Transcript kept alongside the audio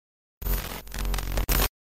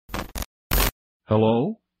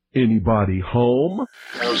Hello? Anybody home?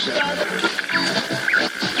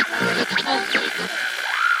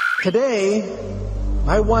 Today,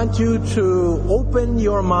 I want you to open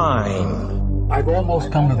your mind. I've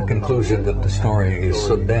almost come to the conclusion that the story is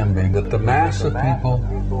so damning that the mass of people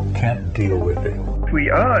can't deal with it. We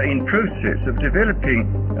are in process of developing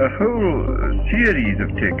a whole series of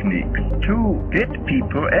techniques to get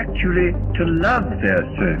people actually to love their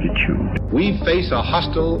servitude. We face a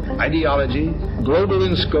hostile ideology, global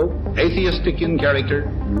in scope, atheistic in character,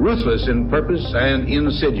 ruthless in purpose, and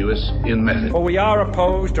insidious in method. For we are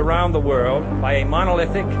opposed around the world by a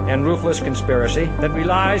monolithic and ruthless conspiracy that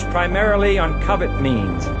relies primarily on covert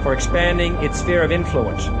means for expanding its sphere of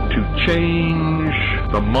influence. To change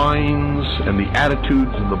the minds and the attitudes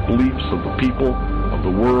and the beliefs of the people of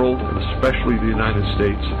the world, and especially the United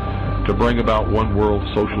States, to bring about one world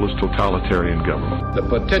socialist totalitarian government. The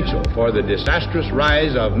potential for the disastrous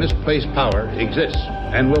rise of misplaced power exists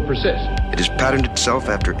and will persist. It has patterned itself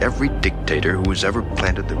after every dictator who has ever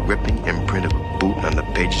planted the ripping imprint of a boot on the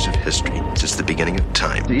pages of history since the beginning of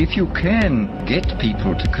time. If you can get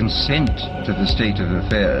people to consent to the state of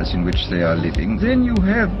affairs in which they are living, then you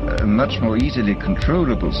have a much more easily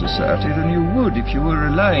controllable society than you would if you were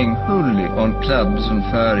relying wholly on clubs and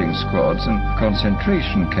firing squads and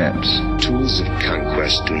concentration camps. Tools of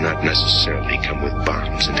conquest do not necessarily come with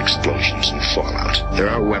bombs and explosions and fallout. There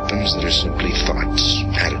are weapons that are simply thoughts,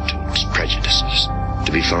 attitudes, prejudices,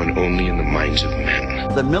 to be found only in the minds of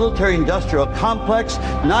men. The military-industrial complex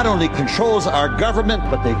not only controls our government,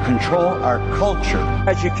 but they control our culture.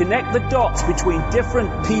 As you connect the dots between different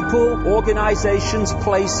people, organizations,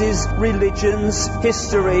 places, religions,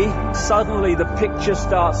 history, suddenly the picture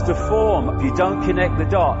starts to form. If you don't connect the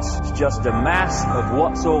dots, it's just a mass of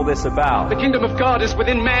what's all this about. The kingdom of God is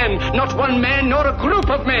within man, not one man nor a group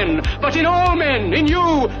of men, but in all men, in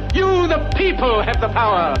you. You, the people, have the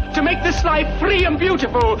power to make this life free and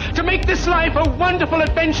beautiful, to make this life a wonderful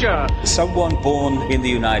adventure. Someone born in the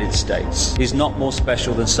United States is not more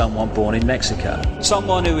special than someone born in Mexico.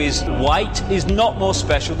 Someone who is white is not more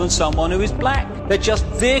special than someone who is black. They're just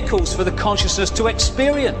vehicles for the consciousness to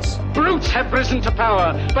experience. Brutes have risen to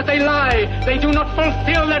power, but they lie. They do not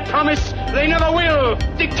fulfill that promise. They never will.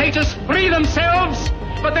 Dictators free themselves,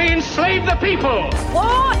 but they enslave the people.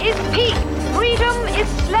 War is peace. Freedom is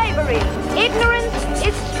slavery. Ignorance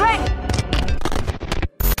is strength.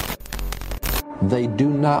 They do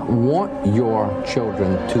not want your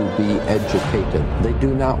children to be educated. They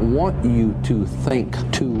do not want you to think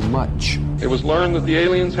too much. It was learned that the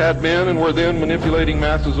aliens had been and were then manipulating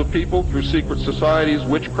masses of people through secret societies,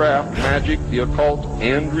 witchcraft, magic, the occult,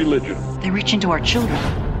 and religion. They reach into our children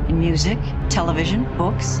in music, television,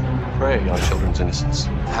 books. Prey on children's innocence.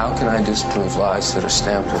 How can I disprove lies that are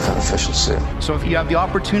stamped with an official seal? So if you have the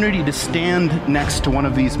opportunity to stand next to one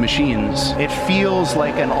of these machines, it feels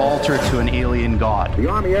like an altar to an alien god. The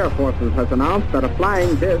Army Air Forces has announced that a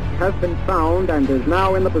flying disc has been found and is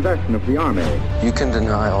now in the possession of the Army. You can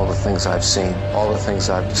deny all the things I've seen, all the things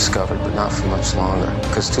I've discovered, but not for much longer,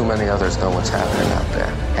 because too many others know what's happening out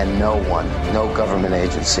there. And no one, no government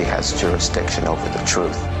agency has jurisdiction over the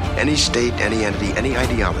truth. Any state, any entity, any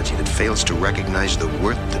ideology that fails to recognize the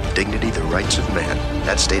worth, the dignity, the rights of man,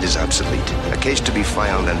 that state is obsolete. A case to be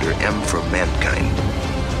filed under M for Mankind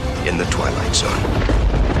in the Twilight Zone.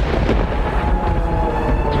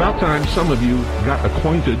 It's about time some of you got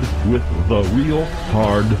acquainted with the real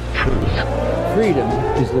hard truth. Freedom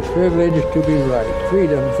is the privilege to be right.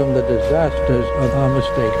 Freedom from the disasters of our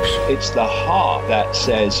mistakes. It's the heart that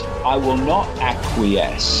says, I will not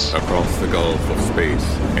acquiesce. Across the gulf of space,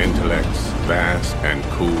 intellects, vast and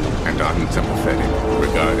cool and unsympathetic,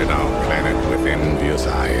 regarded our planet with envious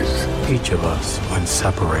eyes. Each of us, when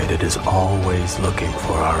separated, is always looking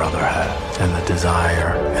for our other half. And the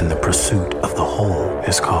desire and the pursuit of the whole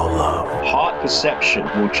is called love. Heart perception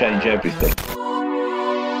will change everything.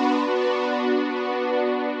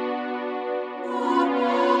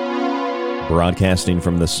 Broadcasting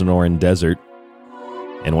from the Sonoran Desert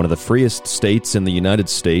in one of the freest states in the United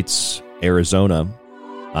States, Arizona,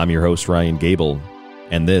 I'm your host, Ryan Gable,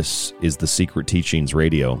 and this is The Secret Teachings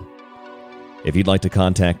Radio. If you'd like to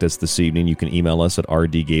contact us this evening, you can email us at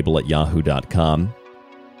rdgable@yahoo.com.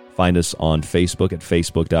 Find us on Facebook at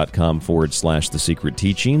facebook.com/The Secret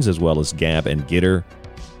Teachings, as well as Gab and Gitter,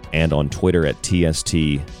 and on Twitter at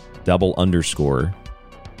TST_radio,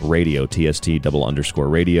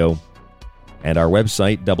 TST_radio. And our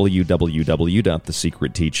website,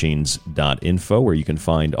 www.thesecretteachings.info, where you can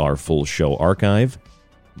find our full show archive,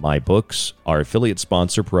 my books, our affiliate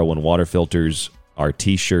sponsor, Pro and Water Filters, our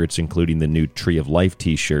t-shirts, including the new Tree of Life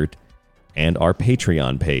t-shirt, and our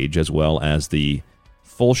Patreon page, as well as the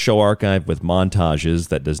full show archive with montages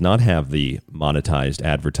that does not have the monetized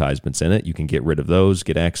advertisements in it. You can get rid of those,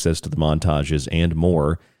 get access to the montages and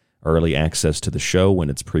more, early access to the show when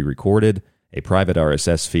it's pre-recorded, a private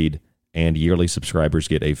RSS feed, and yearly subscribers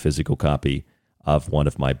get a physical copy of one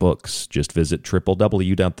of my books. Just visit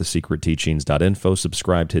www.thesecretteachings.info,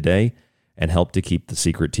 subscribe today, and help to keep The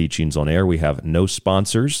Secret Teachings on air. We have no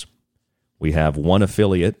sponsors. We have one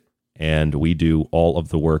affiliate, and we do all of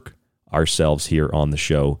the work ourselves here on the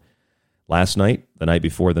show. Last night, the night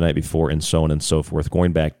before, and so on and so forth,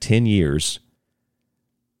 going back 10 years,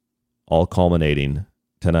 all culminating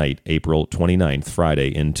tonight, April 29th,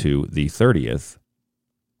 Friday, into the 30th,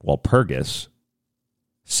 Walpurgis,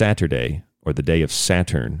 Saturday, or the day of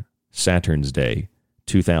Saturn, Saturn's Day,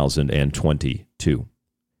 2022.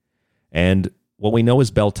 And what we know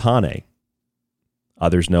is Beltane.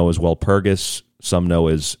 Others know as Walpurgis. Some know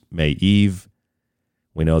as May Eve.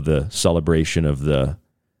 We know the celebration of the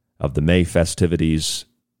May festivities,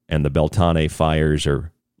 and the Beltane fires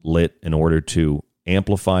are lit in order to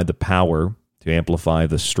amplify the power, to amplify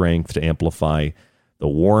the strength, to amplify the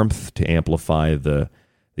warmth, to amplify the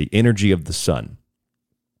energy of the sun.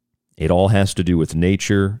 It all has to do with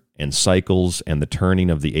nature and cycles and the turning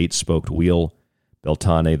of the eight-spoked wheel.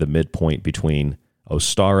 Beltane, the midpoint between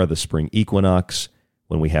Ostara, the spring equinox,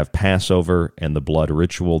 when we have Passover and the blood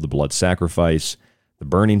ritual, the blood sacrifice, the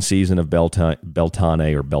burning season of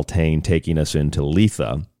Beltane or Beltane taking us into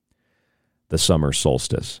Letha, the summer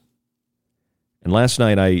solstice. And last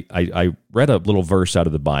night I read a little verse out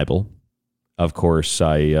of the Bible. Of course,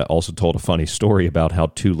 I also told a funny story about how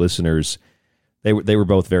two listeners, they were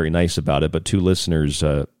both very nice about it, but two listeners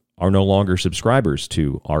are no longer subscribers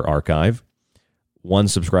to our archive. One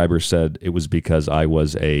subscriber said it was because I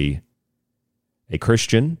was a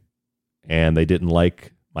Christian and they didn't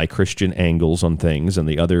like my Christian angles on things, and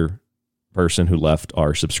the other person who left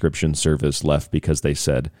our subscription service left because they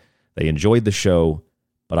said they enjoyed the show,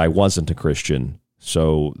 but I wasn't a Christian,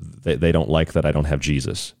 so they don't like that I don't have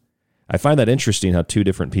Jesus. I find that interesting how two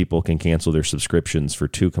different people can cancel their subscriptions for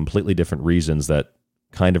two completely different reasons that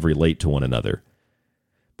kind of relate to one another.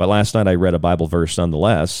 But last night I read a Bible verse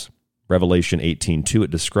nonetheless, Revelation 18:2.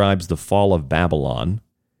 It describes the fall of Babylon,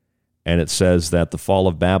 and it says that the fall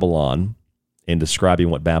of Babylon, in describing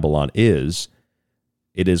what Babylon is,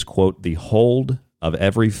 it is, quote, the hold of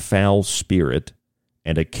every foul spirit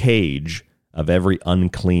and a cage of every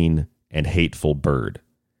unclean and hateful bird.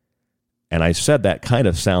 And I said that kind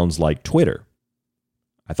of sounds like Twitter.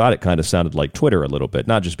 I thought it kind of sounded like Twitter a little bit,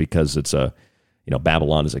 not just because it's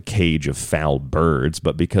Babylon is a cage of foul birds,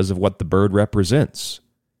 but because of what the bird represents.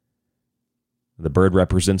 The bird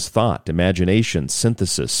represents thought, imagination,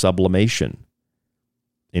 synthesis, sublimation.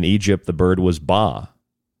 In Egypt, the bird was Ba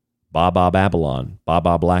Babylon,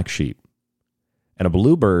 Ba black sheep. And a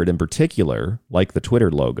bluebird in particular, like the Twitter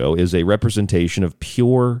logo, is a representation of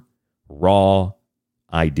pure, raw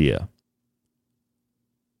idea,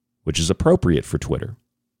 which is appropriate for Twitter.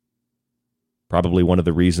 Probably one of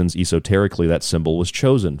the reasons esoterically that symbol was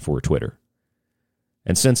chosen for Twitter.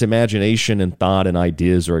 And since imagination and thought and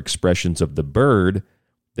ideas are expressions of the bird,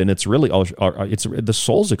 then it's really it's the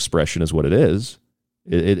soul's expression is what it is.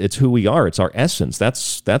 It's who we are. It's our essence.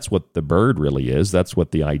 That's what the bird really is. That's what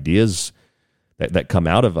the ideas that come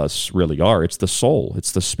out of us really are. It's the soul.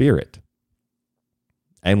 It's the spirit.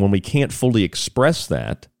 And when we can't fully express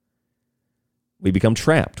that, we become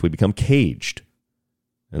trapped. We become caged.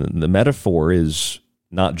 And the metaphor is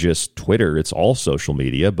not just Twitter. It's all social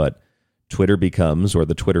media, but Twitter becomes, or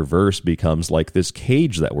the Twitterverse becomes, like this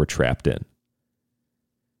cage that we're trapped in.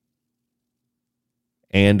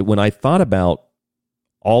 And when I thought about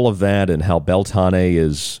all of that and how Beltane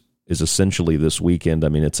is essentially this weekend, I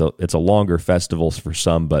mean, it's a longer festival for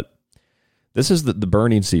some, but this is the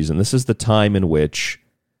burning season. This is the time in which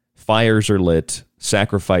fires are lit,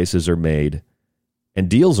 sacrifices are made, and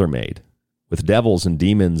deals are made with devils and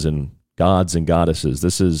demons and gods and goddesses.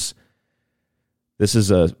 This is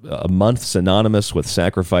a month synonymous with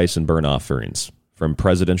sacrifice and burnt offerings. From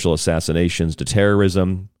presidential assassinations to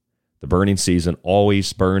terrorism, the burning season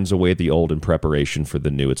always burns away the old in preparation for the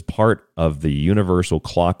new. It's part of the universal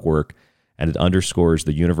clockwork, and it underscores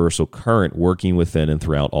the universal current working within and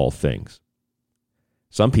throughout all things.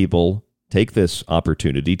 Some people take this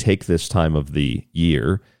opportunity, take this time of the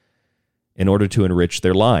year, in order to enrich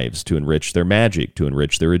their lives, to enrich their magic, to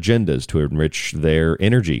enrich their agendas, to enrich their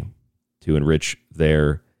energy, to enrich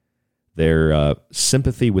their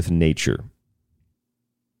sympathy with nature.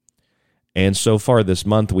 And so far this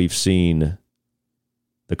month, we've seen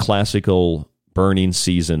the classical burning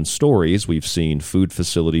season stories. We've seen food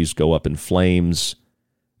facilities go up in flames,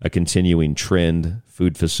 a continuing trend.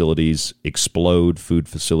 Food facilities explode. Food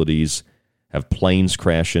facilities have planes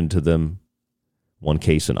crash into them. One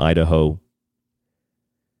case in Idaho.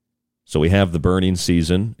 So we have the burning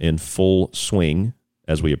season in full swing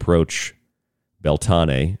as we approach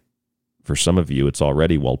Beltane. For some of you, it's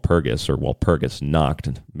already Walpurgis or Walpurgis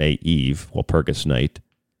Nacht, May Eve, Walpurgis night.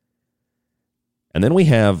 And then we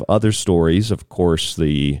have other stories, of course,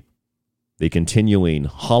 the continuing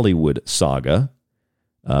Hollywood saga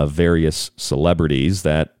of various celebrities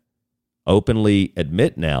that openly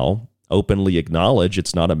admit now, openly acknowledge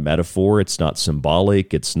it's not a metaphor, it's not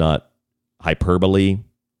symbolic, it's not hyperbole.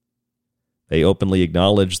 They openly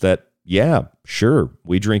acknowledge that, yeah, sure,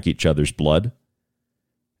 we drink each other's blood.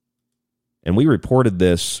 And we reported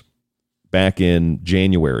this back in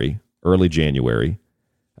January, early January.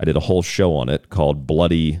 I did a whole show on it called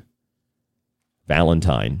Bloody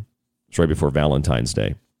Valentine. It's right before Valentine's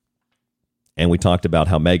Day. And we talked about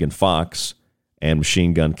how Megan Fox and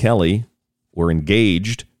Machine Gun Kelly were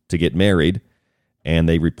engaged to get married. And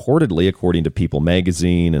they reportedly, according to People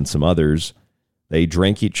magazine and some others, they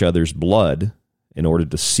drank each other's blood in order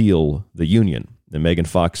to seal the union. And Megan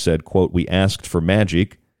Fox said, quote, "We asked for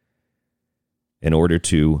magic in order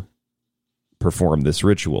to perform this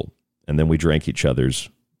ritual. And then we drank each other's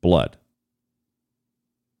blood."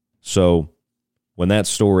 So when that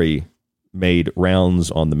story made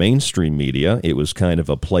rounds on the mainstream media, it was kind of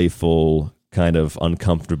a playful, kind of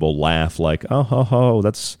uncomfortable laugh like, oh, ho, ho,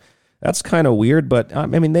 that's kind of weird. But I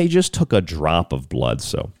mean, they just took a drop of blood.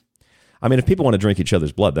 So, I mean, if people want to drink each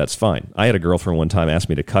other's blood, that's fine. I had a girlfriend one time ask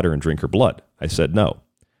me to cut her and drink her blood. I said no.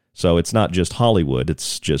 So it's not just Hollywood.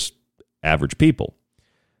 It's just average people.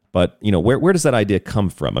 But, you know, where does that idea come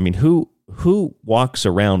from? I mean, who walks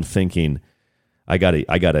around thinking, I gotta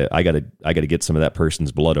get some of that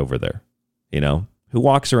person's blood over there? You know, who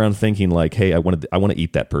walks around thinking like, hey, I want to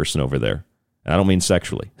eat that person over there. And I don't mean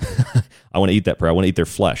sexually. I want to eat that person. I want to eat their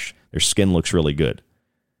flesh. Their skin looks really good.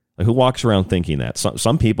 Like, who walks around thinking that?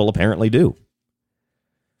 Some people apparently do.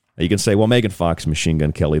 You can say, well, Megan Fox, Machine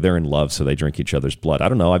Gun Kelly, they're in love, so they drink each other's blood. I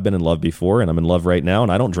don't know. I've been in love before, and I'm in love right now,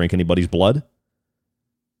 and I don't drink anybody's blood.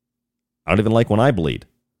 I don't even like when I bleed.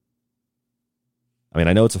 I mean,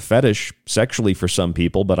 I know it's a fetish sexually for some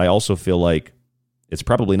people, but I also feel like it's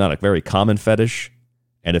probably not a very common fetish.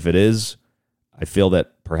 And if it is, I feel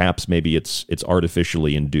that perhaps maybe it's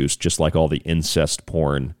artificially induced, just like all the incest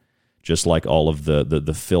porn, just like all of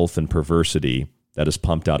the filth and perversity that is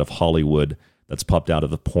pumped out of Hollywood, that's pumped out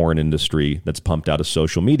of the porn industry, that's pumped out of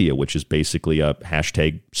social media, which is basically a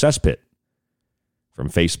hashtag cesspit. From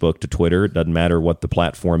Facebook to Twitter, it doesn't matter what the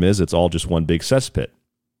platform is, it's all just one big cesspit.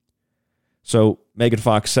 So Megan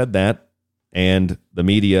Fox said that, and the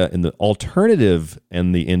media in the alternative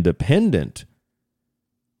and the independent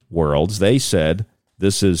worlds, they said,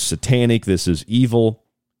 this is satanic, this is evil,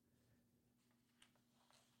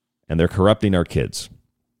 and they're corrupting our kids.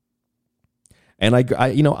 And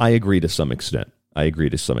I agree to some extent.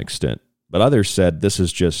 But others said this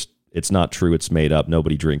is just, it's not true, it's made up,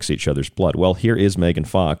 nobody drinks each other's blood. Well, here is Megan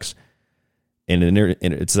Fox.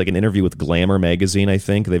 It's like an interview with Glamour magazine, I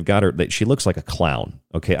think. They've got her, she looks like a clown.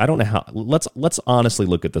 Okay, I don't know how, let's honestly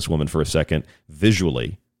look at this woman for a second,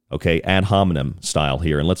 visually, okay, ad hominem style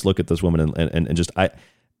here, and let's look at this woman and just,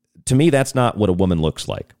 to me, that's not what a woman looks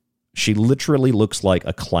like. She literally looks like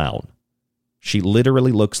a clown. She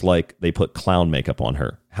literally looks like they put clown makeup on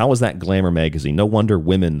her. How is that Glamour magazine? No wonder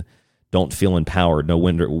women don't feel empowered. No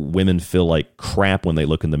wonder women feel like crap when they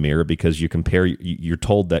look in the mirror, because you're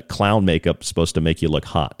told that clown makeup is supposed to make you look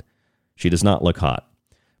hot. She does not look hot.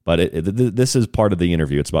 But this is part of the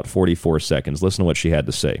interview. It's about 44 seconds. Listen to what she had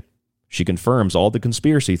to say. She confirms all the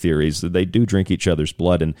conspiracy theories that they do drink each other's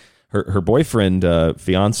blood. And her boyfriend,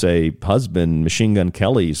 fiance, husband, Machine Gun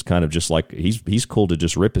Kelly's kind of just like, he's cool to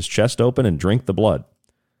just rip his chest open and drink the blood.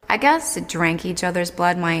 I guess drink each other's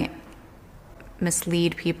blood might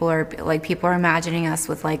mislead people, or like people are imagining us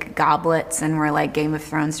with like goblets and we're like Game of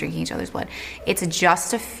Thrones drinking each other's blood. It's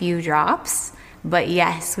just a few drops, but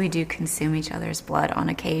yes, we do consume each other's blood on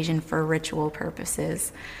occasion for ritual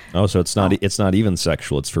purposes. Oh, so it's not even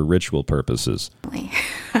sexual, it's for ritual purposes.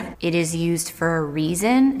 It is used for a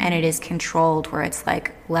reason, and it is controlled where it's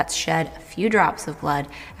like, let's shed a few drops of blood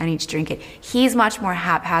and each drink it. He's much more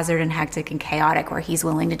haphazard and hectic and chaotic, where he's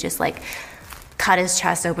willing to just like cut his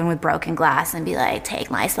chest open with broken glass and be like, take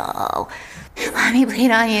my soul, let me bleed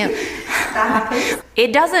on you.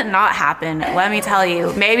 It doesn't not happen, let me tell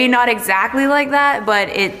you. Maybe not exactly like that, but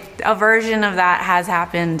a version of that has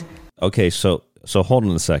happened. Okay, so hold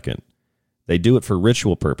on a second. They do it for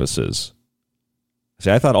ritual purposes. See,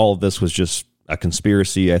 I thought all of this was just a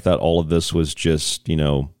conspiracy. I thought all of this was just,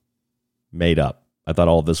 made up. I thought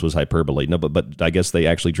all of this was hyperbole. No, but I guess they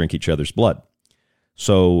actually drink each other's blood.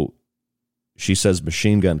 So she says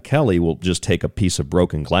Machine Gun Kelly will just take a piece of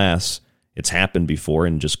broken glass, it's happened before,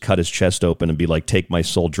 and just cut his chest open and be like, take my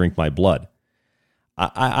soul, drink my blood.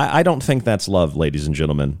 I don't think that's love, ladies and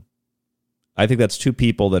gentlemen. I think that's two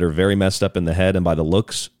people that are very messed up in the head, and by the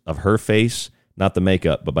looks of her face, not the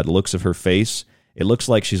makeup, but by the looks of her face, it looks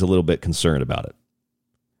like she's a little bit concerned about it.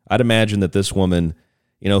 I'd imagine that this woman,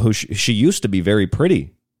 who she used to be very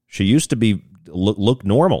pretty. She used to be look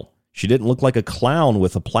normal. She didn't look like a clown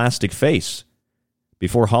with a plastic face.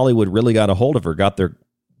 Before Hollywood really got a hold of her, got their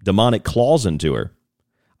demonic claws into her.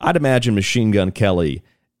 I'd imagine Machine Gun Kelly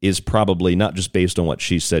is probably, not just based on what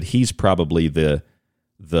she said, he's probably the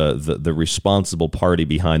responsible party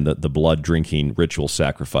behind the blood drinking ritual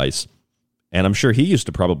sacrifice. And I'm sure he used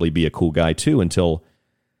to probably be a cool guy too, until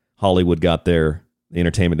Hollywood got the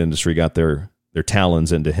entertainment industry got their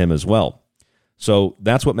talons into him as well. So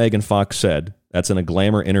that's what Megan Fox said. That's in a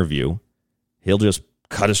Glamour interview. He'll just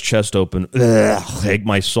cut his chest open, take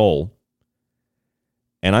my soul.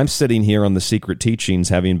 And I'm sitting here on The Secret Teachings,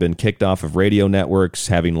 having been kicked off of radio networks,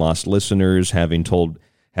 having lost listeners, having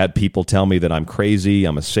had people tell me that I'm crazy,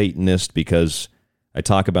 I'm a Satanist because I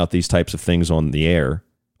talk about these types of things on the air,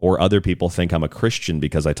 or other people think I'm a Christian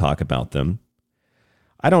because I talk about them.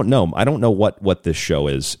 I don't know. I don't know what this show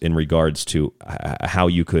is in regards to how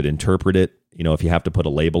you could interpret it, if you have to put a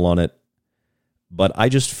label on it. But I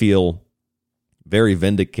just feel very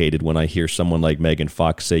vindicated when I hear someone like Megan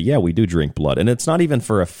Fox say, yeah, we do drink blood. And it's not even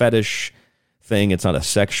for a fetish thing. It's not a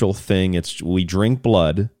sexual thing. We drink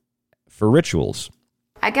blood for rituals.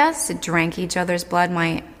 I guess to drink each other's blood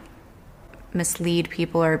might mislead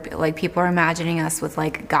people, or like people are imagining us with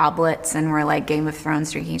like goblets and we're like Game of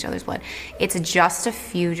Thrones drinking each other's blood. It's just a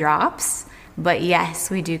few drops, but yes,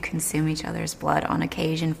 we do consume each other's blood on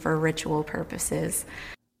occasion for ritual purposes.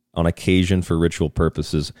 On occasion for ritual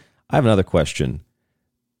purposes. I have another question.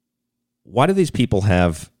 Why do these people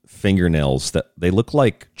have fingernails that they look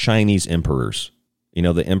like Chinese emperors?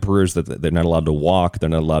 The emperors that they're not allowed to walk, they're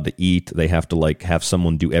not allowed to eat, they have to have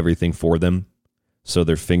someone do everything for them. So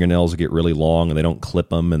their fingernails get really long and they don't clip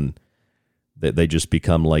them, and they just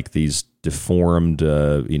become like these deformed,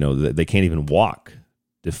 they can't even walk.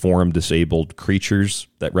 Deformed, disabled creatures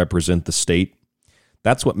that represent the state.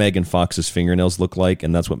 That's what Megan Fox's fingernails look like,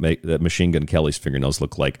 and that's what Machine Gun Kelly's fingernails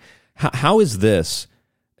look like. How is this?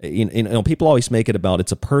 People always make it about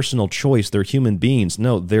it's a personal choice. They're human beings.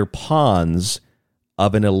 No, they're pawns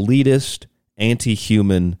of an elitist,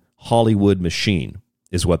 anti-human Hollywood machine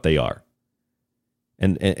is what they are.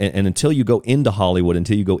 And until you go into Hollywood,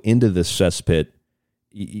 until you go into this cesspit,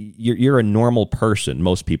 you're a normal person.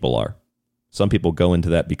 Most people are. Some people go into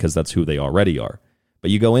that because that's who they already are. But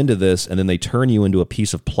you go into this, and then they turn you into a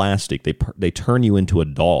piece of plastic. They turn you into a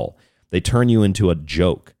doll. They turn you into a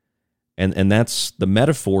joke. And that's the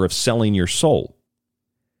metaphor of selling your soul.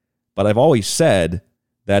 But I've always said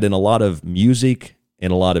that in a lot of music, in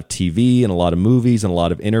a lot of TV, in a lot of movies, in a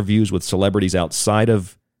lot of interviews with celebrities outside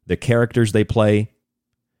of the characters they play,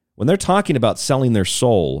 when they're talking about selling their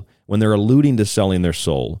soul, when they're alluding to selling their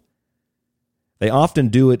soul, they often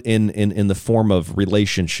do it in the form of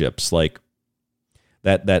relationships, like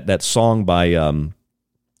that song by,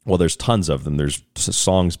 well, there's tons of them. There's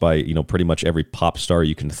songs by, pretty much every pop star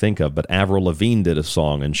you can think of, but Avril Lavigne did a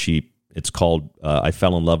song, and it's called I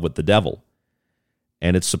Fell in Love with the Devil.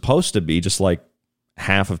 And it's supposed to be just like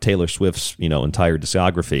half of Taylor Swift's, entire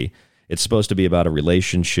discography. It's supposed to be about a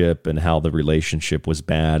relationship and how the relationship was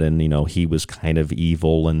bad, and, he was kind of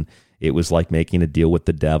evil, and it was like making a deal with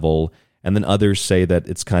the devil. And then others say that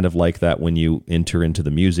it's kind of like that when you enter into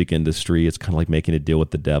the music industry. It's kind of like making a deal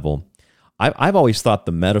with the devil. I've always thought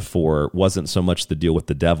the metaphor wasn't so much the deal with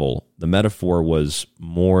the devil. The metaphor was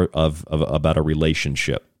more of about a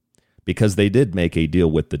relationship, because they did make a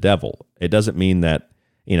deal with the devil. It doesn't mean that,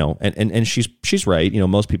 and she's right.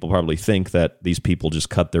 Most people probably think that these people just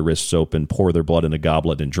cut their wrists open, pour their blood in a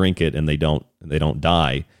goblet and drink it, and they don't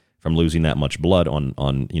die from losing that much blood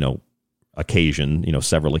on occasion,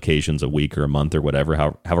 several occasions a week or a month or whatever,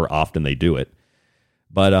 however often they do it.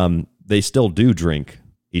 But they still do drink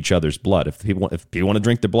each other's blood. If people want to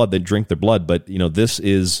drink their blood, they drink their blood. But this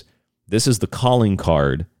is the calling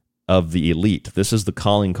card of the elite. This is the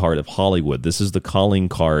calling card of Hollywood. This is the calling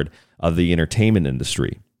card of the entertainment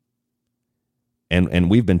industry. And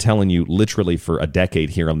we've been telling you literally for a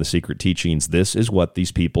decade here on The Secret Teachings, this is what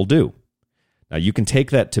these people do. Now, you can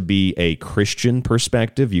take that to be a Christian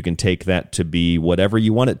perspective. You can take that to be whatever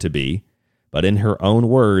you want it to be. But in her own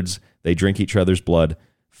words, They drink each other's blood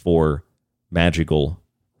for magical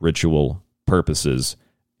ritual purposes.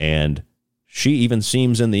 And she even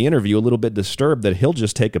seems in the interview a little bit disturbed that he'll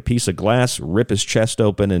just take a piece of glass, rip his chest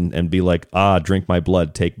open, and be like, drink my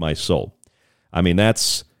blood, take my soul. I mean,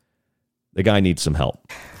 the guy needs some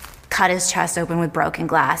help. Cut his chest open with broken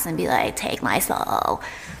glass and be like, take my soul.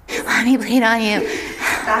 Let me bleed on you.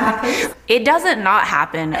 It doesn't not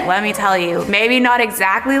happen, let me tell you. Maybe not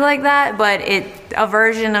exactly like that, but a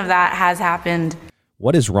version of that has happened.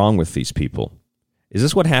 What is wrong with these people? Is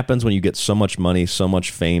this what happens when you get so much money, so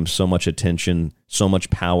much fame, so much attention, so much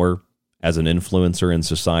power as an influencer in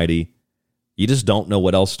society? You just don't know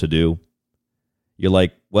what else to do. You're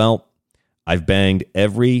like, well, I've banged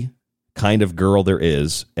every kind of girl there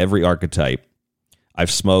is, every archetype.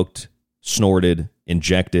 I've smoked, snorted,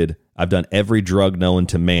 injected. I've done every drug known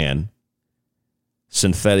to man,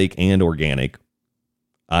 synthetic and organic.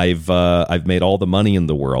 I've made all the money in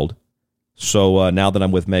the world. So now that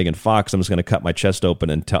I'm with Megan Fox, I'm just going to cut my chest open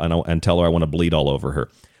and tell her I want to bleed all over her.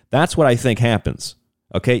 That's what I think happens.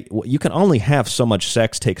 Okay, you can only have so much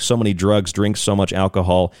sex, take so many drugs, drink so much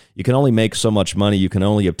alcohol. You can only make so much money. You can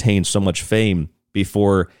only obtain so much fame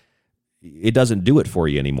before it doesn't do it for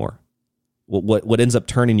you anymore. What ends up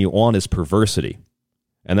turning you on is perversity.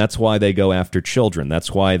 And that's why they go after children.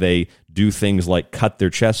 That's why they do things like cut their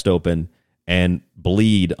chest open and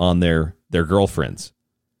bleed on their girlfriends.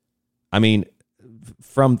 I mean,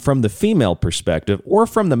 from the female perspective or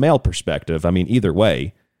from the male perspective, I mean, either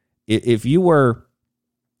way, if you were...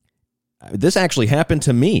 This actually happened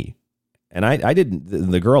to me. And I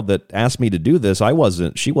didn't... The girl that asked me to do this,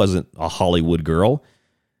 she wasn't a Hollywood girl.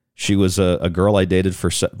 She was a girl I dated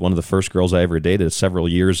for one of the first girls I ever dated several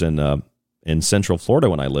years in Central Florida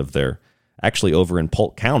when I lived there, actually over in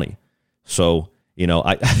Polk County. So,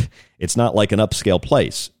 it's not like an upscale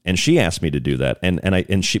place. And she asked me to do that.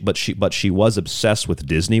 But she was obsessed with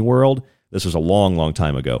Disney World. This was a long, long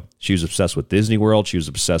time ago. She was obsessed with Disney World. She was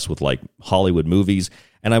obsessed with like Hollywood movies.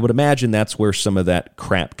 And I would imagine that's where some of that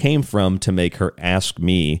crap came from to make her ask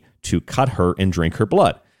me to cut her and drink her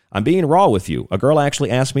blood. I'm being raw with you. A girl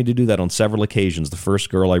actually asked me to do that on several occasions. The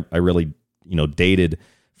first girl I really, dated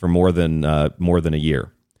for more than a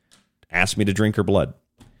year asked me to drink her blood.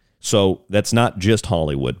 So that's not just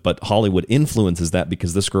Hollywood, but Hollywood influences that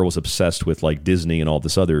because this girl was obsessed with like Disney and all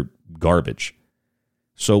this other garbage.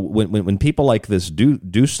 So when people like this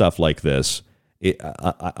do stuff like this,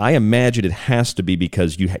 I imagine it has to be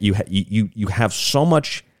because you have so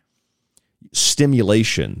much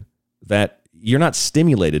stimulation that you're not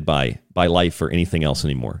stimulated by life or anything else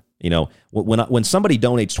anymore. When somebody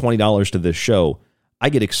donates $20 to this show, I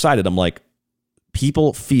get excited. I'm like,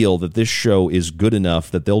 people feel that this show is good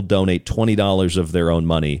enough that they'll donate $20 of their own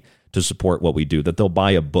money to support what we do, that they'll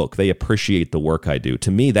buy a book. They appreciate the work I do.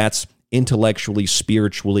 To me, that's intellectually,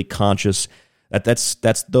 spiritually conscious.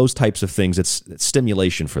 That's those types of things. It's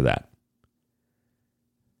stimulation for that.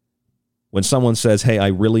 When someone says, hey, I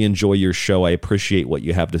really enjoy your show, I appreciate what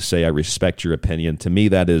you have to say, I respect your opinion, to me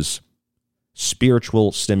that is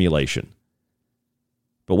spiritual stimulation.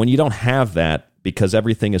 But when you don't have that, because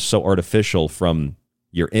everything is so artificial, from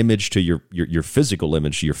your image to your physical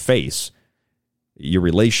image, your face, your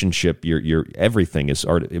relationship, your everything is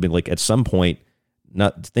art. I mean, like at some point,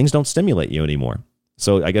 things don't stimulate you anymore.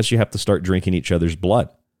 So I guess you have to start drinking each other's blood.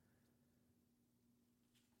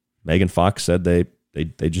 Megan Fox said they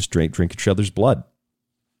just drink each other's blood.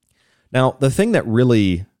 Now, the thing that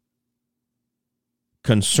really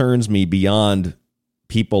concerns me beyond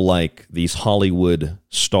people like these Hollywood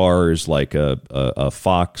stars like a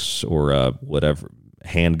Fox or a whatever,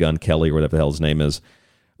 Handgun Kelly or whatever the hell his name is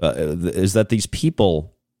that these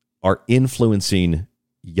people are influencing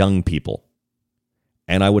young people.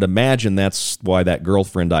 And I would imagine that's why that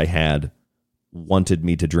girlfriend I had wanted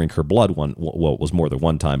me to drink her blood it was more than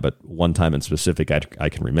one time, but one time in specific I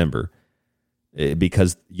can remember.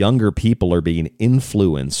 Because younger people are being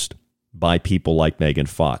influenced by people like Megan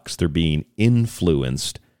Fox. They're being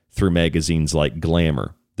influenced through magazines like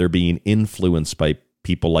Glamour. They're being influenced by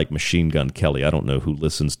people like Machine Gun Kelly. I don't know who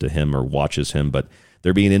listens to him or watches him, but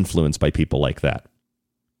they're being influenced by people like that.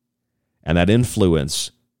 And that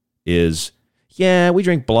influence is, yeah, we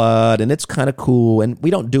drink blood and it's kind of cool, and we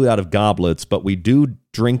don't do it out of goblets, but we do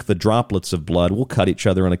drink the droplets of blood. We'll cut each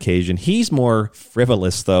other on occasion. He's more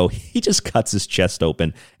frivolous, though. He just cuts his chest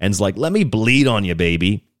open and is like, let me bleed on you,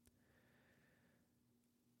 baby.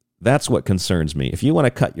 That's what concerns me. If you want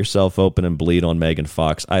to cut yourself open and bleed on Megan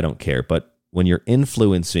Fox, I don't care. But when you're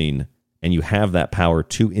influencing and you have that power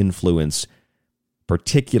to influence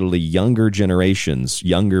particularly younger generations,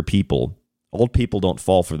 younger people, old people don't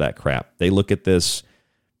fall for that crap. They look at this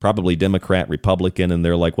probably Democrat, Republican, and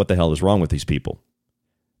they're like, what the hell is wrong with these people?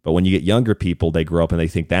 But when you get younger people, they grow up and they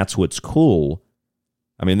think that's what's cool.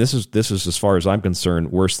 I mean, this is as far as I'm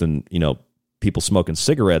concerned, worse than, people smoking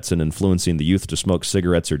cigarettes and influencing the youth to smoke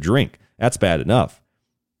cigarettes or drink. That's bad enough.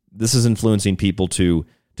 This is influencing people to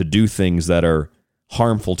do things that are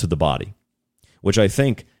harmful to the body, which I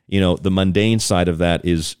think, the mundane side of that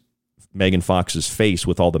is Megan Fox's face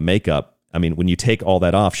with all the makeup. I mean, when you take all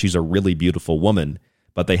that off, she's a really beautiful woman,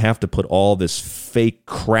 but they have to put all this fake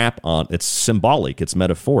crap on. It's symbolic. It's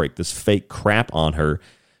metaphoric. This fake crap on her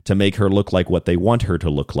to make her look like what they want her to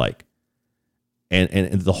look like.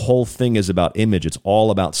 And the whole thing is about image. It's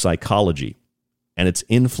all about psychology, and it's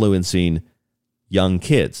influencing young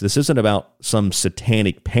kids. This isn't about some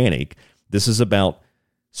satanic panic. This is about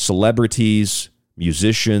celebrities,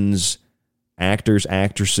 musicians, actors,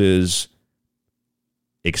 actresses,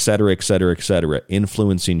 et cetera,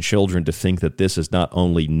 influencing children to think that this is not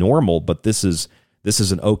only normal, but this is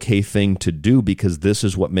an okay thing to do because this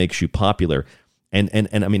is what makes you popular. And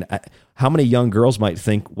I mean, how many young girls might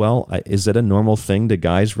think, well, is it a normal thing? Do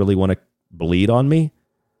guys really want to bleed on me?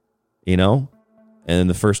 And then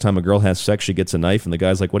the first time a girl has sex, she gets a knife, and the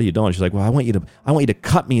guy's like, what are you doing? She's like, well, I want you to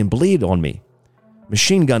cut me and bleed on me.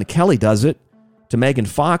 Machine Gun Kelly does it to Megan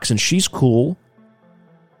Fox, and she's cool.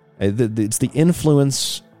 It's the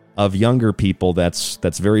influence of younger people that's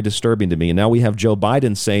very disturbing to me. And now we have Joe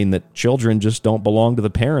Biden saying that children just don't belong to the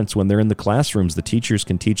parents when they're in the classrooms. The teachers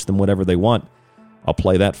can teach them whatever they want. I'll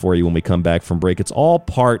play that for you when we come back from break. It's all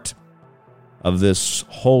part of this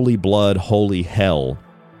holy blood, holy hell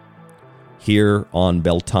here on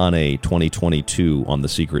Beltane 2022 on The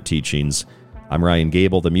Secret Teachings. I'm Ryan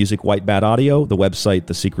Gable. The music, White Bat Audio. The website,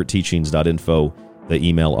 thesecretteachings.info. The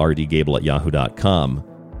email, rdgable@yahoo.com.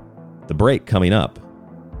 The break coming up,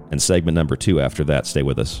 and segment number 2 after that. Stay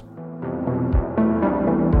with us.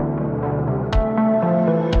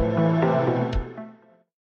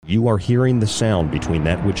 You are hearing the sound between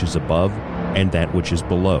that which is above and that which is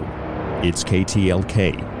below. It's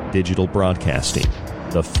KTLK, Digital Broadcasting,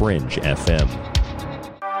 The Fringe FM.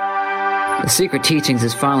 The Secret Teachings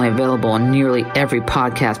is finally available on nearly every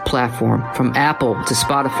podcast platform, from Apple to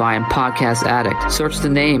Spotify and Podcast Addict. Search the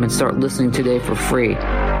name and start listening today for free.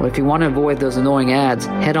 But if you want to avoid those annoying ads,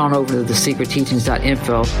 head on over to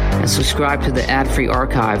thesecretteachings.info and subscribe to the ad-free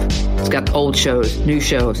archive. It's got old shows, new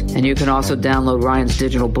shows, and you can also download Ryan's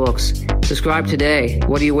digital books. Subscribe today.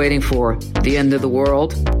 What are you waiting for? The end of the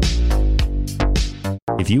world?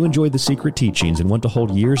 If you enjoyed The Secret Teachings and want to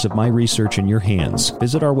hold years of my research in your hands,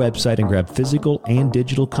 visit our website and grab physical and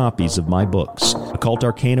digital copies of my books. Occult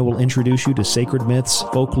Arcana will introduce you to sacred myths,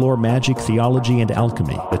 folklore, magic, theology, and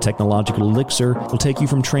alchemy. The Technological Elixir will take you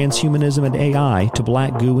from transhumanism and AI to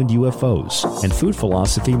black goo and UFOs. And Food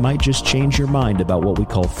Philosophy might just change your mind about what we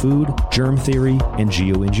call food, germ theory, and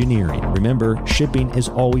geoengineering. Remember, shipping is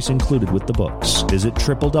always included with the books. Visit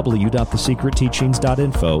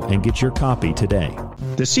www.thesecretteachings.info and get your copy today.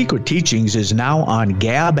 The Secret Teachings is now on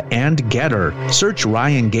Gab and Getter. Search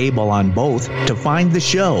Ryan Gable on both to find the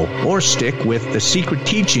show, or stick with The Secret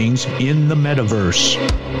Teachings in the metaverse.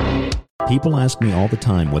 People ask me all the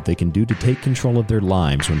time what they can do to take control of their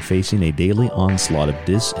lives when facing a daily onslaught of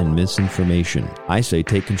dis and misinformation. I say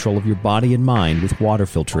take control of your body and mind with water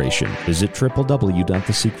filtration. Visit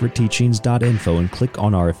www.thesecretteachings.info and click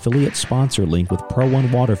on our affiliate sponsor link with Pro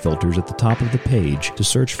One water filters at the top of the page to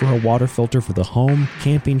search for a water filter for the home,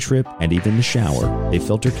 camping trip, and even the shower. They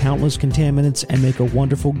filter countless contaminants and make a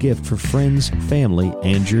wonderful gift for friends, family,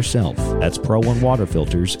 and yourself. That's Pro One water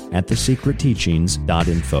filters at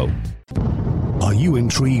thesecretteachings.info. Are you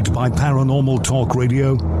intrigued by Paranormal Talk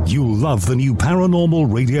Radio? You'll love the new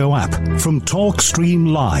Paranormal Radio app from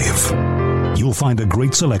TalkStream Live. You'll find a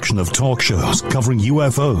great selection of talk shows covering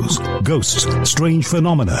UFOs, ghosts, strange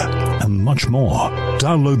phenomena, and much more.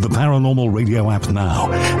 Download the Paranormal Radio app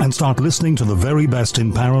now and start listening to the very best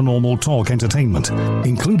in paranormal talk entertainment,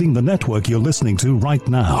 including the network you're listening to right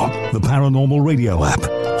now, the Paranormal Radio app,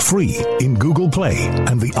 free in Google Play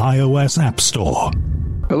and the iOS App Store.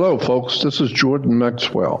 Hello, folks. This is Jordan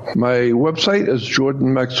Maxwell. My website is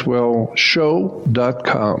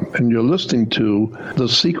jordanmaxwellshow.com, and you're listening to The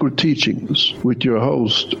Secret Teachings with your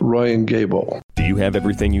host, Ryan Gable. Do you have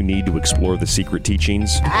everything you need to explore the secret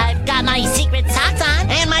teachings? I've got my secret socks on,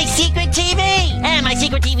 and my secret TV, and my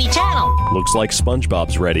secret TV channel. Looks like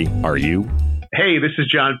SpongeBob's ready. Are you? Hey, this is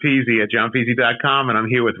John Peasy at johnpeasy.com, and I'm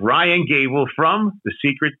here with Ryan Gable from The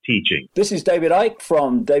Secret Teaching. This is David Icke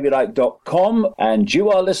from davidicke.com, and you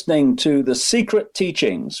are listening to The Secret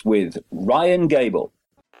Teachings with Ryan Gable.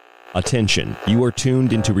 Attention, you are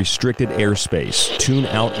tuned into restricted airspace. Tune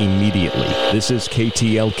out immediately. This is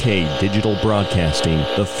KTLK Digital Broadcasting,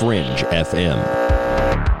 The Fringe FM.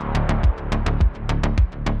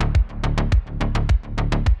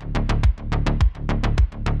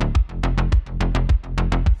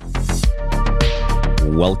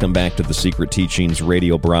 Welcome back to the Secret Teachings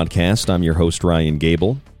radio broadcast. I'm your host, Ryan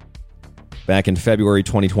Gable. Back in February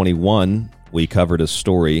 2021, we covered a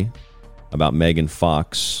story about Megan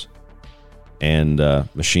Fox and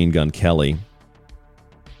Machine Gun Kelly,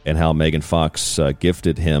 and how Megan Fox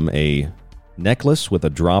gifted him a necklace with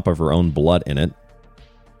a drop of her own blood in it,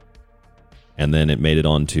 and then it made it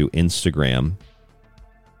onto Instagram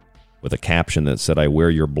with a caption that said, "I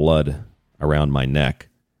wear your blood around my neck."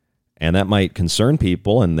 And that might concern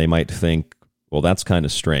people, and they might think, well, that's kind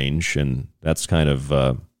of strange, and that's kind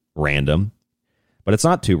of random. But it's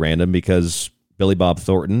not too random, because Billy Bob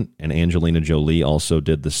Thornton and Angelina Jolie also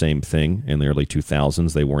did the same thing in the early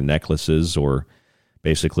 2000s. They wore necklaces, or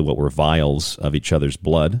basically what were vials of each other's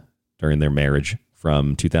blood during their marriage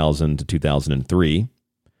from 2000 to 2003.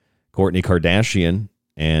 Kourtney Kardashian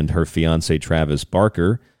and her fiance Travis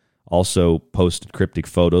Barker also posted cryptic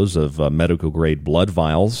photos of medical-grade blood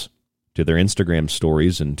vials to their Instagram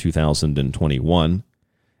stories in 2021.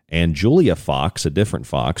 And Julia Fox, a different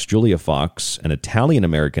Fox, Julia Fox, an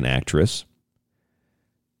Italian-American actress,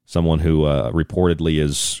 someone who reportedly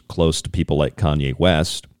is close to people like Kanye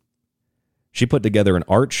West, she put together an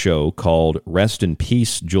art show called Rest in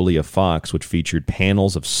Peace, Julia Fox, which featured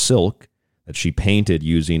panels of silk that she painted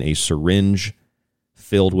using a syringe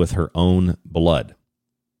filled with her own blood.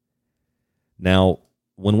 Now,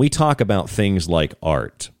 when we talk about things like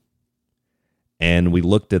art, and we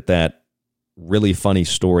looked at that really funny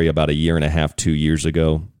story about a year and a half, 2 years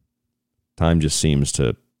ago, time just seems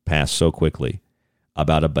to pass so quickly,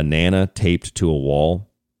 about a banana taped to a wall,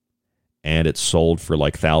 and it sold for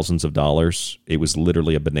like thousands of dollars. It was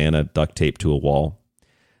literally a banana duct taped to a wall.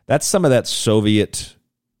 That's some of that Soviet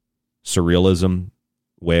surrealism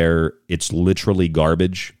where it's literally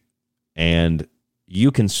garbage, and you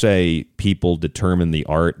can say people determine the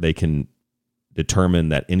art. They can determine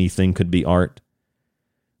that anything could be art.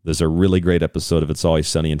 There's a really great episode of It's Always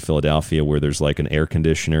Sunny in Philadelphia where there's like an air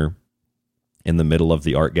conditioner in the middle of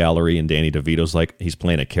the art gallery, and Danny DeVito's like, he's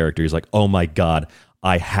playing a character. He's like, "Oh my God,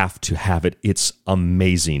 I have to have it. It's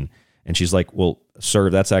amazing." And she's like, "Well,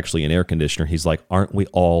 sir, that's actually an air conditioner." He's like, "Aren't we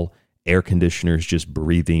all air conditioners just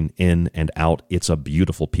breathing in and out? It's a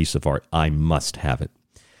beautiful piece of art. I must have it."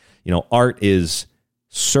 You know, art is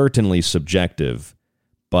certainly subjective,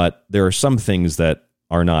 but there are some things that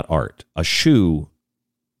are not art. A shoe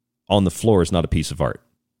on the floor is not a piece of art.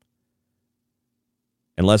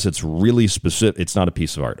 Unless it's really specific, it's not a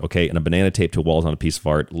piece of art, okay? And a banana taped to a wall is not a piece of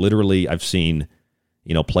art. Literally, I've seen,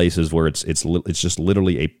 you know, places where it's just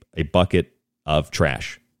literally a bucket of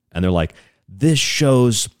trash. And they're like, "This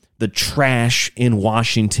shows the trash in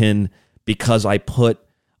Washington because I put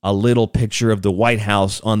a little picture of the White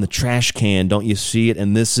House on the trash can. Don't you see it?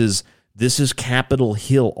 And this is Capitol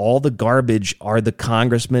Hill. All the garbage are the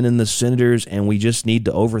congressmen and the senators, and we just need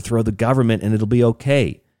to overthrow the government and it'll be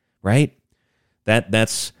okay." Right?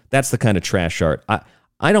 That's the kind of trash art.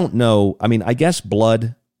 I don't know. I mean, I guess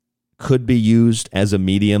blood could be used as a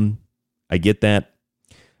medium. I get that.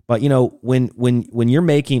 But you know, when you're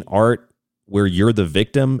making art where you're the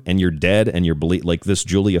victim and you're dead and you're like this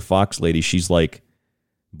Julia Fox lady, she's like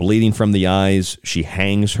bleeding from the eyes. She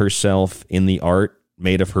hangs herself in the art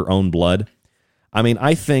made of her own blood. I mean,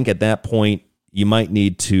 I think at that point you might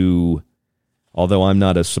need to, although I'm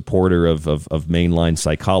not a supporter of mainline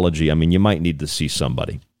psychology, I mean, you might need to see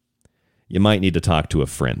somebody. You might need to talk to a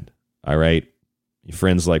friend, all right? Your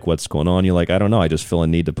friend's like, "What's going on?" You're like, "I don't know. I just feel a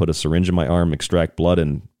need to put a syringe in my arm, extract blood,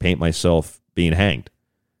 and paint myself being hanged."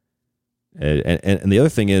 And the other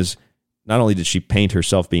thing is, not only did she paint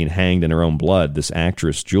herself being hanged in her own blood, this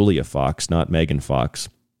actress, Julia Fox, not Megan Fox,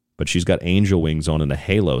 but she's got angel wings on and a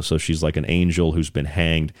halo, so she's like an angel who's been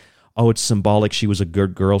hanged. Oh, it's symbolic. She was a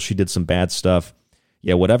good girl. She did some bad stuff.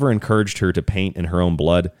 Yeah, whatever encouraged her to paint in her own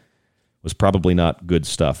blood was probably not good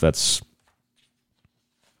stuff. I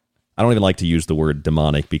don't even like to use the word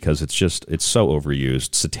demonic because it's so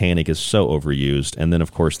overused. Satanic is so overused. And then,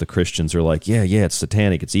 of course, the Christians are like, yeah, it's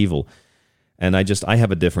satanic. It's evil. And I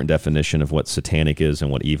have a different definition of what satanic is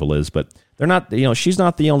and what evil is, but they're not, you know, she's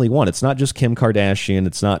not the only one. It's not just Kim Kardashian.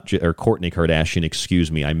 It's not, or Kourtney Kardashian,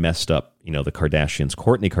 excuse me. I messed up, you know, the Kardashians.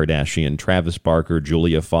 Kourtney Kardashian, Travis Barker,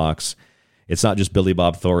 Julia Fox. It's not just Billy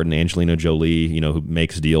Bob Thornton, Angelina Jolie, you know, who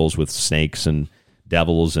makes deals with snakes and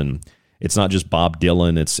devils. And it's not just Bob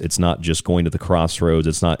Dylan. It's not just going to the crossroads.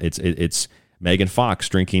 It's Megan Fox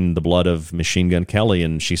drinking the blood of Machine Gun Kelly,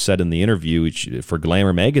 and she said in the interview for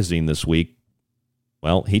Glamour magazine this week,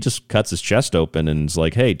 well, he just cuts his chest open and is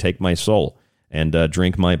like, hey, take my soul and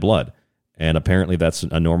drink my blood. And apparently that's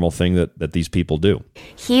a normal thing that these people do.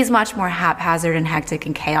 He's much more haphazard and hectic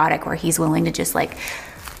and chaotic, where he's willing to just like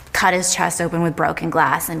cut his chest open with broken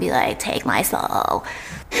glass and be like, take my soul.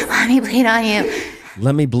 Let me bleed on you.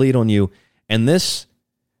 Let me bleed on you. And this,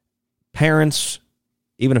 parents,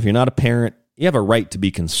 even if you're not a parent, you have a right to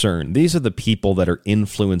be concerned. These are the people that are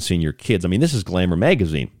influencing your kids. I mean, this is Glamour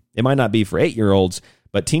magazine. It might not be for 8-year-olds,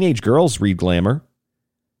 but teenage girls read Glamour.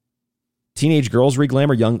 Teenage girls read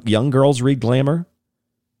Glamour. Young girls read Glamour.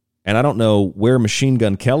 And I don't know where Machine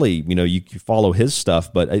Gun Kelly, you follow his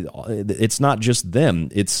stuff, but it's not just them.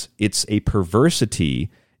 It's a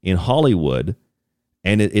perversity in Hollywood,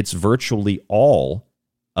 and it's virtually all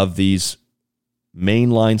of these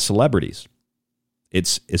mainline celebrities.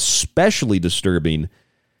 It's especially disturbing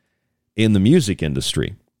in the music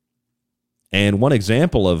industry. And one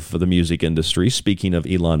example of the music industry, speaking of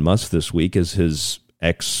Elon Musk this week, is his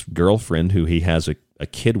ex-girlfriend who he has a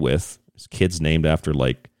kid with. His kid's named after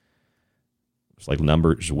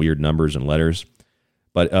numbers, weird numbers and letters.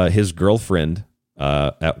 But his girlfriend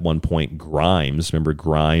at one point, Grimes, remember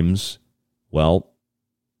Grimes? Well,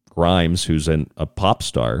 Grimes, who's a pop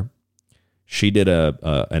star, she did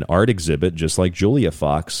an art exhibit, just like Julia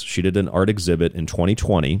Fox. She did an art exhibit in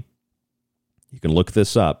 2020. You can look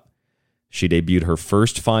this up. She debuted her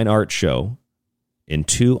first fine art show in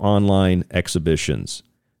 2 online exhibitions.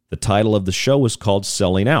 The title of the show was called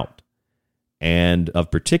Selling Out. And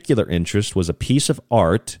of particular interest was a piece of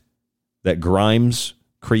art that Grimes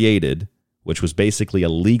created, which was basically a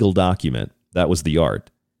legal document. That was the art.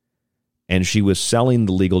 And she was selling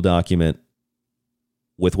the legal document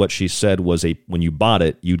with what she said was when you bought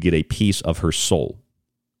it, you'd get a piece of her soul.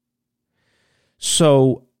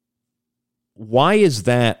 So why is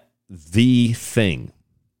that the thing?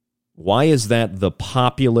 Why is that the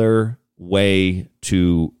popular way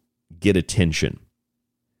to get attention?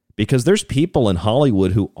 Because there's people in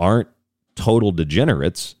Hollywood who aren't total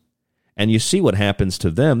degenerates, and you see what happens to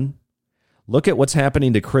them. Look at what's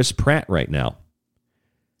happening to Chris Pratt right now.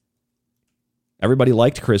 Everybody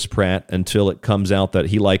liked Chris Pratt until it comes out that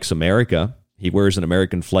he likes America. He wears an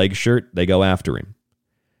American flag shirt. They go after him.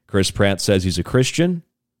 Chris Pratt says he's a Christian.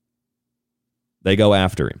 They go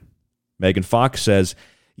after him. Megan Fox says,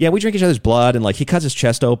 yeah, we drink each other's blood. And he cuts his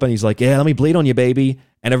chest open. He's like, yeah, let me bleed on you, baby.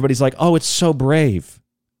 And everybody's like, oh, it's so brave.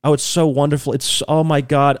 Oh, it's so wonderful. Oh my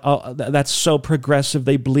God. Oh, that's so progressive.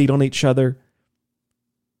 They bleed on each other.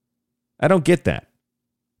 I don't get that.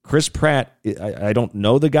 Chris Pratt, I don't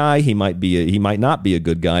know the guy. He might not be a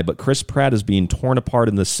good guy, but Chris Pratt is being torn apart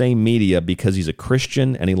in the same media because he's a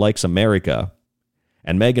Christian and he likes America.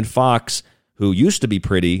 And Megan Fox, who used to be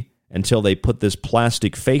pretty until they put this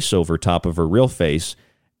plastic face over top of her real face,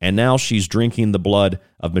 and now she's drinking the blood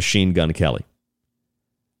of Machine Gun Kelly.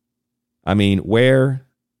 I mean, where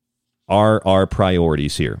are our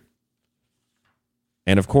priorities here?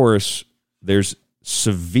 And of course, there's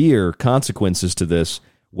severe consequences to this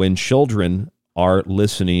when children are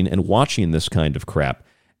listening and watching this kind of crap.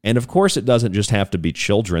 And of course, it doesn't just have to be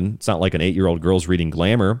children. It's not like an 8-year-old girl's reading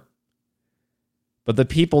Glamour. But the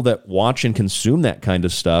people that watch and consume that kind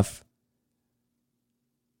of stuff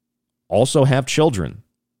also have children.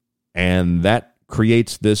 And that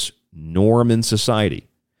creates this norm in society.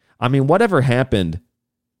 I mean, whatever happened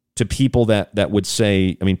to people that would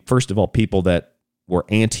say, first of all, people that were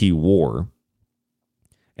anti-war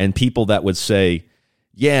and people that would say,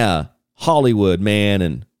 yeah, Hollywood, man,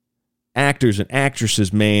 and actors and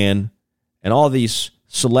actresses, man, and all these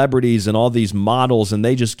celebrities and all these models, and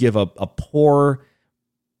they just give a poor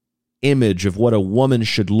image of what a woman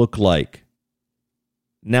should look like.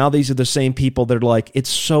 Now these are the same people that are like, it's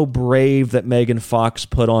so brave that Megan Fox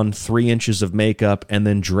put on 3 inches of makeup and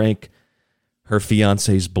then drank her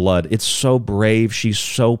fiance's blood. It's so brave. She's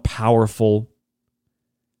so powerful.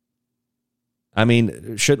 I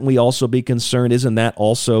mean, shouldn't we also be concerned? Isn't that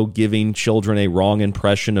also giving children a wrong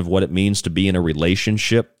impression of what it means to be in a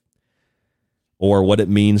relationship or what it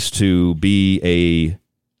means to be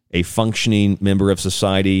a functioning member of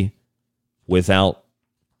society without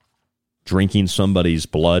drinking somebody's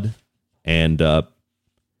blood? And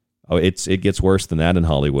it gets worse than that in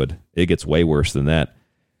Hollywood. It gets way worse than that.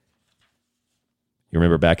 You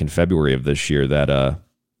remember back in February of this year that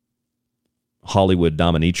Hollywood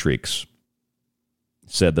dominatrix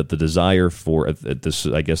said that the desire for this,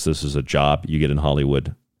 I guess this is a job you get in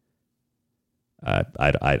Hollywood.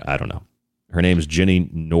 I don't know. Her name is Jenny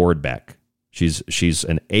Nordbeck. She's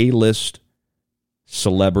an A-list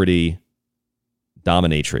celebrity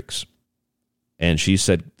dominatrix. And she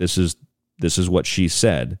said, this is what she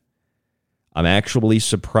said. I'm actually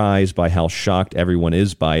surprised by how shocked everyone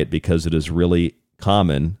is by it because it is really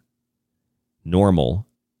common, normal,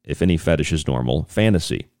 if any fetish is normal,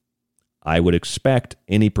 fantasy. I would expect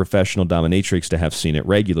any professional dominatrix to have seen it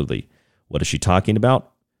regularly. What is she talking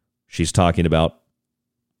about? She's talking about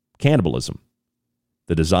cannibalism.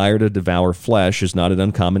 The desire to devour flesh is not an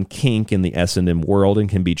uncommon kink in the S&M world and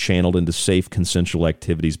can be channeled into safe consensual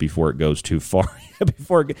activities before it goes too far.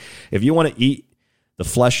 If you want to eat the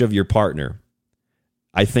flesh of your partner,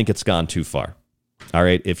 I think it's gone too far. All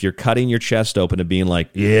right, if you're cutting your chest open and being like,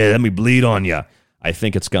 "Yeah, let me bleed on you," I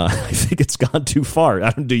think it's gone. I think it's gone too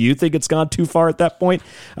far. Do you think it's gone too far at that point?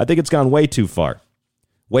 I think it's gone way too far.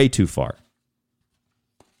 Way too far.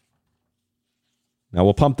 Now,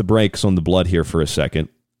 we'll pump the brakes on the blood here for a second,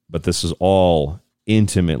 but this is all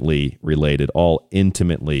intimately related, all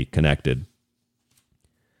intimately connected.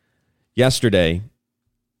 Yesterday,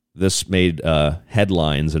 this made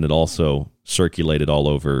headlines, and it also circulated all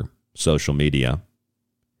over social media.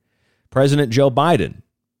 President Joe Biden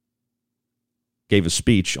gave a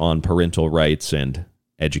speech on parental rights and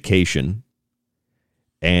education,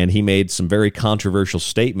 and he made some very controversial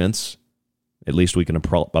statements. At least we can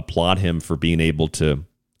applaud him for being able to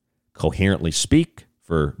coherently speak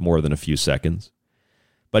for more than a few seconds.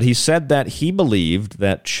 But he said that he believed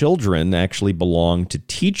that children actually belong to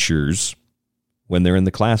teachers when they're in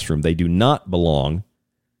the classroom. They do not belong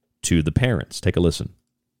to the parents. Take a listen.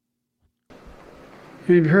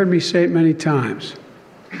 You've heard me say it many times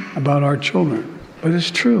about our children, but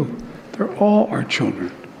it's true. They're all our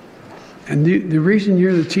children. And the reason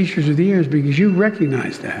you're the teachers of the year is because you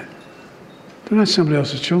recognize that. They're not somebody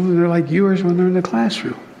else's children. They're like yours when they're in the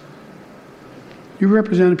classroom. You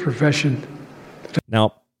represent a profession.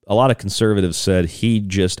 Now, a lot of conservatives said he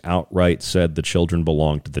just outright said the children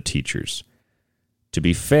belong to the teachers. To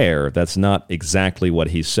be fair, that's not exactly what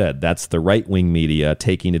he said. That's the right-wing media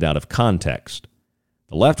taking it out of context.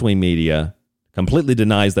 The left-wing media completely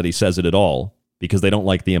denies that he says it at all because they don't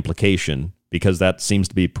like the implication, because that seems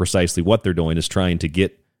to be precisely what they're doing, is trying to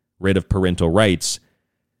get rid of parental rights,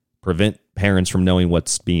 prevent parents from knowing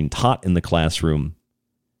what's being taught in the classroom,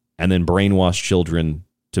 and then brainwash children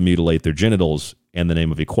to mutilate their genitals in the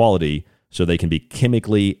name of equality so they can be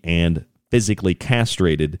chemically and physically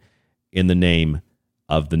castrated in the name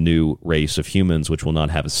of the new race of humans, which will not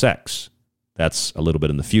have a sex. That's a little bit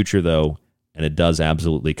in the future, though, and it does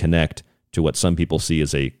absolutely connect to what some people see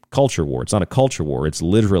as a culture war. It's not a culture war. It's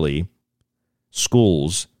literally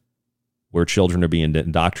schools where children are being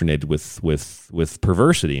indoctrinated with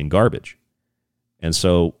perversity and garbage. And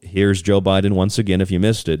so here's Joe Biden once again. If you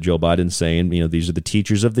missed it, Joe Biden saying, these are the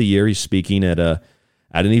teachers of the year. He's speaking at an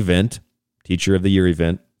event, teacher of the year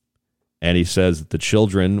event. And he says that the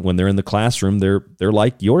children, when they're in the classroom, they're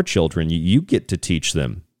like your children. You get to teach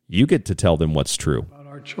them. You get to tell them what's true. About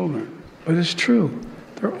our children. But it's true.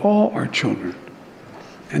 They're all our children.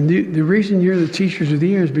 And the reason you're the teachers of the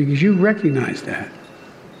year is because you recognize that.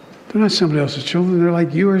 They're not somebody else's children. They're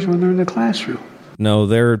like yours when they're in the classroom. No,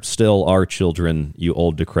 they're still our children, you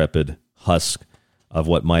old decrepit husk of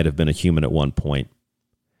what might have been a human at one point.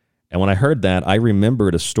 And when I heard that, I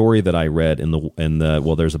remembered a story that I read in the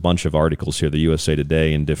well, there's a bunch of articles here, the USA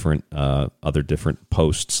Today and different other different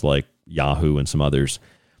posts like Yahoo and some others.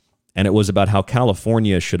 And it was about how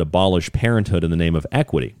California should abolish parenthood in the name of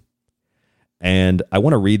equity. And I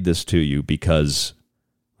want to read this to you because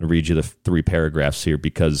I'll read you the 3 paragraphs here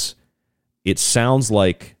because it sounds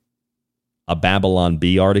like a Babylon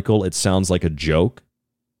Bee article. It sounds like a joke,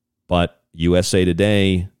 but USA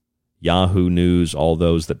Today, Yahoo News, all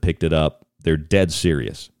those that picked it up, they're dead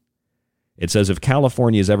serious. It says, if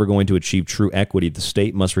California is ever going to achieve true equity, the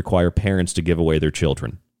state must require parents to give away their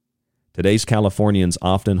children. Today's Californians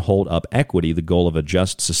often hold up equity, the goal of a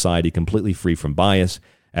just society completely free from bias,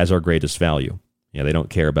 as our greatest value. They don't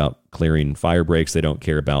care about clearing fire breaks. They don't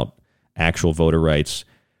care about actual voter rights.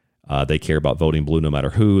 They care about voting blue no matter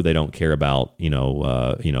who. They don't care about,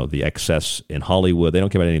 the excess in Hollywood. They don't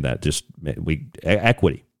care about any of that. Just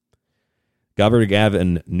equity. Governor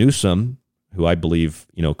Gavin Newsom, who I believe,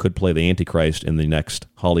 could play the Antichrist in the next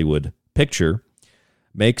Hollywood picture,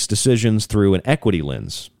 makes decisions through an equity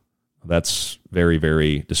lens. That's very,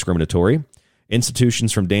 very discriminatory.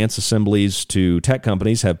 Institutions from dance assemblies to tech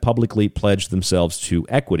companies have publicly pledged themselves to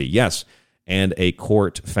equity. Yes, and a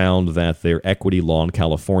court found that their equity law in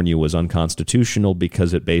California was unconstitutional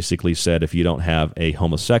because it basically said if you don't have a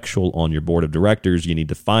homosexual on your board of directors, you need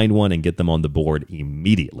to find one and get them on the board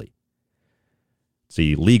immediately. It's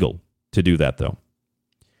illegal to do that, though.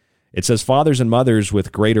 It says fathers and mothers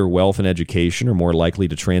with greater wealth and education are more likely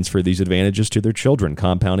to transfer these advantages to their children,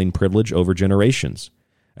 compounding privilege over generations.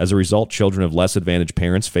 As a result, children of less advantaged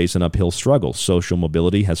parents face an uphill struggle. Social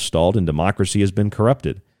mobility has stalled and democracy has been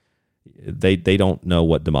corrupted. They don't know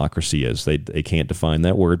what democracy is. They can't define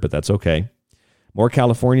that word, but that's okay. More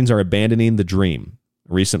Californians are abandoning the dream.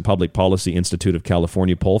 A recent Public Policy Institute of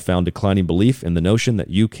California poll found declining belief in the notion that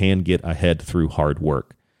you can get ahead through hard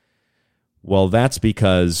work. Well, that's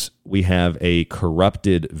because we have a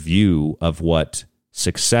corrupted view of what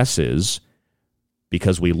success is,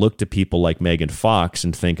 because we look to people like Megan Fox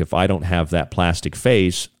and think, if I don't have that plastic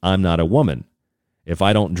face, I'm not a woman. If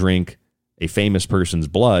I don't drink a famous person's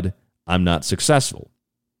blood, I'm not successful.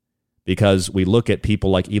 Because we look at people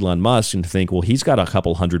like Elon Musk and think, well, he's got a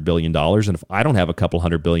couple $100 billion, and if I don't have a couple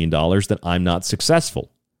 $100 billion, then I'm not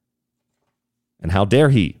successful. And how dare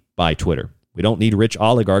he buy Twitter? We don't need rich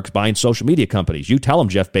oligarchs buying social media companies. You tell them,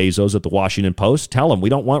 Jeff Bezos at the Washington Post. Tell them we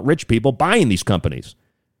don't want rich people buying these companies.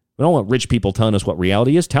 We don't want rich people telling us what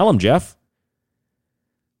reality is. Tell them, Jeff.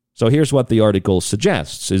 So here's what the article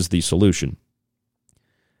suggests is the solution.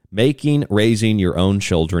 Making raising your own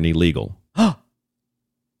children illegal.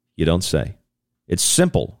 You don't say. It's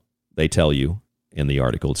simple, they tell you in the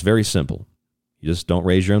article. It's very simple. You just don't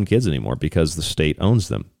raise your own kids anymore because the state owns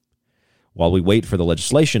them. While we wait for the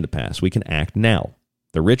legislation to pass, we can act now.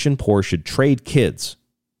 The rich and poor should trade kids.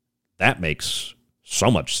 That makes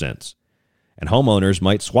so much sense. And homeowners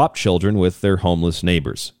might swap children with their homeless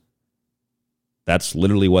neighbors. That's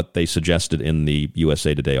literally what they suggested in the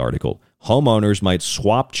USA Today article. Homeowners might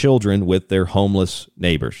swap children with their homeless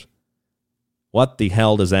neighbors. What the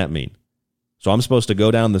hell does that mean? So I'm supposed to go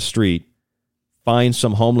down the street, find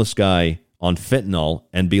some homeless guy on fentanyl,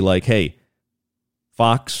 and be like, hey,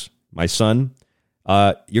 Fox, my son,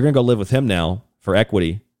 you're going to go live with him now for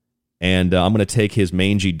equity, and I'm going to take his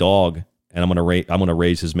mangy dog, and I'm going to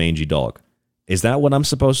raise his mangy dog. Is that what I'm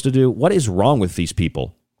supposed to do? What is wrong with these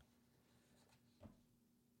people?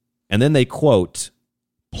 And then they quote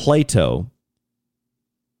Plato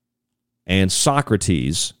and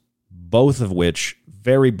Socrates, both of which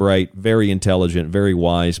very bright, very intelligent, very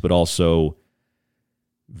wise, but also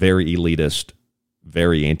very elitist,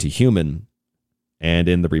 very anti-human. And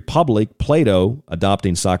in the Republic, Plato,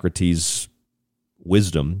 adopting Socrates'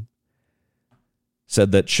 wisdom,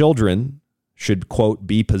 said that children should, quote,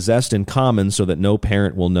 be possessed in common so that no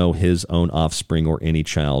parent will know his own offspring or any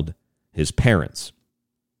child his parents.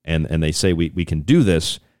 And they say we can do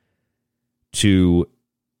this to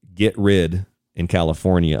get rid, in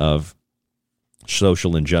California, of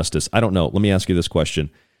social injustice. I don't know. Let me ask you this question.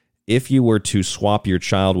 If you were to swap your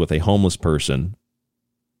child with a homeless person,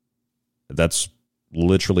 that's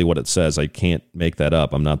literally what it says. I can't make that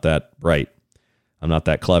up. I'm not that bright. I'm not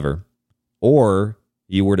that clever. Or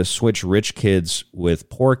you were to switch rich kids with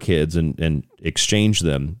poor kids and exchange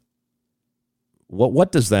them,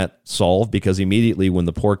 what does that solve? Because immediately when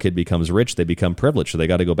the poor kid becomes rich, they become privileged. So they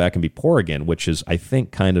got to go back and be poor again, which is, I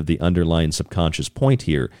think, kind of the underlying subconscious point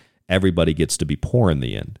here. Everybody gets to be poor in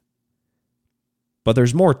the end. But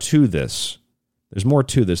there's more to this. There's more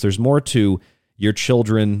to this. There's more to your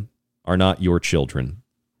children are not your children.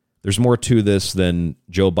 There's more to this than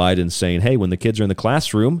Joe Biden saying, hey, when the kids are in the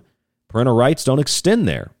classroom, parental rights don't extend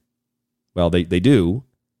there. Well, they do.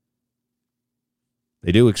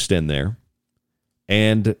 They do extend there.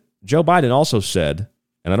 And Joe Biden also said,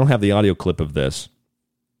 and I don't have the audio clip of this.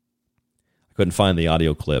 I couldn't find the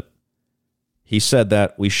audio clip. He said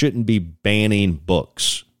that we shouldn't be banning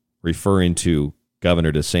books, referring to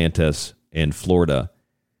Governor DeSantis in Florida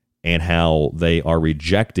and how they are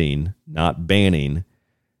rejecting, not banning.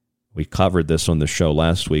 We covered this on the show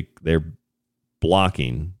last week. They're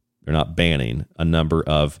blocking, they're not banning a number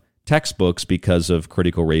of textbooks because of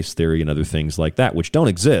critical race theory and other things like that, which don't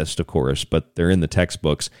exist, of course, but they're in the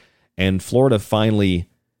textbooks. And Florida finally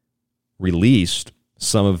released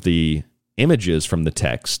some of the images from the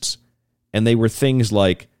texts, and they were things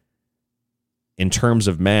like, in terms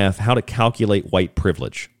of math, how to calculate white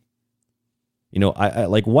privilege. You know, I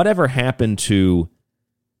like, whatever happened to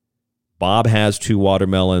Bob has 2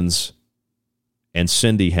 watermelons and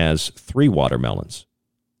Cindy has 3 watermelons?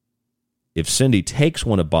 If Cindy takes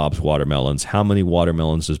one of Bob's watermelons, how many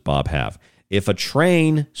watermelons does Bob have? If a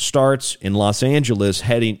train starts in Los Angeles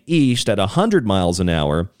heading east at 100 miles an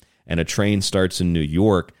hour and a train starts in New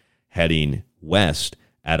York heading west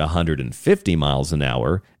at 150 miles an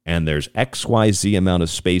hour, and there's XYZ amount of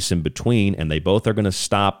space in between, and they both are going to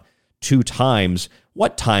stop 2 times,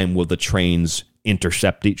 what time will the trains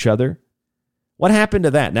intercept each other? What happened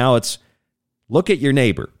to that? Now it's, look at your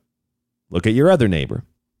neighbor. Look at your other neighbor.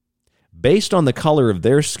 based on the color of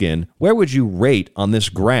their skin, where would you rate on this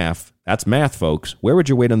graph? That's math, folks. Where would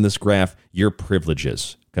you rate on this graph your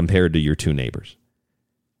privileges compared to your two neighbors?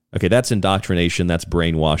 Okay, that's indoctrination, that's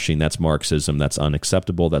brainwashing, that's Marxism, that's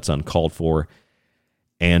unacceptable, that's uncalled for,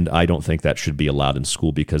 and I don't think that should be allowed in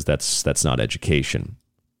school because that's not education.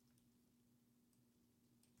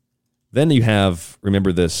 Then you have,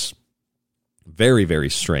 remember this very, very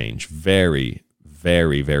strange, very,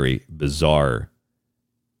 very, very bizarre,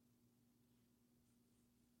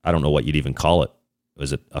 I don't know what you'd even call it.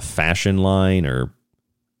 Was it a fashion line or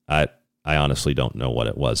I honestly don't know what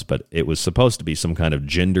it was, but it was supposed to be some kind of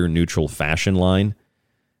gender-neutral fashion line,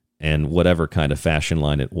 and whatever kind of fashion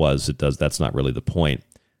line it was, that's not really the point.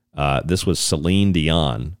 This was Celine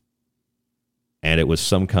Dion, and it was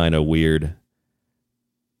some kind of weird...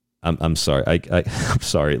 I'm sorry. I'm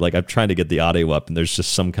sorry. Like, I'm trying to get the audio up, and there's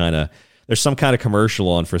just some kind of commercial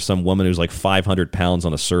on for some woman who's like 500 pounds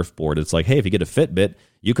on a surfboard. It's like, hey, if you get a Fitbit,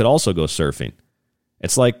 you could also go surfing.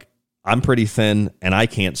 It's like, I'm pretty thin and I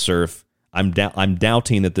can't surf. I'm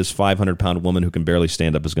doubting that this 500-pound woman who can barely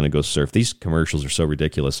stand up is going to go surf. These commercials are so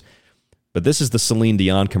ridiculous. But this is the Celine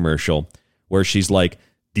Dion commercial where she's like,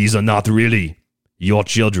 these are not really your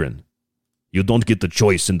children. You don't get the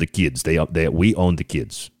choice in the kids. We own the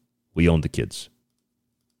kids. We own the kids.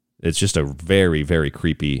 It's just a very, very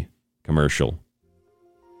creepy commercial.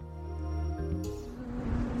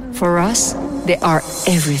 For us, they are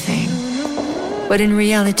everything. But in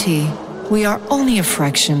reality, we are only a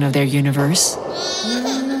fraction of their universe.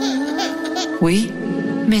 We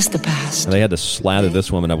miss the past. And they had to slather this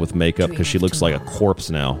woman up with makeup because she looks like a corpse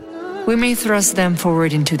now. We may thrust them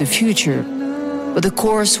forward into the future, but the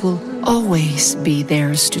course will always be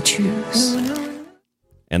theirs to choose.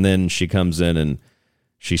 And then she comes in and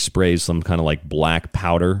she sprays some kind of like black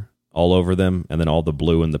powder all over them, and then all the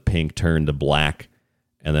blue and the pink turn to black,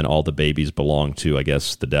 and then all the babies belong to, I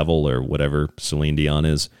guess, the devil or whatever Celine Dion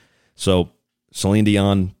is. So Celine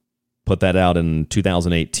Dion put that out in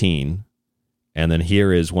 2018, and then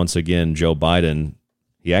here is, once again, Joe Biden.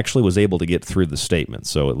 He actually was able to get through the statement,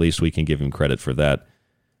 so at least we can give him credit for that.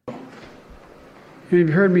 You've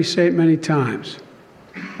heard me say it many times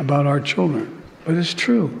about our children, but it's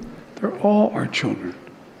true. They're all our children.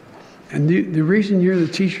 And the reason you're the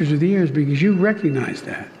teachers of the year is because you recognize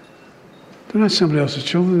that. They're not somebody else's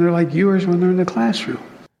children. They're like yours when they're in the classroom.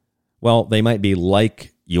 Well, they might be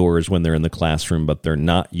like yours when they're in the classroom, but they're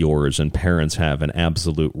not yours, and parents have an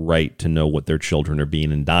absolute right to know what their children are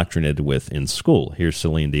being indoctrinated with in school. Here's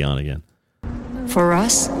Celine Dion again. For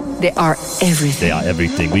us, they are everything. They are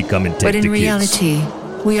everything. We come and take the kids. But in reality,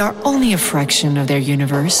 we are only a fraction of their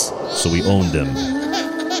universe. So we own them.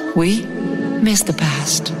 We miss the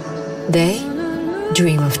past. They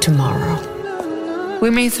dream of tomorrow. We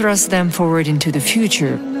may thrust them forward into the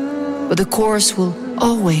future, but the course will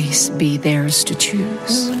always be theirs to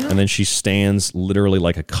choose. And then she stands literally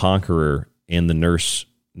like a conqueror in the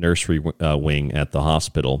nursery wing at the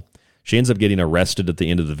hospital. She ends up getting arrested at the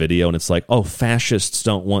end of the video, and it's like, oh, fascists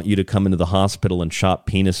don't want you to come into the hospital and chop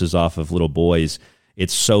penises off of little boys.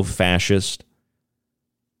 It's so fascist.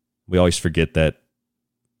 We always forget that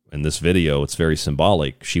in this video, it's very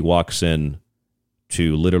symbolic. She walks in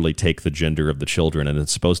to literally take the gender of the children, and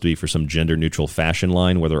it's supposed to be for some gender-neutral fashion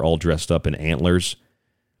line where they're all dressed up in antlers.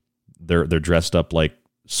 They're dressed up like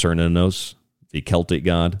Cernunnos, the Celtic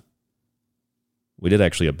god. We did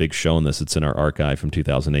actually a big show on this. It's in our archive from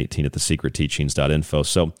 2018 at thesecretteachings.info.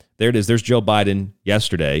 So there it is. There's Joe Biden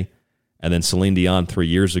yesterday, and then Celine Dion 3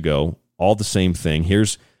 years ago. All the same thing.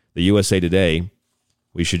 Here's the USA Today.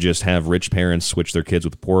 We should just have rich parents switch their kids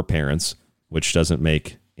with poor parents, which doesn't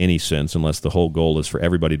make any sense unless the whole goal is for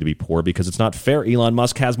everybody to be poor, because it's not fair. Elon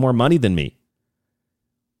Musk has more money than me.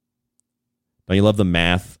 Don't you love the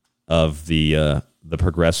math of the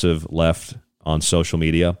progressive left on social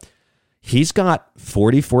media? He's got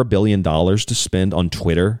 $44 billion to spend on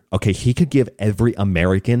Twitter. Okay, he could give every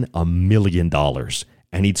American $1 million,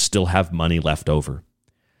 and he'd still have money left over.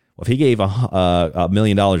 Well, if he gave $1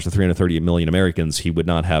 million to 330 million Americans, he would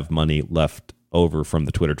not have money left over from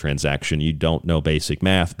the Twitter transaction. You don't know basic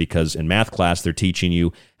math, because in math class, they're teaching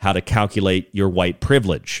you how to calculate your white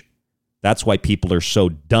privilege. That's why people are so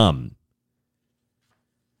dumb.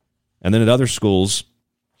 And then at other schools,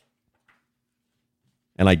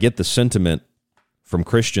 and I get the sentiment from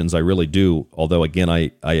Christians, I really do, although, again,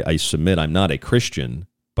 I submit I'm not a Christian,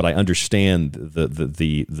 but I understand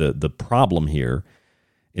the problem here.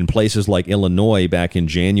 In places like Illinois back in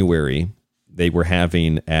January, they were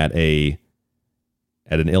having at an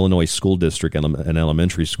Illinois school district, an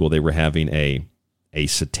elementary school, they were having a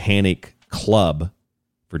satanic club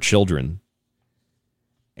for children.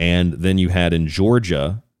 And then you had in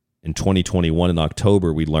Georgia in 2021 in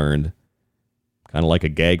October, we learned, kind of like a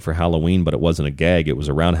gag for Halloween, but it wasn't a gag. It was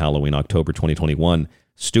around Halloween, October 2021.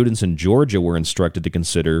 Students in Georgia were instructed to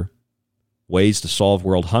consider ways to solve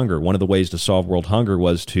world hunger. One of the ways to solve world hunger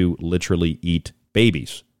was to literally eat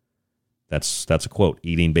babies. That's a quote,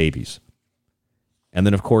 eating babies. And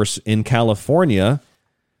then, of course, in California,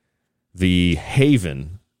 the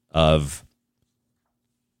haven of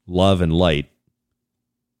love and light,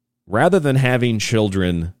 rather than having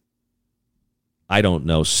children, I don't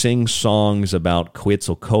know, sing songs about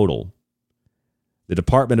Quetzalcoatl, the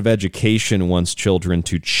Department of Education wants children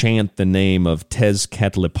to chant the name of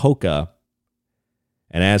Tezcatlipoca,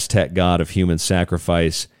 an Aztec god of human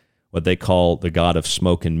sacrifice, what they call the god of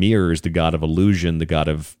smoke and mirrors, the god of illusion, the god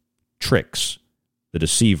of tricks, the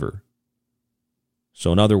deceiver.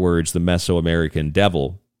 So in other words, the Mesoamerican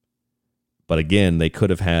devil. But again, they could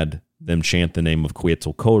have had them chant the name of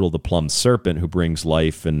Quetzalcoatl, the plumed serpent who brings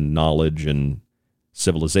life and knowledge and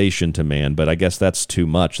civilization to man. But I guess that's too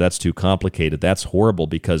much. That's too complicated. That's horrible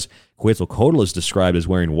because Quetzalcoatl is described as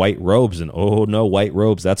wearing white robes. And oh no, white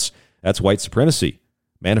robes, that's white supremacy.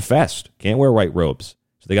 Manifest. Can't wear white robes.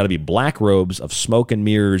 So they got to be black robes of smoke and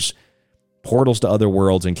mirrors, portals to other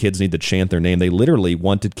worlds, and kids need to chant their name. They literally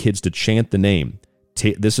wanted kids to chant the name.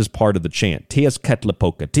 This is part of the chant.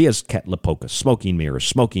 Tezcatlipoca, smoking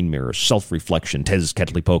mirrors, self-reflection,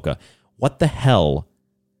 Tezcatlipoca. What the hell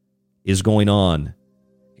is going on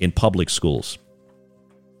in public schools?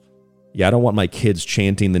 Yeah, I don't want my kids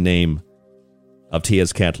chanting the name of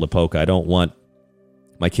Tezcatlipoca. I don't want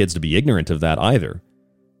my kids to be ignorant of that either.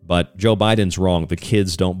 But Joe Biden's wrong. The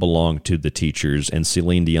kids don't belong to the teachers, and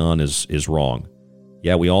Celine Dion is wrong.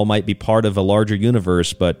 Yeah, we all might be part of a larger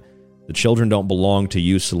universe, but the children don't belong to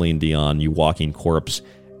you, Celine Dion, you walking corpse.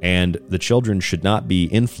 And the children should not be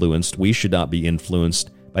influenced. We should not be influenced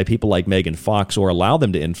by people like Megan Fox or allow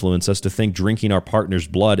them to influence us to think drinking our partner's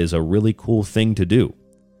blood is a really cool thing to do.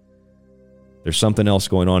 There's something else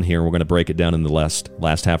going on here, and we're going to break it down in the last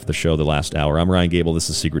half of the show, the last hour. I'm Ryan Gable. This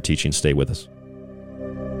is Secret Teachings. Stay with us.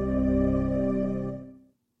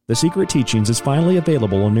 The Secret Teachings is finally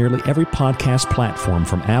available on nearly every podcast platform,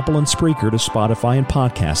 from Apple and Spreaker to Spotify and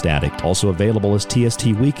Podcast Addict. Also available as TST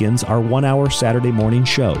Weekends, our 1-hour Saturday morning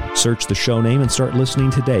show. Search the show name and start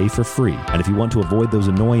listening today for free. And if you want to avoid those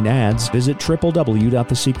annoying ads, visit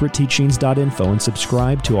www.thesecretteachings.info and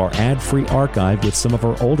subscribe to our ad-free archive with some of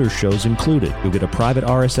our older shows included. You'll get a private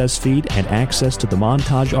RSS feed and access to the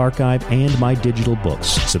montage archive and my digital books.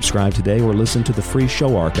 Subscribe today or listen to the free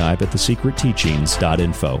show archive at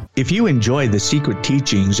thesecretteachings.info. If you enjoy The Secret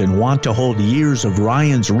Teachings and want to hold years of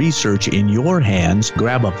Ryan's research in your hands,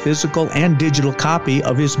 grab a physical and digital copy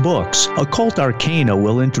of his books. Occult Arcana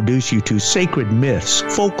will introduce you to sacred myths,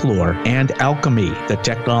 folklore, and alchemy. The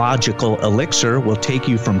Technological Elixir will take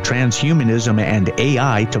you from transhumanism and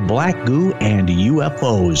AI to black goo and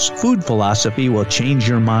UFOs. Food Philosophy will change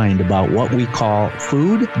your mind about what we call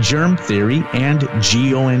food, germ theory, and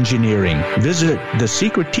geoengineering. Visit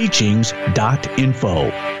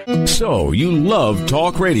thesecretteachings.info. So, you love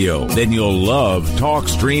talk radio? Then you'll love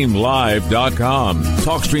TalkStreamLive.com.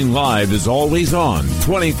 TalkStream Live is always on,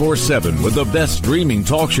 24/7, with the best streaming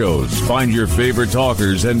talk shows. Find your favorite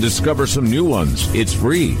talkers and discover some new ones. It's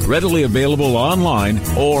free, readily available online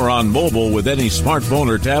or on mobile with any smartphone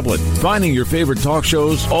or tablet. Finding your favorite talk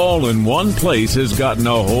shows all in one place has gotten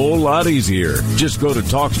a whole lot easier. Just go to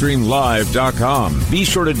TalkStreamLive.com. Be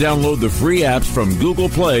sure to download the free apps from Google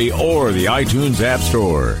Play or the iTunes App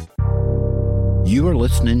Store. You are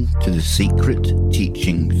listening to The Secret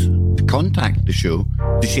Teachings. To contact the show,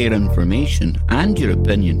 to share information and your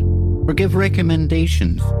opinion, or give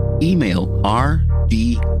recommendations, email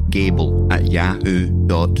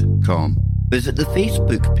rdgable@yahoo.com. Visit the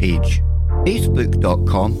Facebook page,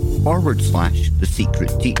 facebook.com/The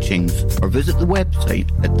Secret Teachings, or visit the website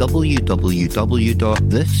at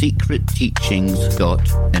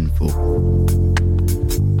www.thesecretteachings.info.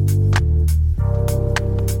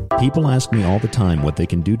 People ask me all the time what they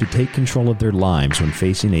can do to take control of their lives when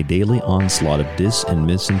facing a daily onslaught of dis and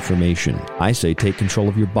misinformation. I say take control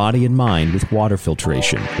of your body and mind with water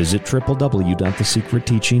filtration. Visit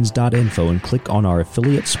www.thesecretteachings.info and click on our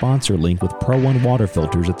affiliate sponsor link with Pro One water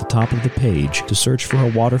filters at the top of the page to search for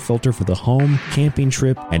a water filter for the home, camping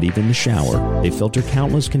trip, and even the shower. They filter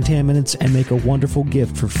countless contaminants and make a wonderful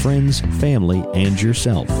gift for friends, family, and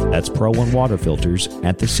yourself. That's Pro One water filters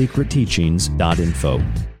at thesecretteachings.info.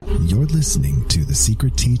 You're listening to The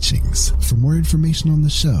Secret Teachings. For more information on the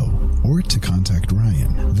show or to contact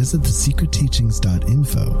Ryan, visit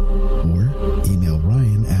thesecretteachings.info or email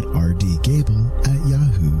Ryan at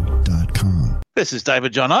rdgable@yahoo.com. This is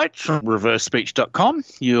David John Oates from ReverseSpeech.com.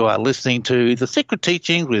 You are listening to The Secret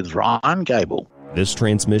Teachings with Ryan Gable. This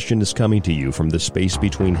transmission is coming to you from the space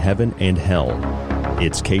between heaven and hell.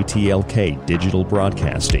 It's KTLK Digital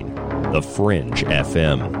Broadcasting, The Fringe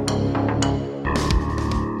FM.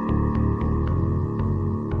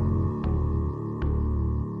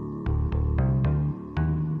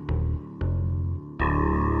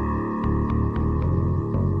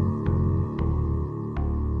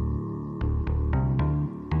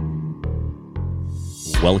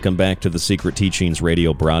 Welcome back to the Secret Teachings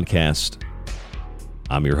radio broadcast.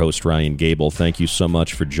 I'm your host, Ryan Gable. Thank you so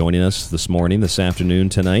much for joining us this morning, this afternoon,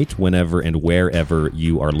 tonight, whenever and wherever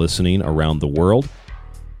you are listening around the world.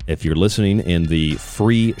 If you're listening in the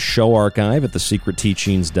free show archive at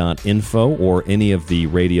thesecretteachings.info or any of the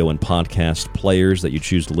radio and podcast players that you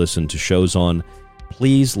choose to listen to shows on,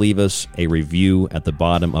 please leave us a review at the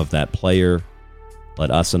bottom of that player. Let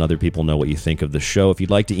us and other people know what you think of the show. If you'd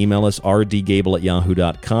like to email us,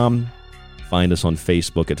 rdgable@yahoo.com. Find us on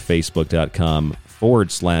Facebook at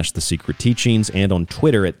facebook.com/The Secret Teachings and on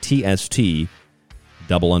Twitter at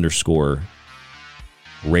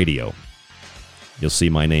TST_radio. You'll see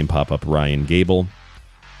my name pop up, Ryan Gable.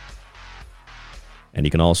 And you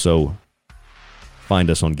can also find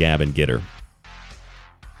us on Gab and Gitter.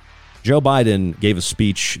 Joe Biden gave a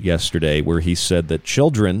speech yesterday where he said that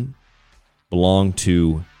children belong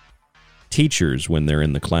to teachers when they're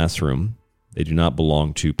in the classroom. They do not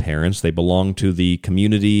belong to parents. They belong to the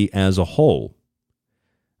community as a whole.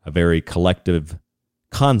 A very collective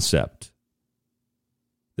concept.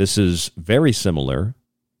 This is very similar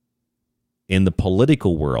in the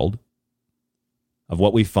political world of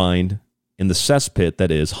what we find in the cesspit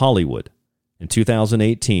that is Hollywood. In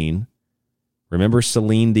 2018, remember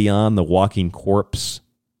Celine Dion, the walking corpse?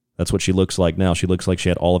 That's what she looks like now. She looks like she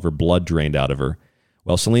had all of her blood drained out of her.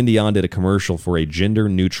 Well, Celine Dion did a commercial for a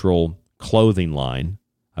gender-neutral clothing line.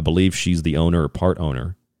 I believe she's the owner or part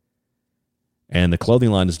owner. And the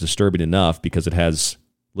clothing line is disturbing enough because it has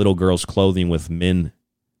little girls' clothing with men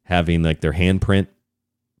having like their handprint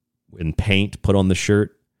in paint put on the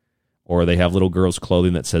shirt. Or they have little girls'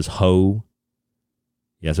 clothing that says ho.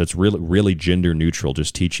 Yeah, so it's really gender-neutral,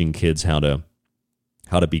 just teaching kids how to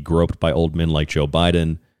be groped by old men like Joe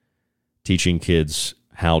Biden, teaching kids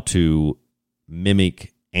how to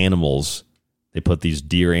mimic animals. They put these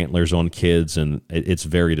deer antlers on kids, and it's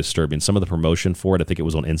very disturbing. Some of the promotion for it, I think it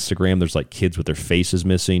was on Instagram, there's like kids with their faces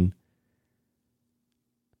missing.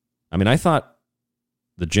 I mean, I thought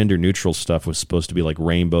the gender-neutral stuff was supposed to be like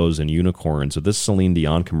rainbows and unicorns, so this Celine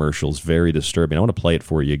Dion commercial is very disturbing. I want to play it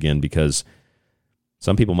for you again because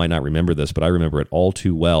some people might not remember this, but I remember it all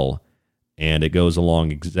too well. And it goes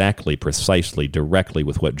along precisely, directly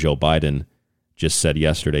with what Joe Biden just said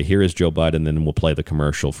yesterday. Here is Joe Biden, then we'll play the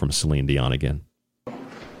commercial from Celine Dion again.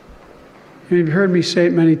 You've heard me say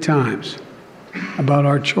it many times about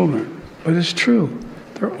our children, but it's true.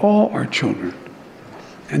 They're all our children.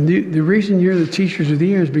 And the reason you're the teachers of the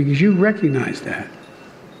year is because you recognize that.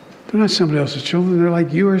 They're not somebody else's children. They're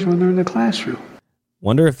like yours when they're in the classroom.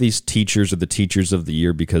 Wonder if these teachers are the teachers of the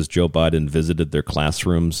year because Joe Biden visited their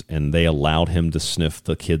classrooms and they allowed him to sniff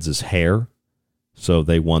the kids' hair. So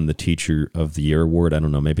they won the Teacher of the Year award. I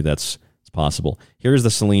don't know. Maybe it's possible. Here's the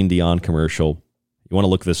Celine Dion commercial. You want to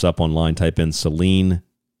look this up online. Type in Celine,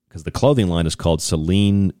 because the clothing line is called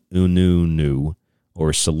Celine Ununu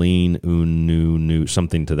or Celine Ununu,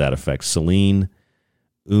 something to that effect. Celine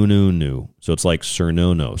Ununu. So it's like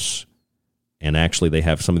Cernonos. And actually they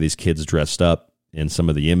have some of these kids dressed up in some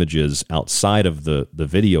of the images outside of the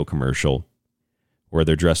video commercial where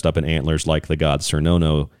they're dressed up in antlers like the god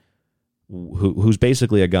Cernono, who's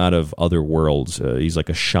basically a god of other worlds. He's like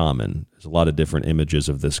a shaman. There's a lot of different images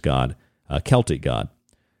of this god, Celtic god.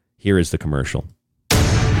 Here is the commercial.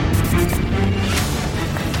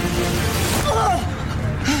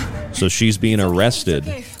 So she's being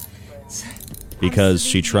arrested because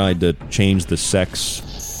she tried to change the sex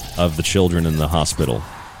of the children in the hospital.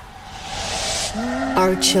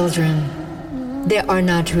 Our children, they are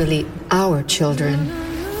not really our children,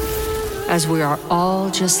 as we are all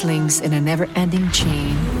just links in a never-ending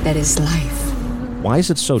chain that is life. Why is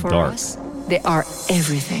it so For dark? us, they are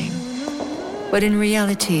everything. But in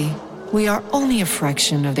reality, we are only a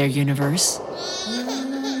fraction of their universe.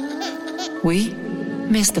 We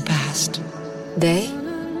miss the past. They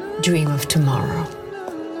dream of tomorrow.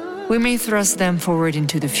 We may thrust them forward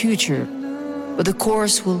into the future, but the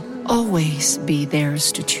course will always be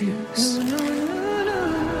theirs to choose.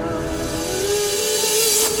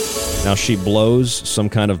 Now she blows some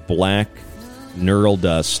kind of black neural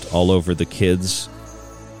dust all over the kids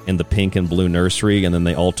in the pink and blue nursery, and then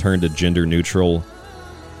they all turned to gender neutral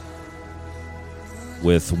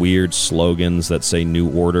with weird slogans that say New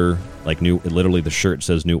Order, like literally the shirt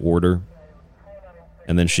says New Order,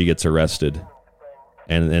 and then she gets arrested,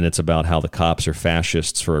 and it's about how the cops are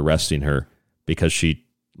fascists for arresting her because she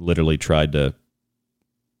literally tried to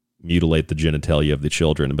mutilate the genitalia of the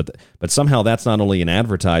children. But somehow that's not only an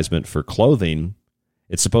advertisement for clothing,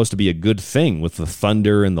 it's supposed to be a good thing with the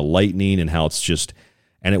thunder and the lightning and how it's just,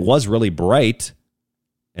 and it was really bright,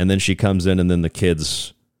 and then she comes in and then the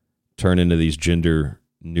kids turn into these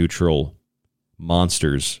gender-neutral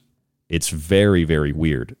monsters. It's very, very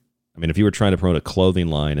weird. I mean, if you were trying to promote a clothing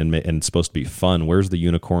line and it's supposed to be fun, where's the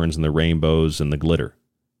unicorns and the rainbows and the glitter?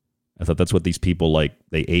 I thought that's what these people like.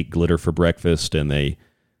 They ate glitter for breakfast and they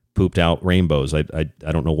pooped out rainbows. I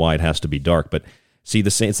don't know why it has to be dark, but see,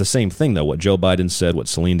 it's the same thing, though. What Joe Biden said, what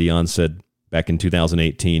Celine Dion said back in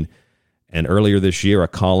 2018, and earlier this year, a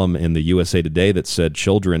column in the USA Today that said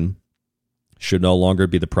children should no longer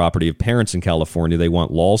be the property of parents in California. They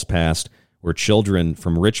want laws passed where children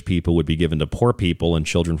from rich people would be given to poor people and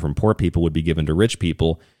children from poor people would be given to rich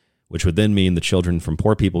people, which would then mean the children from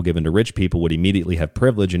poor people given to rich people would immediately have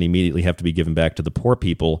privilege and immediately have to be given back to the poor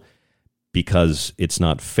people because it's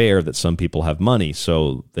not fair that some people have money.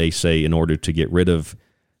 So they say in order to get rid of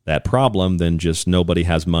that problem, then just nobody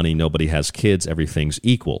has money, nobody has kids, everything's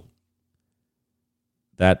equal.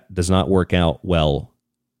 That does not work out well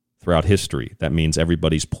throughout history. That means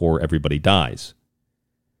everybody's poor, everybody dies.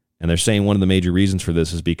 And they're saying one of the major reasons for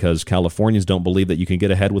this is because Californians don't believe that you can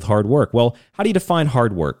get ahead with hard work. Well, how do you define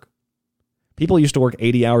hard work? People used to work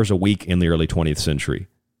 80 hours a week in the early 20th century.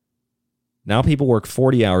 Now people work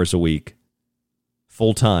 40 hours a week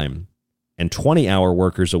full-time, and 20-hour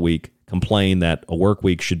workers a week complain that a work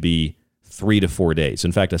week should be 3 to 4 days.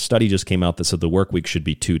 In fact, a study just came out that said the work week should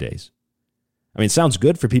be 2 days. I mean, it sounds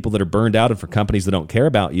good for people that are burned out and for companies that don't care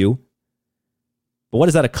about you. But what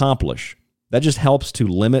does that accomplish? That just helps to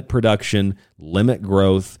limit production, limit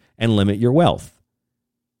growth, and limit your wealth.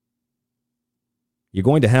 You're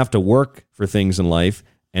going to have to work for things in life,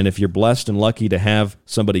 and if you're blessed and lucky to have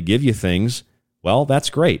somebody give you things, well, that's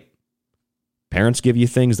great. Parents give you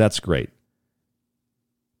things, that's great.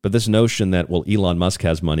 But this notion that, well, Elon Musk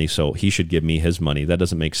has money, so he should give me his money, that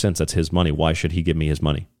doesn't make sense. That's his money. Why should he give me his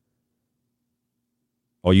money?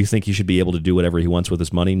 Oh, you think he should be able to do whatever he wants with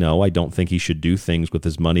his money? No, I don't think he should do things with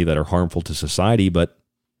his money that are harmful to society, but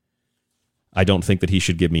I don't think that he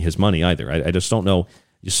should give me his money either. I just don't know.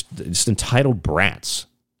 Just entitled brats.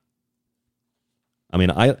 I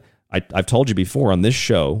mean, I've told you before on this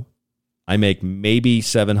show, I make maybe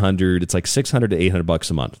 $700. It's like $600 to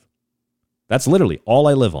 $800 a month. That's literally all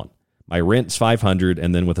I live on. My rent's $500,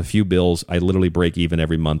 and then with a few bills, I literally break even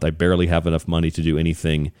every month. I barely have enough money to do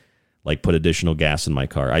anything like put additional gas in my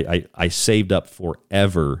car. I saved up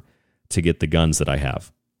forever to get the guns that I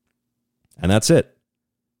have, and that's it.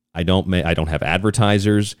 I don't have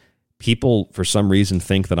advertisers. People, for some reason,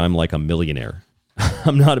 think that I'm like a millionaire.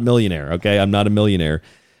 I'm not a millionaire, okay? I'm not a millionaire.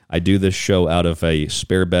 I do this show out of a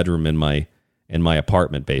spare bedroom in my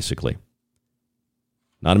apartment, basically.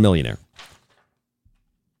 Not a millionaire.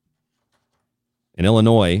 In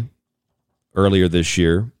Illinois, earlier this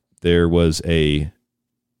year, there was a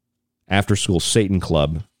after-school Satan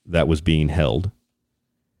club that was being held.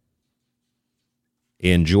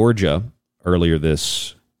 In Georgia, earlier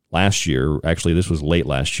this last year, actually this was late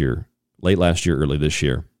last year, early this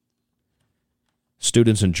year,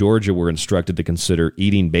 students in Georgia were instructed to consider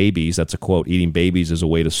eating babies. That's a quote, eating babies as a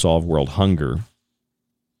way to solve world hunger.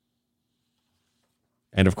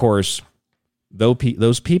 And of course,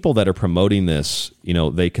 those people that are promoting this,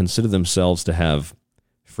 they consider themselves to have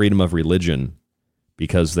freedom of religion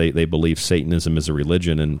because they believe Satanism is a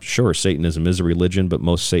religion. And sure, Satanism is a religion, but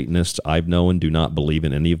most Satanists I've known do not believe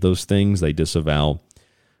in any of those things. They disavow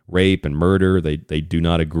rape and murder. They do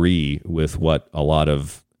not agree with what a lot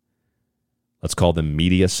of, let's call them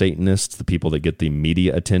media Satanists, the people that get the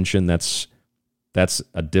media attention. That's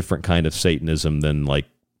a different kind of Satanism than like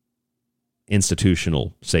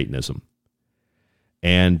institutional Satanism.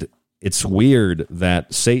 And it's weird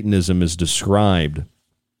that Satanism is described,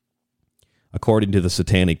 according to the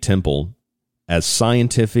Satanic Temple, as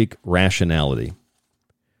scientific rationality.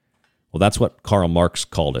 Well, that's what Karl Marx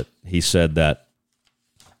called it. He said that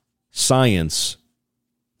science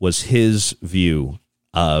was his view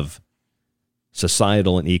of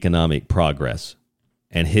societal and economic progress,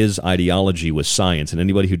 and his ideology was science, and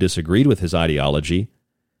anybody who disagreed with his ideology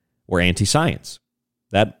were anti-science.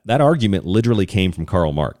 That argument literally came from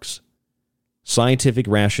Karl Marx. Scientific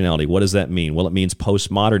rationality, what does that mean? Well, it means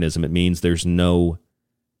postmodernism. It means there's no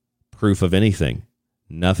proof of anything.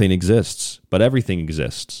 nothing exists, but everything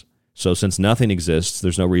exists. So since nothing exists,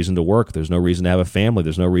 there's no reason to work. There's no reason to have a family.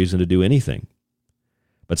 There's no reason to do anything.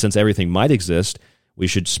 But since everything might exist, we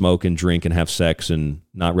should smoke and drink and have sex and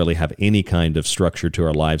not really have any kind of structure to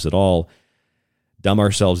our lives at all, dumb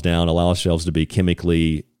ourselves down, allow ourselves to be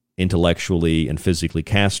chemically, intellectually, and physically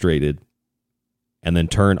castrated, and then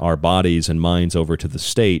turn our bodies and minds over to the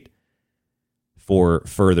state for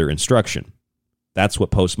further instruction. That's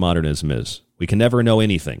what postmodernism is. We can never know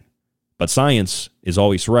anything, but science is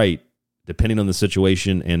always right, depending on the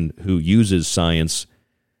situation and who uses science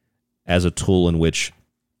as a tool in which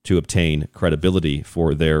to obtain credibility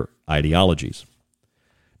for their ideologies.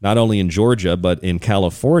 Not only in Georgia, but in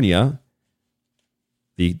California,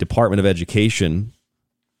 the Department of Education,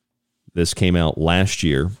 this came out last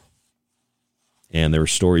year, and there were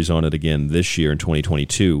stories on it again this year in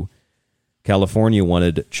 2022. California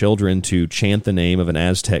wanted children to chant the name of an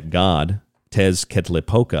Aztec god,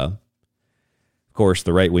 Tezcatlipoca. Of course,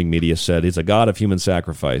 the right-wing media said he's a god of human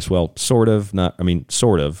sacrifice. Well, sort of,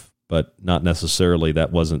 but not necessarily.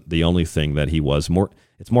 That wasn't the only thing that he was.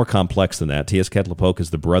 It's more complex than that. Tezcatlipoca is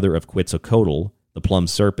the brother of Quetzalcoatl, the plum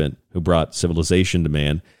serpent who brought civilization to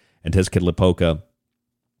man, and Tezcatlipoca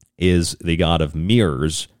is the god of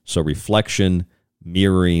mirrors, so reflection,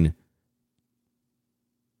 mirroring,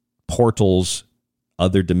 portals,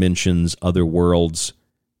 other dimensions, other worlds,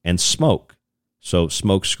 and smoke. So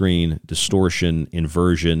smoke screen, distortion,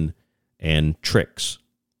 inversion, and tricks.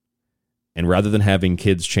 And rather than having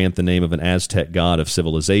kids chant the name of an Aztec god of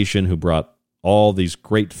civilization who brought all these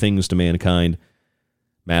great things to mankind,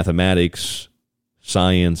 mathematics,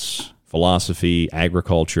 science, philosophy,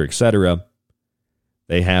 agriculture, etc.,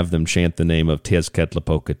 they have them chant the name of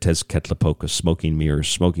Tezcatlipoca, Tezcatlipoca, smoking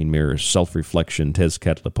mirrors, self-reflection,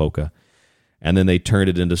 Tezcatlipoca. And then they turned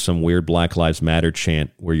it into some weird Black Lives Matter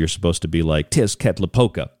chant where you're supposed to be like,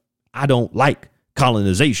 Tezcatlipoca, I don't like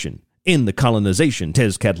colonization. In the colonization,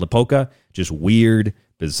 Tezcatlipoca. Just weird,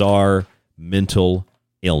 bizarre, mental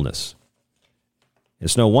illness.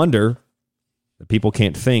 It's no wonder that people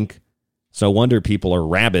can't think. It's no wonder people are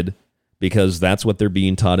rabid, because that's what they're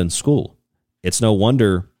being taught in school. It's no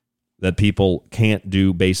wonder that people can't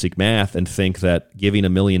do basic math and think that giving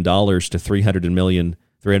 $1 million to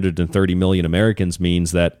 330 million Americans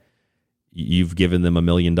means that you've given them $1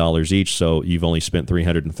 million each, so you've only spent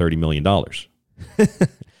 $330 million.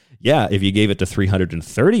 Yeah, if you gave it to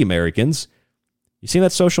 330 Americans, you seen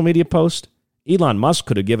that social media post? Elon Musk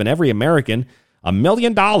could have given every American $1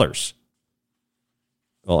 million. Well,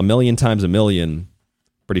 1 million times 1 million,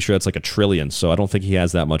 pretty sure that's like 1 trillion, so I don't think he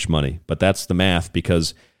has that much money. But that's the math,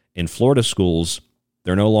 because in Florida schools,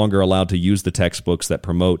 they're no longer allowed to use the textbooks that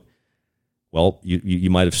promote, well,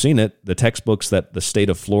 you might have seen it, the textbooks that the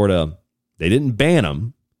state of Florida, they didn't ban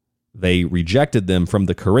them, they rejected them from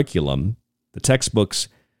the curriculum. The textbooks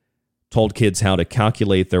told kids how to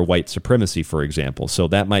calculate their white supremacy, for example. So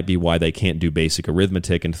that might be why they can't do basic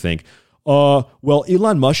arithmetic and think, well,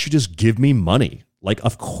 Elon Musk should just give me money. Like,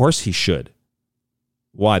 of course he should.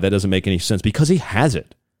 Why? That doesn't make any sense. Because he has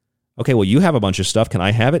it. Okay, well, you have a bunch of stuff. Can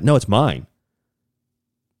I have it? No, it's mine.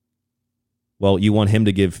 Well, you want him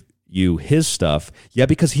to give you his stuff? Yeah,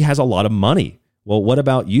 because he has a lot of money. Well, what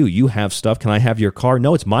about you? You have stuff. Can I have your car?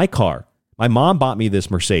 No, it's my car. My mom bought me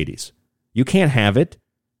this Mercedes. You can't have it.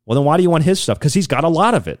 Well, then why do you want his stuff? Because he's got a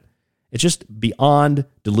lot of it. It's just beyond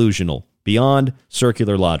delusional, beyond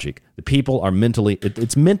circular logic. The people are mentally,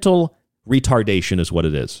 it's mental retardation is what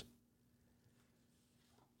it is.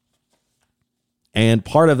 And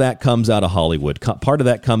part of that comes out of Hollywood. Part of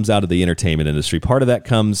that comes out of the entertainment industry. Part of that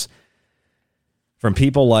comes from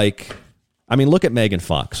people like, I mean, look at Megan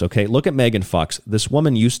Fox, okay? Look at Megan Fox. This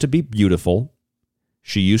woman used to be beautiful.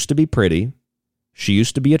 She used to be pretty. She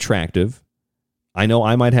used to be attractive. I know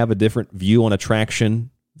I might have a different view on attraction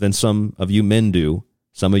than some of you men do,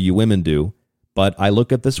 some of you women do, but I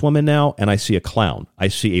look at this woman now and I see a clown. I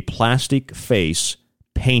see a plastic face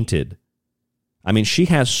painted. I mean, she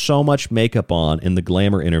has so much makeup on in the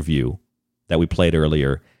Glamour interview that we played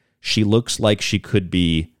earlier. She looks like she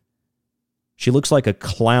looks like a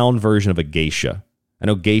clown version of a geisha. I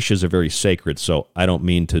know geishas are very sacred, so I don't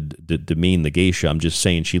mean to demean the geisha. I'm just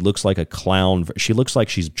saying she looks like a clown. She looks like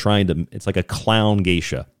she's trying to, it's like a clown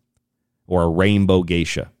geisha or a rainbow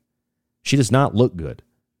geisha. She does not look good.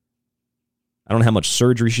 I don't know how much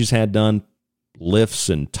surgery she's had done, lifts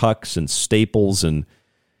and tucks and staples and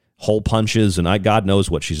hole punches, and God knows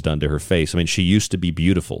what she's done to her face. I mean, she used to be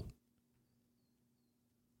beautiful.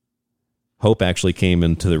 Hope actually came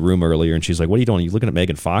into the room earlier, and she's like, what are you doing? Are you looking at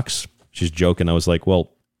Megan Fox? She's joking. I was like,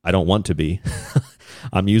 well, I don't want to be.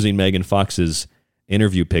 I'm using Megan Fox's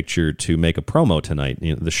interview picture to make a promo tonight.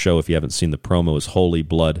 You know, the show, if you haven't seen the promo, is Holy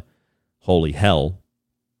Blood, Holy Hell.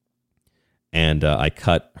 And I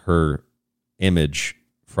cut her image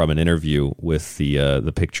from an interview with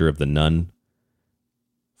the picture of the nun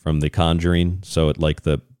from The Conjuring. So it like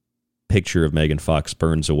the picture of Megan Fox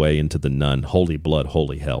burns away into the nun. Holy Blood,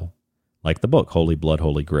 Holy Hell. Like the book, Holy Blood,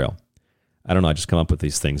 Holy Grail. I don't know. I just come up with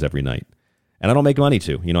these things every night. And I don't make money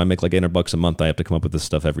to. You know, I make like $800 a month. I have to come up with this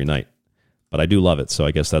stuff every night. But I do love it. So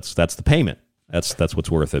I guess that's the payment. That's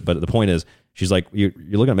what's worth it. But the point is, she's like, you're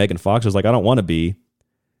looking at Megan Fox. I was like, I don't want to be.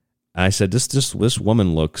 I said, this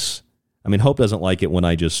woman looks, I mean, Hope doesn't like it when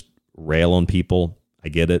I just rail on people. I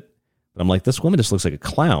get it. But I'm like, this woman just looks like a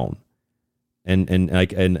clown.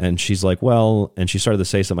 And she's like, well, and she started to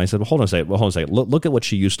say something. I said, well, hold on a second. Look at what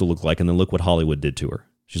she used to look like, and then look what Hollywood did to her.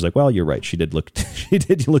 She's like, well, you're right. She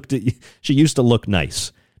used to look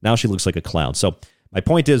nice. Now she looks like a clown. So my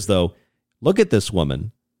point is, though, look at this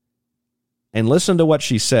woman and listen to what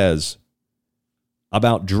she says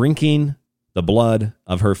about drinking the blood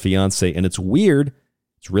of her fiance. And it's weird.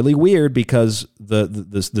 It's really weird because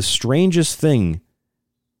the strangest thing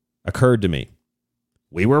occurred to me.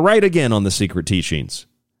 We were right again on the secret teachings.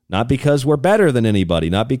 Not because we're better than anybody.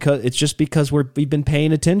 Not because it's just because we've been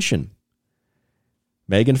paying attention.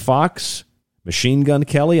 Megan Fox, Machine Gun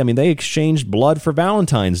Kelly. I mean, they exchanged blood for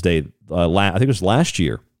Valentine's Day. I think it was last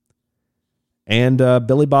year. And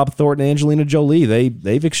Billy Bob Thornton and Angelina Jolie,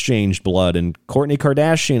 they've exchanged blood. And Kourtney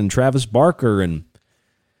Kardashian and Travis Barker and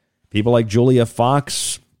people like Julia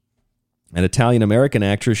Fox, an Italian-American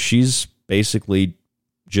actress. She's basically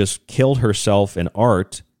just killed herself in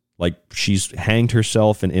art. Like she's hanged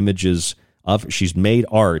herself in images of, she's made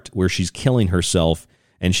art where she's killing herself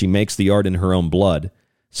and she makes the art in her own blood.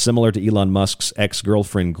 Similar to Elon Musk's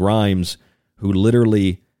ex-girlfriend Grimes, who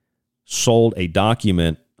literally sold a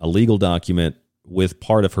document, a legal document, with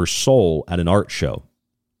part of her soul at an art show.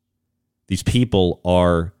 These people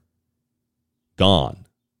are gone.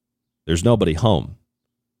 There's nobody home.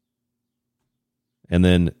 And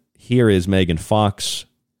then here is Megan Fox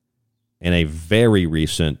in a very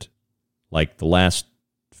recent, like the last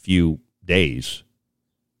few days,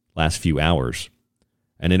 last few hours,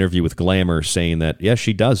 an interview with Glamour saying that, yes,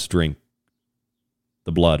 she does drink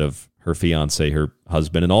the blood of her fiance, her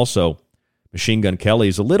husband. And also, Machine Gun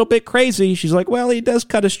Kelly's a little bit crazy. She's like, well, he does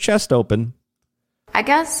cut his chest open. I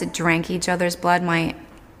guess to drink each other's blood might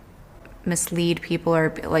mislead people,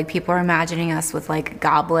 or like people are imagining us with like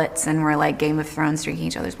goblets and we're like Game of Thrones drinking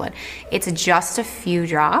each other's blood. It's just a few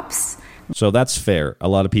drops. So that's fair. A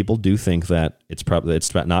lot of people do think that it's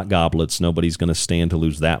not goblets. Nobody's going to stand to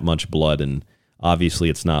lose that much blood, and obviously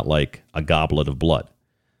it's not like a goblet of blood,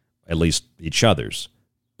 at least each other's.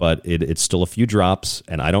 But it's still a few drops,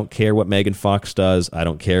 and I don't care what Megan Fox does. I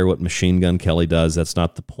don't care what Machine Gun Kelly does. That's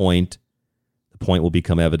not the point. The point will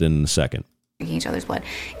become evident in a second. Drinking each other's blood.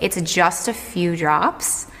 It's just a few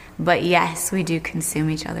drops, but yes, we do consume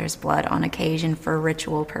each other's blood on occasion for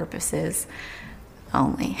ritual purposes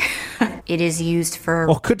only. It is used for...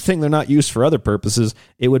 Well, good thing they're not used for other purposes.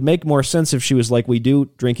 It would make more sense if she was like, we do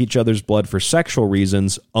drink each other's blood for sexual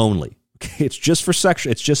reasons only. Okay, it's just for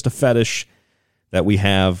sexual. It's just a fetish that we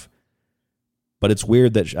have. But it's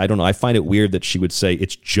weird that, I don't know, I find it weird that she would say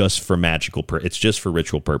it's just for it's just for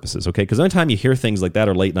ritual purposes, okay? Because anytime you hear things like that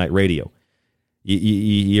or late night radio,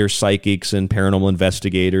 you hear psychics and paranormal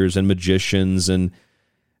investigators and magicians, and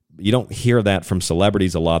you don't hear that from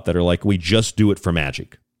celebrities a lot that are like, we just do it for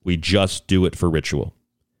magic. We just do it for ritual.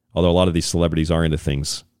 Although a lot of these celebrities are into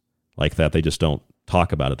things like that. They just don't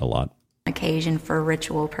talk about it a lot. Occasion for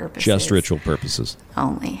ritual purposes. Just ritual purposes.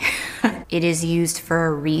 Only. It is used for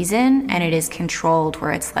a reason, and it is controlled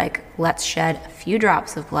where it's like, let's shed a few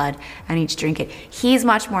drops of blood and each drink it. He's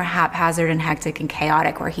much more haphazard and hectic and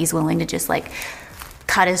chaotic, where he's willing to just like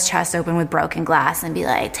cut his chest open with broken glass and be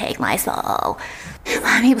like, take my soul.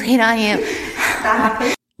 Let me bleed on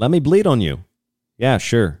you. Let me bleed on you. Yeah,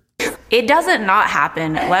 sure. It doesn't not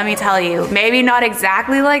happen, let me tell you. Maybe not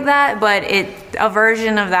exactly like that, but a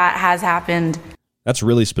version of that has happened. That's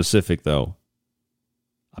really specific, though.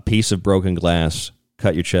 A piece of broken glass,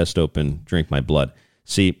 cut your chest open, drink my blood.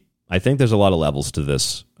 See, I think there's a lot of levels to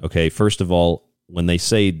this. Okay, first of all, when they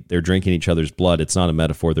say they're drinking each other's blood, it's not a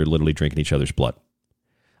metaphor. They're literally drinking each other's blood.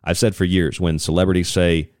 I've said for years, when celebrities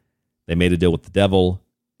say they made a deal with the devil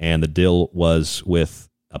and the deal was with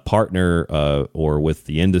a partner or with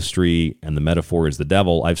the industry, and the metaphor is the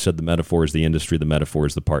devil, I've said the metaphor is the industry, the metaphor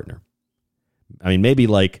is the partner. I mean, maybe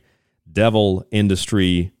like devil,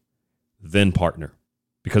 industry, then partner.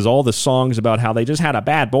 Because all the songs about how they just had a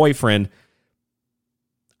bad boyfriend,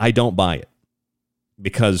 I don't buy it.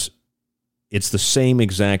 Because it's the same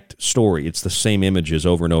exact story. It's the same images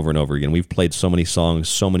over and over and over again. We've played so many songs,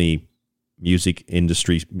 so many music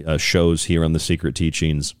industry shows here on The Secret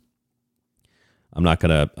Teachings. I'm not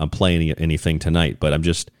going to play anything tonight, but I'm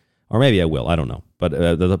just, or maybe I will, I don't know. But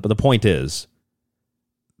the point is,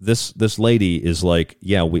 this lady is like,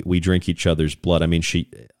 yeah, we drink each other's blood. I mean,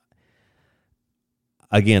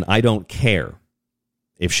 again, I don't care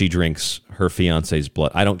if she drinks her fiance's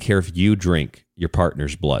blood. I don't care if you drink your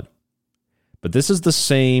partner's blood. But this is the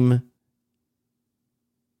same,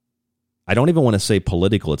 I don't even want to say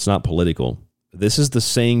political. It's not political. This is the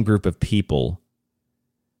same group of people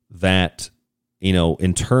that, you know,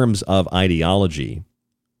 in terms of ideology,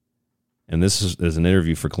 and this is an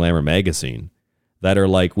interview for Glamour magazine, that are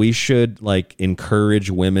like, we should like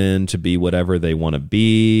encourage women to be whatever they want to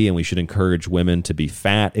be, and we should encourage women to be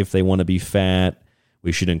fat if they want to be fat.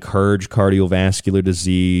 We should encourage cardiovascular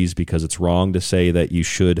disease because it's wrong to say that you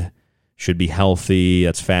should be healthy.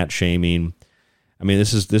 That's fat shaming. I mean,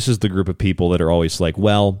 this is the group of people that are always like,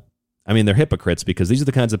 well, I mean, they're hypocrites because these are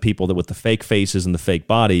the kinds of people that with the fake faces and the fake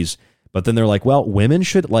bodies, but then they're like, well, women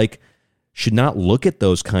should not look at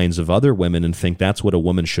those kinds of other women and think that's what a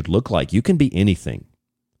woman should look like. You can be anything.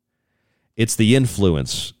 It's the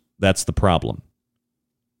influence that's the problem.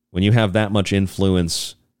 When you have that much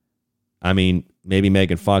influence, I mean, maybe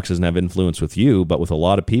Megan Fox doesn't have influence with you, but with a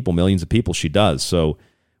lot of people, millions of people, she does. So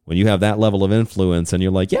when you have that level of influence and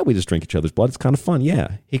you're like, yeah, we just drink each other's blood, it's kind of fun.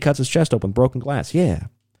 Yeah. He cuts his chest open, broken glass. Yeah.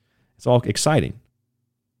 It's all exciting.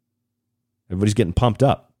 Everybody's getting pumped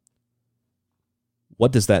up.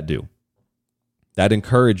 What does that do? That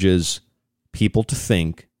encourages people to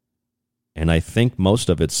think, and I think most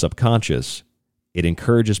of it's subconscious, it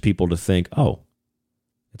encourages people to think, oh,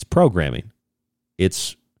 it's programming.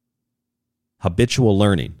 It's habitual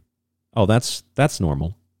learning. Oh, that's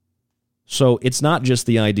normal. So it's not just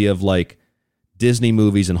the idea of like Disney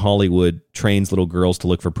movies and Hollywood trains little girls to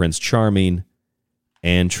look for Prince Charming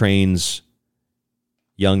and trains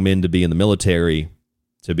young men to be in the military,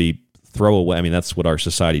 to be throwaway. I mean, that's what our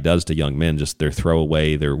society does to young men. Just they're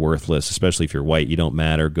throwaway, they're worthless, especially if you're white. You don't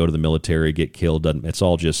matter. Go to the military, get killed. It's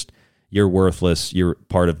all just, you're worthless. You're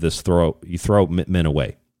part of this you throw men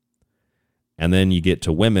away. And then you get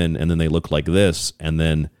to women, and then they look like this, and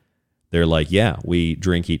then they're like, yeah, we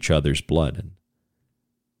drink each other's blood. And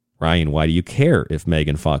Ryan, why do you care if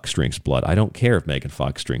Megan Fox drinks blood? I don't care if Megan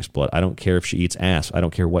Fox drinks blood. I don't care if she eats ass. I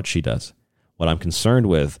don't care what she does. What I'm concerned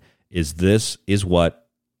with is this is what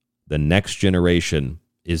the next generation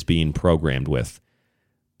is being programmed with.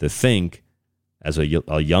 To think, as a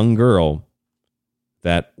young girl,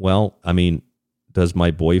 that, well, I mean, does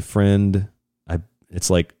my boyfriend, it's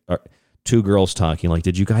like two girls talking, like,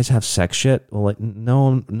 did you guys have sex yet? Well, like,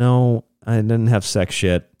 no, I didn't have sex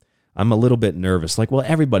yet. I'm a little bit nervous. Like, well,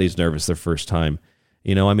 everybody's nervous their first time.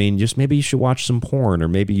 You know, I mean, just maybe you should watch some porn, or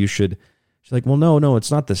maybe you should. She's like, well, no,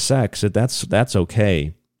 it's not the sex. That's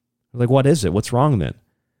okay. I'm like, what is it? What's wrong then?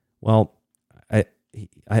 Well,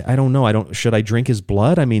 I don't know. Should I drink his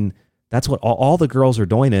blood? I mean, that's what all the girls are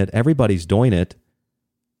doing it. Everybody's doing it.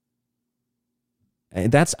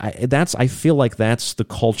 And I feel like that's the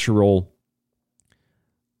cultural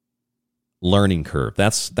learning curve.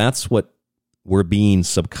 That's what we're being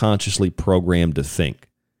subconsciously programmed to think.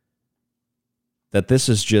 That this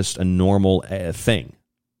is just a normal thing.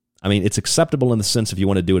 I mean, it's acceptable in the sense if you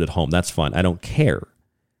want to do it at home, that's fine. I don't care.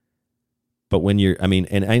 But when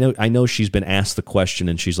and I know she's been asked the question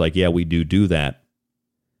and she's like, yeah, we do that.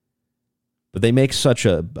 But they make such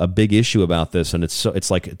a big issue about this, and it's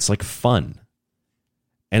like fun.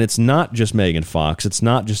 And it's not just Megan Fox. It's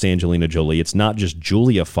not just Angelina Jolie. It's not just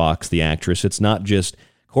Julia Fox, the actress. It's not just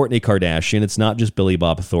Kourtney Kardashian. It's not just Billy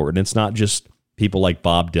Bob Thornton. It's not just people like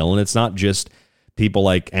Bob Dylan. It's not just people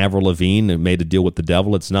like Avril Lavigne who made a deal with the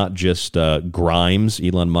devil. It's not just Grimes,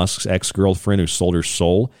 Elon Musk's ex-girlfriend who sold her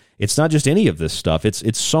soul. It's not just any of this stuff.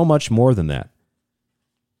 It's so much more than that.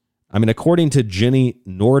 I mean, according to Jenny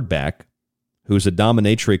Nordbeck, who's a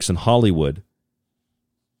dominatrix in Hollywood,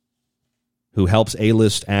 who helps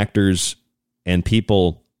A-list actors and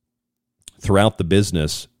people throughout the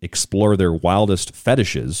business explore their wildest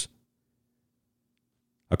fetishes.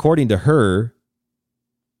 According to her,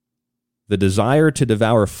 the desire to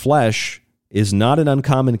devour flesh is not an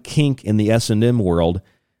uncommon kink in the S&M world,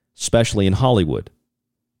 especially in Hollywood.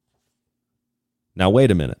 Now,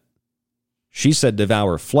 wait a minute. She said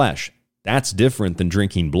devour flesh. That's different than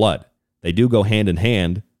drinking blood. They do go hand in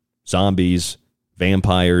hand, zombies,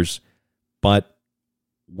 vampires. But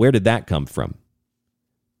where did that come from?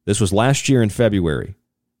 This was last year in February.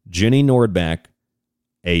 Jenny Nordbeck,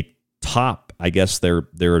 a top I guess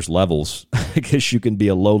there's levels. I guess you can be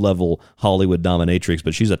a low-level Hollywood dominatrix,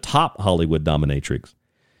 but she's a top Hollywood dominatrix.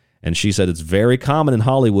 And she said it's very common in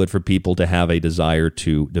Hollywood for people to have a desire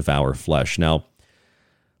to devour flesh. Now,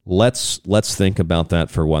 let's think about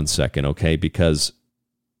that for 1 second, okay? Because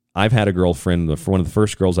I've had a girlfriend, one of the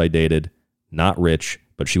first girls I dated, not rich,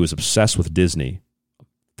 but she was obsessed with Disney.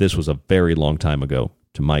 This was a very long time ago,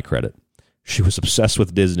 to my credit. She was obsessed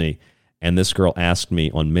with Disney, and this girl asked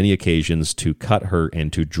me on many occasions to cut her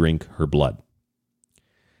and to drink her blood.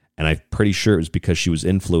 And I'm pretty sure it was because she was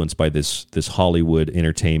influenced by this Hollywood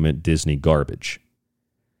entertainment Disney garbage.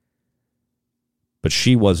 But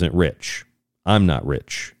she wasn't rich. I'm not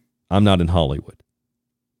rich. I'm not in Hollywood.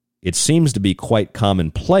 It seems to be quite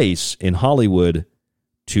commonplace in Hollywood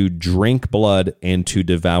to drink blood and to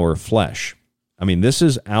devour flesh. I mean, this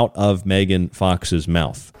is out of Megan Fox's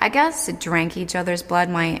mouth. I guess to drink each other's blood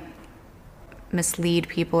might mislead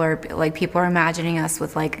people, or like people are imagining us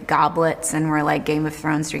with like goblets and we're like Game of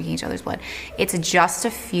Thrones drinking each other's blood. It's just a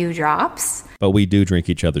few drops. But we do drink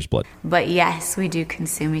each other's blood. But yes, we do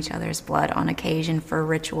consume each other's blood on occasion for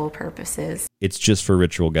ritual purposes. It's just for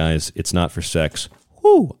ritual, guys. It's not for sex.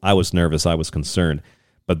 Whew, I was nervous. I was concerned.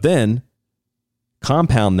 But then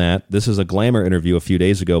compound that. This is a Glamour interview a few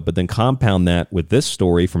days ago, but then compound that with this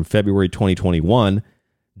story from February 2021.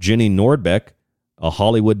 Jenny Nordbeck, a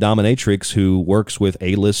Hollywood dominatrix who works with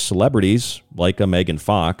A-list celebrities like a Megan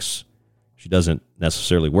Fox. She doesn't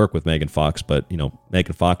necessarily work with Megan Fox, but, you know,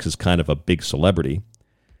 Megan Fox is kind of a big celebrity.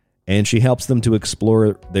 And she helps them to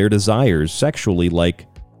explore their desires sexually, like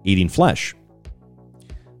eating flesh.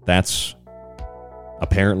 That's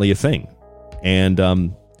apparently a thing. And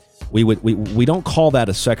we don't call that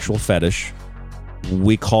a sexual fetish.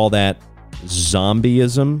 We call that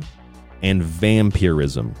zombieism and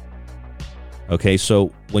vampirism. Okay,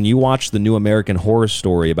 so when you watch the new American Horror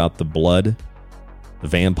Story about the blood, the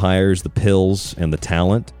vampires, the pills, and the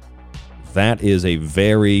talent, that is a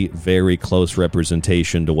very, very close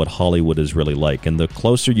representation to what Hollywood is really like. And the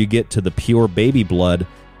closer you get to the pure baby blood,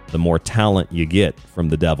 the more talent you get from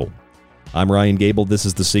the devil. I'm Ryan Gable. This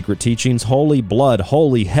is The Secret Teachings. Holy blood,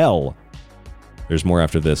 holy hell. There's more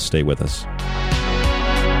after this. Stay with us.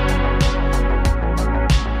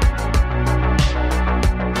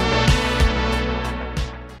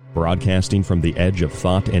 Broadcasting from the edge of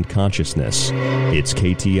thought and consciousness, it's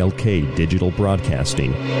KTLK Digital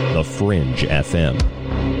Broadcasting, The Fringe FM.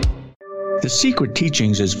 The Secret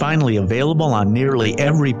Teachings is finally available on nearly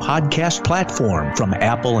every podcast platform, from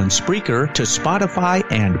Apple and Spreaker to Spotify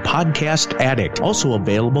and Podcast Addict. Also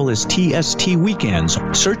available is TST Weekends.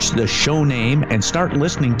 Search the show name and start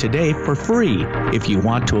listening today for free. If you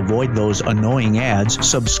want to avoid those annoying ads,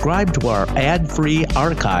 subscribe to our ad-free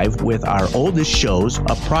archive with our oldest shows,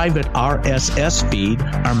 a private RSS feed,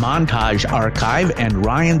 our montage archive, and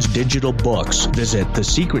Ryan's digital books. Visit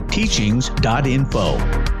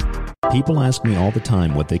thesecretteachings.info. People ask me all the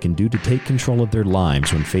time what they can do to take control of their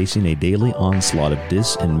lives when facing a daily onslaught of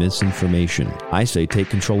dis and misinformation. I say take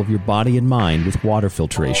control of your body and mind with water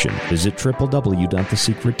filtration. Visit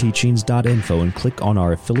www.thesecretteachings.info and click on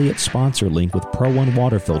our affiliate sponsor link with Pro One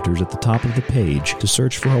water filters at the top of the page to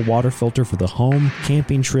search for a water filter for the home,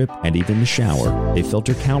 camping trip, and even the shower. They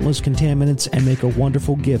filter countless contaminants and make a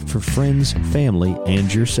wonderful gift for friends, family,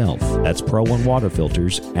 and yourself. That's Pro One water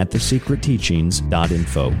filters at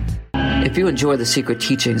thesecretteachings.info. If you enjoy The Secret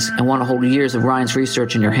Teachings and want to hold years of Ryan's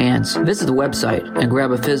research in your hands, visit the website and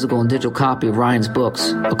grab a physical and digital copy of Ryan's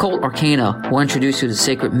books. Occult Arcana will introduce you to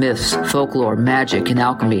sacred myths, folklore, magic, and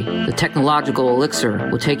alchemy. The Technological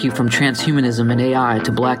Elixir will take you from transhumanism and AI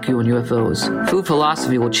to black goo and UFOs. Food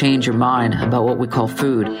Philosophy will change your mind about what we call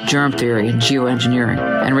food, germ theory, and geoengineering.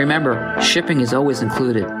 And remember, shipping is always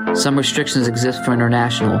included. Some restrictions exist for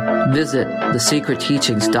international. Visit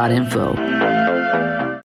thesecretteachings.info.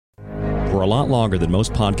 For a lot longer than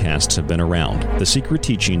most podcasts have been around, The Secret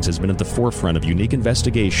Teachings has been at the forefront of unique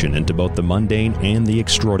investigation into both the mundane and the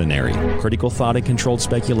extraordinary. Critical thought and controlled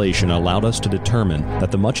speculation allowed us to determine that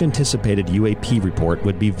the much-anticipated UAP report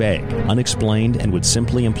would be vague, unexplained, and would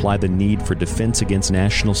simply imply the need for defense against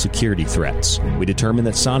national security threats. We determined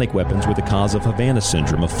that sonic weapons were the cause of Havana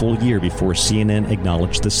Syndrome a full year before CNN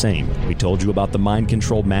acknowledged the same. We told you about the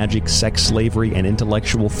mind-controlled magic, sex slavery, and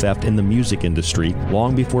intellectual theft in the music industry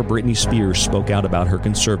long before Britney Spears spoke out about her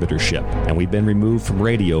conservatorship, and we've been removed from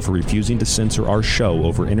radio for refusing to censor our show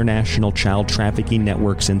over international child trafficking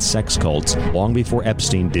networks and sex cults long before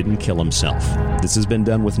Epstein didn't kill himself. This has been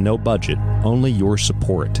done with no budget, only your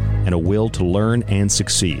support. and a will to learn and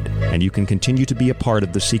succeed. And you can continue to be a part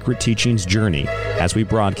of the Secret Teachings journey as we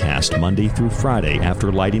broadcast Monday through Friday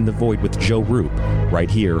after Lighting the Void with Joe Roop, right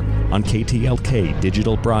here on KTLK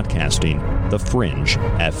Digital Broadcasting, The Fringe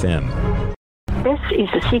FM. This is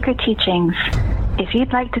The Secret Teachings. If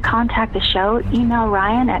you'd like to contact the show, email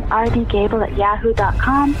Ryan at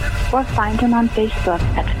rdgable@yahoo.com or find him on Facebook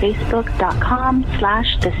at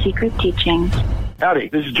facebook.com/The Secret Teachings. Howdy,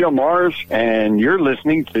 this is Joe Mars, and you're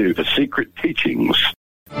listening to The Secret Teachings.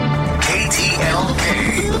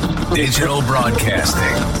 KTLK Digital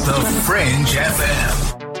Broadcasting, The Fringe FM.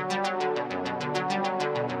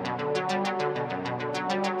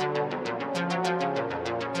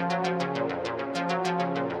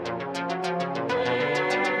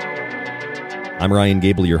 I'm Ryan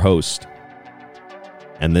Gable, your host,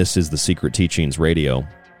 and this is the Secret Teachings Radio.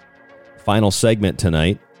 Final segment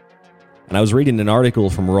tonight, and I was reading an article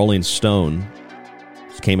from Rolling Stone.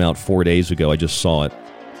 This came out 4 days ago. I just saw it.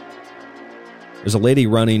 There's a lady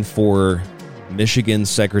running for Michigan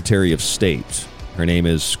Secretary of State. Her name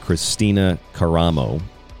is Kristina Karamo,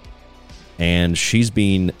 and she's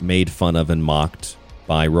being made fun of and mocked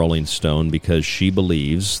by Rolling Stone because she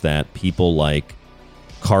believes that people like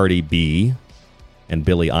Cardi B and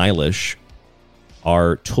Billie Eilish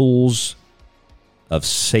are tools of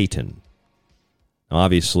Satan. Now,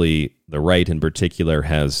 obviously, the right in particular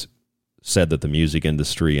has said that the music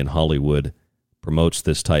industry in Hollywood promotes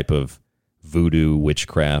this type of voodoo,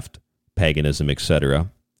 witchcraft, paganism, etc.,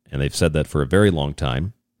 and they've said that for a very long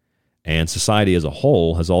time. And society as a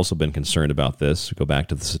whole has also been concerned about this. Go back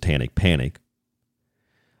to the Satanic Panic.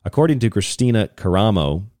 According to Kristina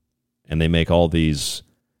Karamo, and they make all these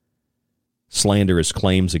slanderous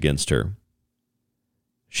claims against her,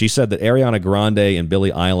 she said that Ariana Grande and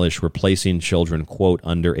Billie Eilish were placing children, quote,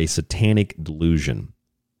 under a satanic delusion.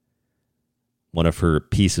 One of her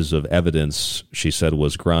pieces of evidence, she said,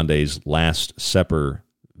 was Grande's Last Supper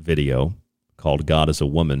video called God is a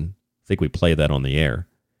Woman. I think we play that on the air.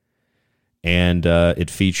 And it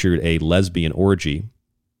featured a lesbian orgy.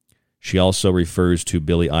 She also refers to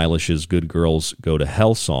Billie Eilish's Good Girls Go to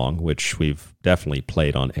Hell song, which we've definitely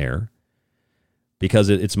played on air. Because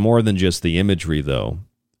it's more than just the imagery, though.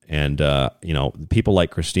 And, people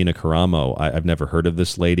like Kristina Karamo, I've never heard of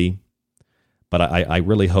this lady. But I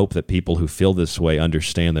really hope that people who feel this way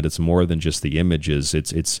understand that it's more than just the images.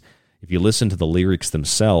 It's if you listen to the lyrics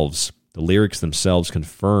themselves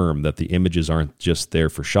confirm that the images aren't just there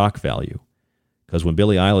for shock value. Because when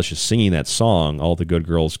Billie Eilish is singing that song, all the good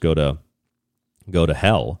girls go to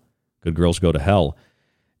hell. Good girls go to hell.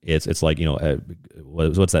 It's like,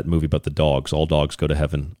 what's that movie about the dogs? All dogs go to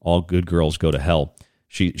heaven. All good girls go to hell.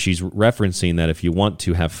 She's referencing that if you want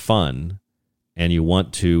to have fun and you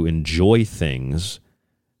want to enjoy things,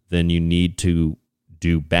 then you need to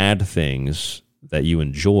do bad things that you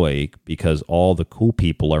enjoy because all the cool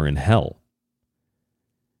people are in hell.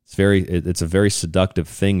 It's a very seductive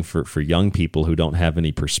thing for young people who don't have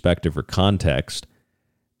any perspective or context.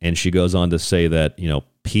 And she goes on to say that,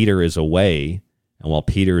 Peter is away. And while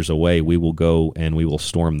Peter is away, we will go and we will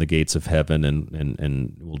storm the gates of heaven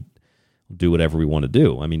and we'll do whatever we want to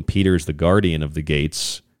do. I mean, Peter is the guardian of the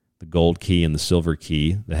gates, the gold key and the silver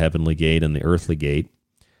key, the heavenly gate and the earthly gate.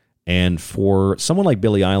 And for someone like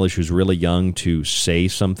Billie Eilish, who's really young, to say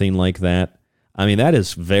something like that, I mean, that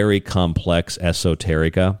is very complex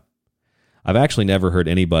esoterica. I've actually never heard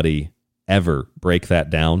anybody ever break that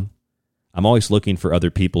down. I'm always looking for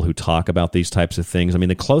other people who talk about these types of things. I mean,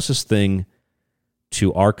 the closest thing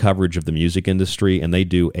to our coverage of the music industry, and they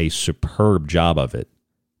do a superb job of it,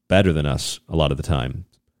 better than us a lot of the time.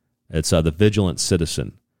 It's the Vigilant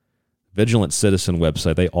Citizen. Vigilant Citizen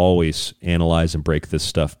website, they always analyze and break this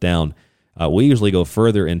stuff down. We usually go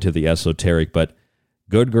further into the esoteric, but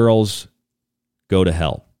good girls go to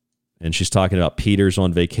hell. And she's talking about Peter's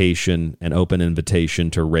on vacation, an open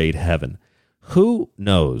invitation to raid heaven. Who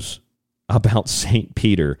knows about St.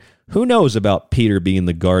 Peter? Who knows about Peter being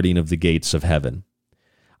the guardian of the gates of heaven?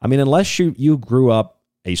 I mean, unless you grew up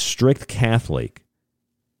a strict Catholic,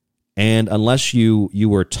 and unless you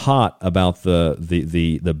were taught about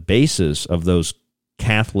the basis of those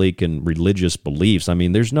Catholic and religious beliefs, I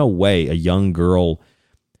mean, there's no way a young girl,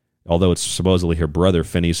 although it's supposedly her brother,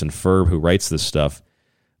 Phineas and Ferb, who writes this stuff,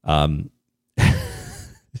 Phineas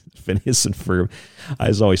and Ferb, I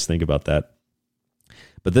just always think about that.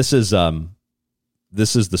 But this is the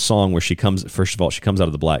song where she comes, first of all, she comes out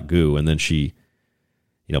of the black goo, and then she,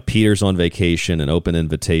 Peter's on vacation, an open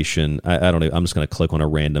invitation. I don't know. I'm just going to click on a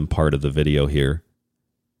random part of the video here.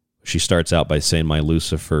 She starts out by saying, my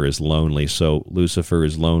Lucifer is lonely. So Lucifer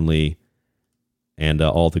is lonely, and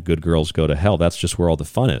all the good girls go to hell. That's just where all the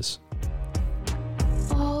fun is.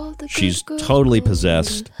 She's totally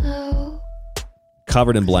possessed,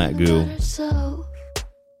 covered in black goo.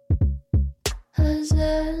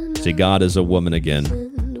 See, God is a woman again.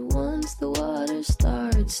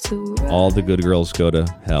 All the good girls go to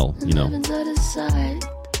hell, you know.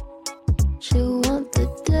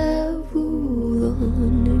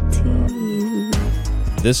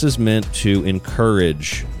 This is meant to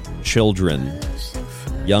encourage children,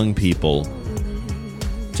 young people,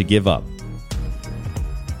 to give up.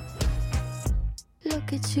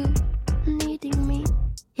 Look at you, needing me.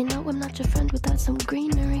 You know I'm not your friend without some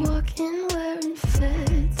greenery. Walking wearing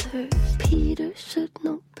feathers. Peter should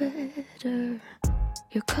know better.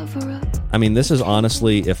 Your cover up. I mean, this is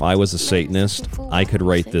honestly, if I was a Satanist, I could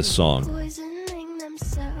write this song.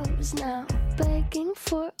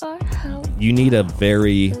 You need a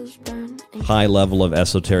very high level of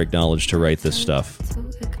esoteric knowledge to write this stuff.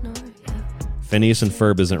 Phineas and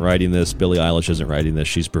Ferb isn't writing this. Billie Eilish isn't writing this.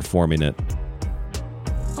 She's performing it.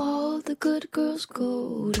 All the good girls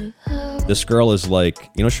go to hell. This girl is like,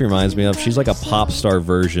 you know what she reminds me of? She's like a pop star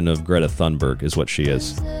version of Greta Thunberg is what she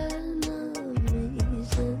is.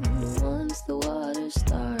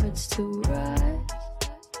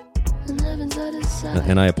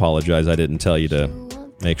 And I apologize, I didn't tell you to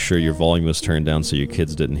make sure your volume was turned down so your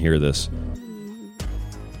kids didn't hear this.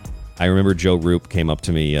 I remember Joe Roop came up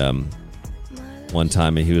to me one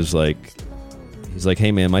time and he's like,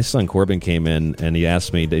 hey man, my son Corbin came in and he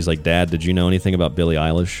asked me, he's like, Dad, did you know anything about Billie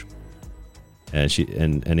Eilish?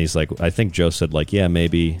 And he's like, I think Joe said like, yeah,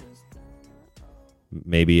 maybe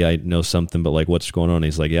I know something, but like, what's going on? And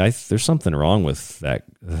he's like, yeah, there's something wrong with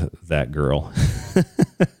that girl.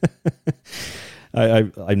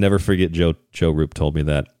 I never forget Joe Roop told me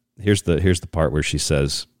that. Here's the part where she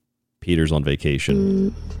says Peter's on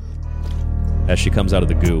vacation. As she comes out of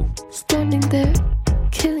the goo. Standing there,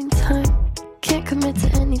 killing time. Can't commit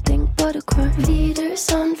to anything but a crime. Peter's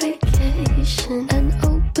on vacation. An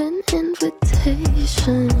open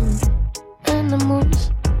invitation.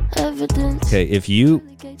 Animals, evidence. Okay, if you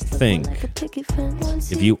think,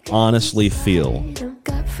 if you honestly feel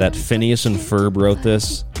that Phineas and Ferb wrote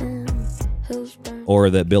this,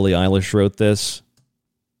 or that Billie Eilish wrote this,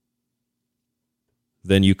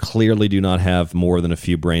 then you clearly do not have more than a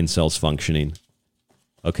few brain cells functioning.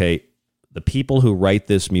 Okay, the people who write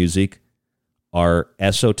this music are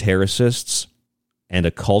esotericists and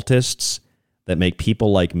occultists that make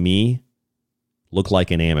people like me look like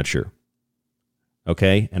an amateur.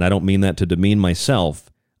 Okay, and I don't mean that to demean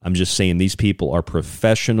myself. I'm just saying these people are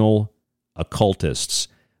professional occultists,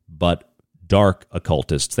 but dark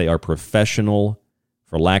occultists. They are professional,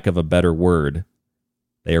 for lack of a better word,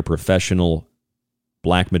 they are professional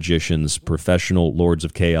black magicians, professional lords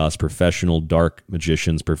of chaos, professional dark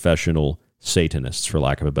magicians, professional Satanists, for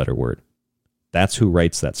lack of a better word. That's who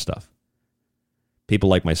writes that stuff. People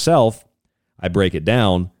like myself, I break it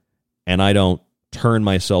down, and I don't turn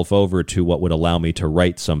myself over to what would allow me to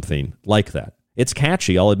write something like that. It's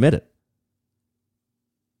catchy, I'll admit it.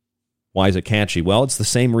 Why is it catchy? Well, it's the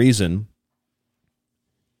same reason.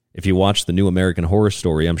 If you watch the new American Horror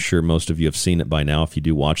Story, I'm sure most of you have seen it by now if you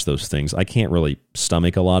do watch those things. I can't really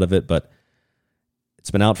stomach a lot of it, but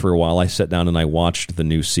it's been out for a while. I sat down and I watched the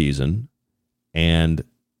new season, and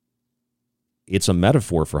it's a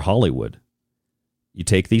metaphor for Hollywood. You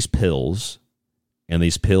take these pills, and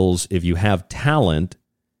these pills, if you have talent,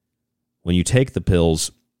 when you take the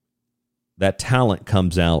pills, that talent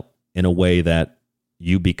comes out in a way that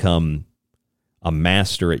you become a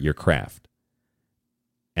master at your craft.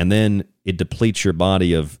 And then it depletes your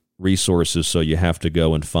body of resources, so you have to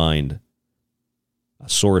go and find a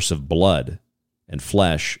source of blood and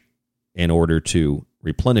flesh in order to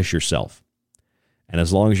replenish yourself. And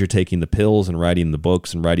as long as you're taking the pills and writing the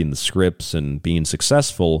books and writing the scripts and being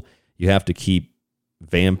successful, you have to keep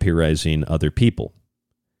vampirizing other people.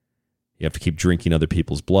 You have to keep drinking other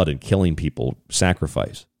people's blood and killing people,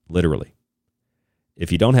 sacrifice, literally. If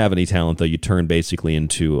you don't have any talent, though, you turn basically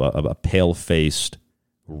into a pale-faced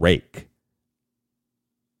rake,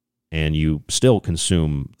 and you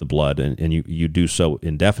consume the blood, and you do so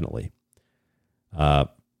indefinitely.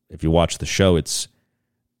 If you watch the show,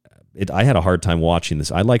 I had a hard time watching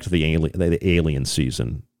this. I liked the alien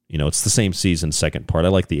season. You know, it's the same season, second part. I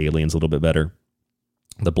like the aliens a little bit better.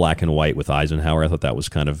 The black and white with Eisenhower, I thought that was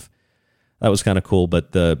kind of cool.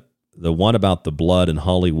 But the one about the blood in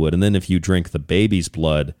Hollywood, and then if you drink the baby's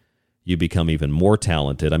blood, you become even more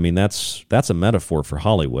talented. I mean, that's a metaphor for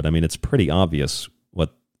Hollywood. I mean, it's pretty obvious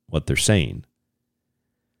what they're saying.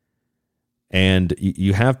 And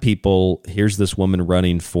you have people, here's this woman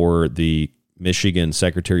running for the Michigan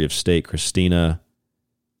Secretary of State Christina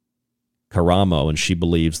Caramo, and she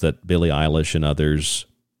believes that Billie Eilish and others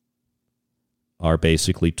are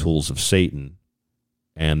basically tools of Satan,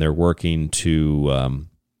 and they're working to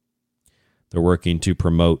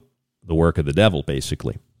promote the work of the devil,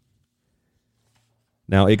 basically.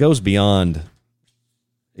 Now, it goes beyond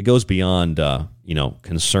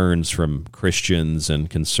concerns from Christians and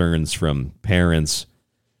concerns from parents.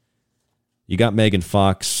 You got Megan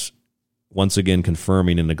Fox once again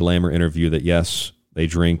confirming in the Glamour interview that, yes, they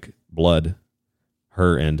drink blood,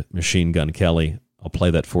 her and Machine Gun Kelly. I'll play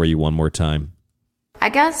that for you one more time. I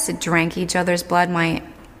guess to drink each other's blood might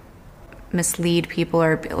mislead people,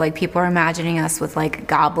 or like people are imagining us with like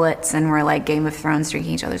goblets and we're like Game of Thrones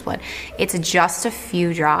drinking each other's blood. It's just a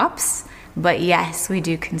few drops, but yes, we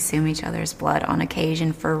do consume each other's blood on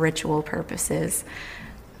occasion for ritual purposes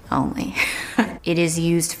only. It is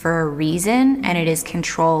used for a reason, and it is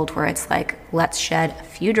controlled where it's like, let's shed a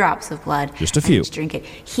few drops of blood. Just a few. Let's drink it.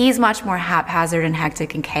 He's much more haphazard and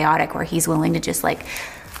hectic and chaotic, where he's willing to just like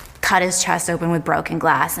cut his chest open with broken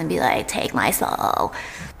glass and be like, take my soul.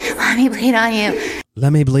 Let me bleed on you.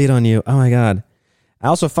 Let me bleed on you. Oh my God. I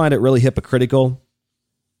also find it really hypocritical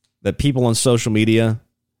that people on social media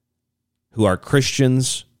who are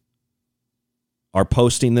Christians are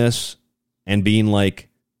posting this and being like,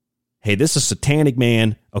 hey, this is satanic,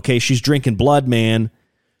 man. Okay, she's drinking blood, man.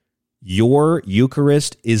 Your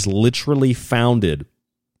Eucharist is literally founded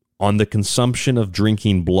on the consumption of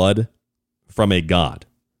drinking blood from a god.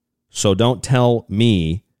 So don't tell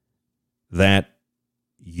me that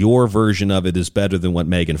your version of it is better than what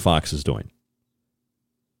Megan Fox is doing.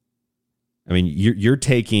 I mean, you're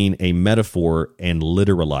taking a metaphor and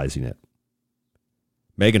literalizing it.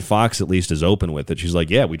 Megan Fox at least is open with it. She's like,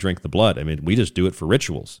 yeah, we drink the blood. I mean, we just do it for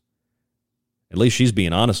rituals. At least she's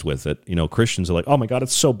being honest with it. You know, Christians are like, oh my God,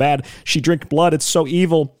 it's so bad. She drinks blood. It's so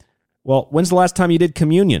evil. Well, when's the last time you did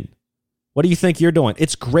communion? What do you think you're doing?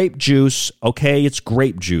 It's grape juice, okay? It's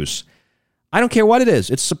grape juice. I don't care what it is.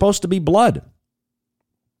 It's supposed to be blood.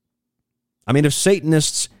 I mean, if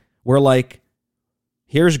Satanists were like,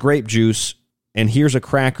 here's grape juice and here's a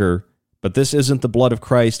cracker, but this isn't the blood of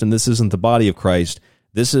Christ and this isn't the body of Christ.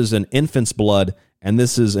 This is an infant's blood and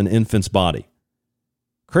this is an infant's body.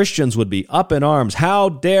 Christians would be up in arms. How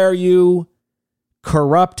dare you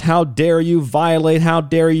corrupt? How dare you violate? How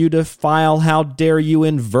dare you defile? How dare you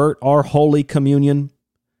invert our Holy Communion?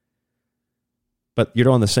 But you're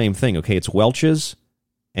doing the same thing, okay? It's Welch's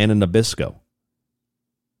and a Nabisco.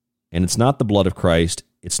 And it's not the blood of Christ.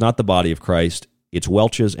 It's not the body of Christ. It's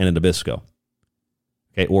Welch's and a Nabisco.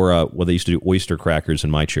 Okay, or well, they used to do oyster crackers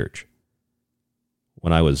in my church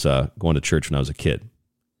when I was going to church when I was a kid.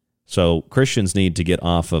 So Christians need to get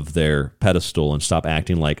off of their pedestal and stop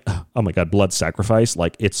acting like, oh my God, blood sacrifice.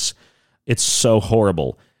 Like it's so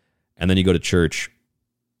horrible. And then you go to church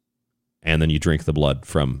and then you drink the blood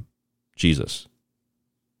from Jesus.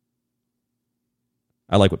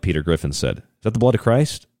 I like what Peter Griffin said. Is that the blood of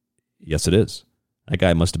Christ? Yes, it is. That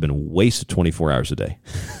guy must have been wasted 24 hours a day.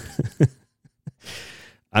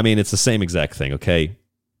 I mean, it's the same exact thing, okay?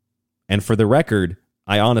 And for the record,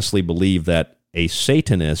 I honestly believe that a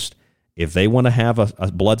Satanist, if they want to have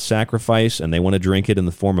a blood sacrifice and they want to drink it in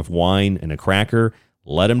the form of wine and a cracker,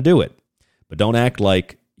 let them do it. But don't act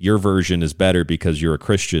like your version is better because you're a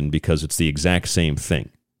Christian, because it's the exact same thing.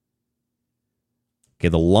 Okay,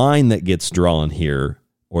 the line that gets drawn here,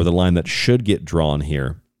 or the line that should get drawn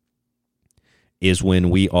here, is when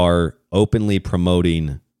we are openly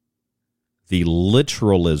promoting the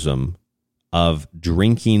literalism of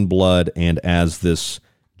drinking blood, and as this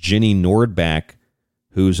Ginny Nordback,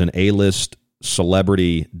 who's an A-list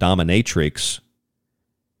celebrity dominatrix,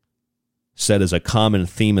 said is a common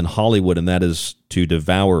theme in Hollywood, and that is to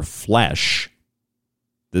devour flesh.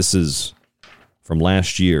 This is from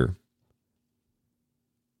last year.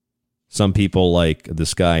 Some people like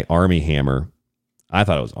this guy, Armie Hammer. I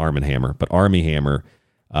thought it was Arm & Hammer, but Armie Hammer,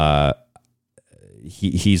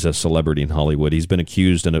 he's a celebrity in Hollywood. He's been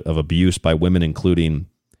accused of abuse by women, including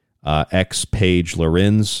ex-Paige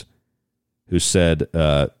Lorenz, who said,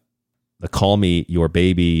 the call me your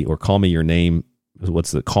baby or call me your name,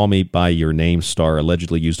 what's the call me by your name star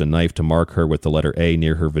allegedly used a knife to mark her with the letter A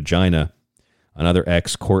near her vagina. Another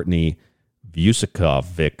ex, Courtney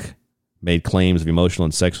Vucekovic, made claims of emotional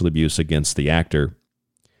and sexual abuse against the actor.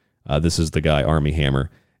 This is the guy, Armie Hammer.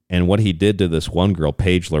 And what he did to this one girl,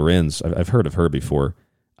 Paige Lorenz, I've heard of her before,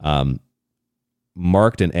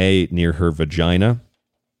 marked an A near her vagina.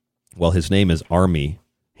 Well, his name is Armie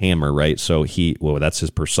Hammer, right? So that's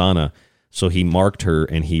his persona. So he marked her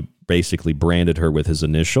and he basically branded her with his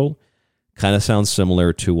initial. Kind of sounds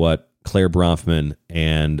similar to what Claire Bronfman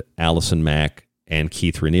and Allison Mack and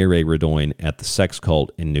Keith Raniere were doing at the sex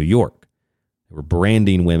cult in New York. They were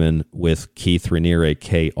branding women with Keith Raniere,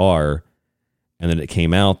 KR, and then it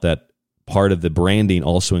came out that part of the branding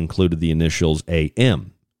also included the initials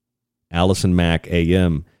AM. Allison Mack,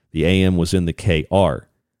 AM. The AM was in the KR.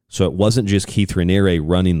 So it wasn't just Keith Raniere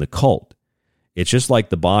running the cult. It's just like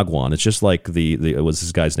the Bhagwan. It's just like it was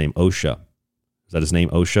this guy's name, Osha. Is that his name,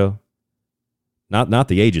 Osha? Not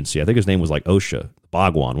the agency. I think his name was like Osha,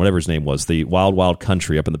 Bhagwan, whatever his name was. The wild, wild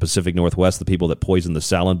country up in the Pacific Northwest, the people that poisoned the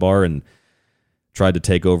salad bar and tried to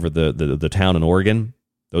take over the town in Oregon.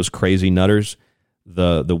 Those crazy nutters.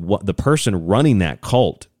 The person running that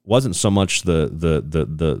cult wasn't so much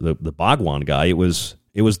the Bhagwan guy. It was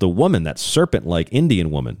the woman, that serpent-like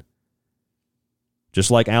Indian woman,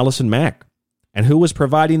 just like Allison Mack. And who was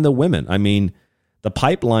providing the women? I mean, the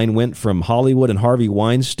pipeline went from Hollywood and Harvey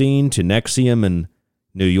Weinstein to NXIVM in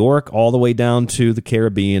New York all the way down to the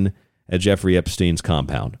Caribbean at Jeffrey Epstein's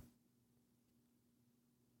compound.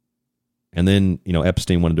 And then,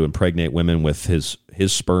 Epstein wanted to impregnate women with his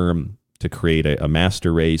sperm to create a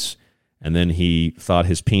master race. And then he thought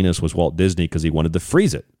his penis was Walt Disney because he wanted to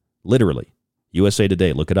freeze it, literally. USA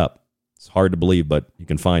Today, look it up. It's hard to believe, but you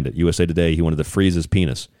can find it. USA Today, he wanted to freeze his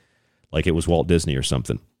penis like it was Walt Disney or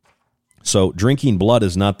something. So drinking blood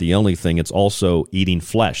is not the only thing. It's also eating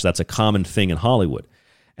flesh. That's a common thing in Hollywood.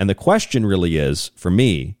 And the question really is, for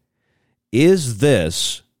me, is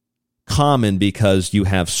this common because you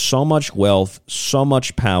have so much wealth, so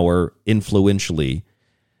much power influentially,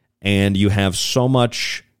 and you have so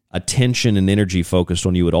much attention and energy focused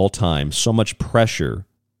on you at all times, so much pressure,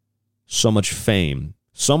 so much fame,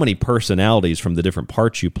 so many personalities from the different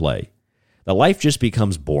parts you play, that life just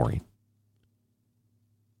becomes boring.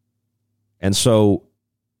 And so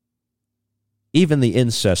even the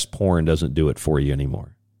incest porn doesn't do it for you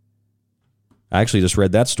anymore. I actually just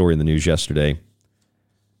read that story in the news yesterday.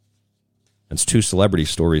 It's 2 celebrity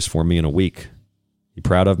stories for me in a week. You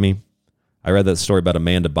proud of me? I read that story about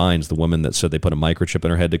Amanda Bynes, the woman that said they put a microchip in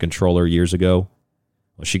her head to control her years ago.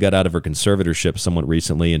 Well, she got out of her conservatorship somewhat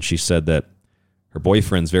recently, and she said that her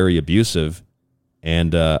boyfriend's very abusive.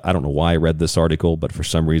 And I don't know why I read this article, but for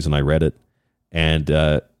some reason I read it. And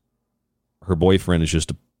her boyfriend is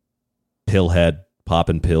just a pillhead,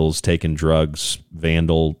 popping pills, taking drugs,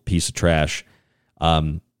 vandal, piece of trash.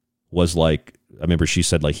 Was like, I remember she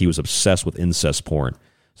said like he was obsessed with incest porn.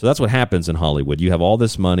 So that's what happens in Hollywood. You have all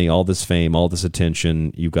this money, all this fame, all this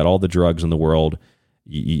attention. You've got all the drugs in the world.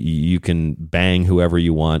 You can bang whoever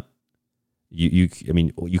you want. You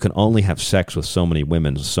can only have sex with so many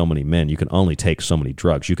women, so many men. You can only take so many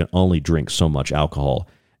drugs. You can only drink so much alcohol.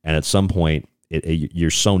 And at some point, you're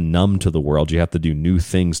so numb to the world, you have to do new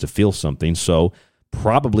things to feel something. So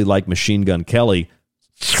probably like Machine Gun Kelly,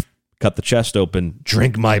 cut the chest open,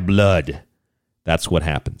 drink my blood. That's what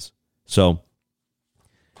happens. So,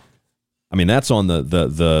 I mean, that's on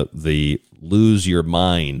the lose your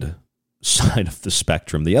mind side of the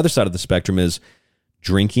spectrum. The other side of the spectrum is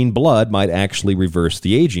drinking blood might actually reverse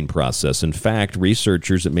the aging process. In fact,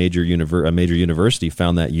 researchers at a major university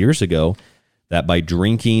found that years ago, that by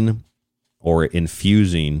drinking or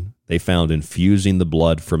infusing, they found infusing the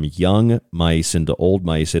blood from young mice into old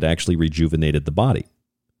mice, it actually rejuvenated the body.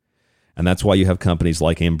 And that's why you have companies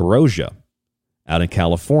like Ambrosia out in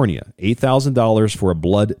California, $8,000 for a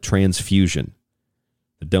blood transfusion.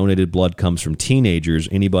 The donated blood comes from teenagers,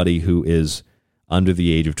 anybody who is under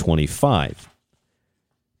the age of 25.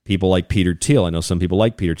 People like Peter Thiel. I know some people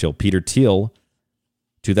like Peter Thiel. Peter Thiel,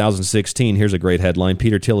 2016, here's a great headline.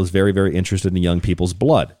 Peter Thiel is very, very interested in young people's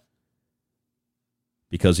blood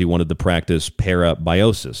because he wanted to practice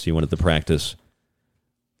parabiosis. He wanted to practice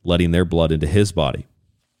letting their blood into his body.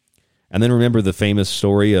 And then remember the famous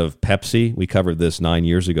story of Pepsi? We covered this 9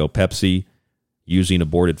 years ago. Pepsi using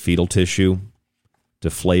aborted fetal tissue to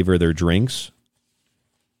flavor their drinks.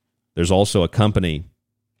 There's also a company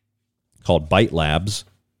called Bite Labs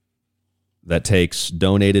that takes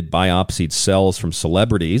donated biopsied cells from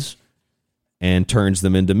celebrities and turns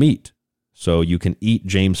them into meat. So you can eat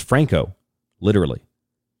James Franco, literally.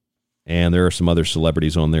 And there are some other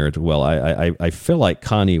celebrities on there as well. I feel like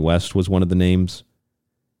Kanye West was one of the names.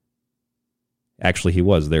 Actually, he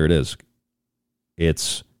was. There it is.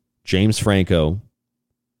 It's James Franco.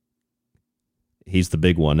 He's the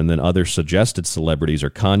big one. And then other suggested celebrities are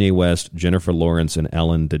Kanye West, Jennifer Lawrence, and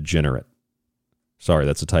Ellen DeGeneres. Sorry,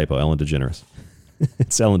 that's a typo. Ellen DeGeneres.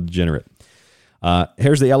 It's Ellen DeGeneres.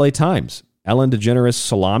 Here's the LA Times. Ellen DeGeneres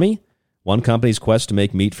salami. One company's quest to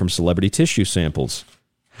make meat from celebrity tissue samples.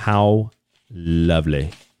 How lovely.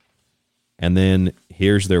 And then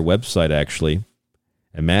here's their website, actually.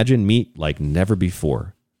 Imagine meat like never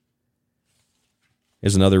before.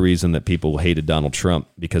 Here's another reason that people hated Donald Trump,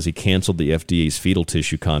 because he canceled the FDA's fetal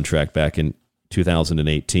tissue contract back in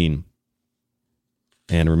 2018.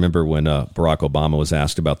 And remember when Barack Obama was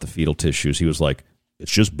asked about the fetal tissues, he was like,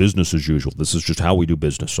 it's just business as usual. This is just how we do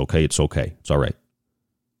business, okay? It's okay. It's all right.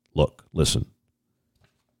 Look, listen.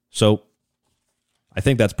 So I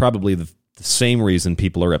think that's probably the same reason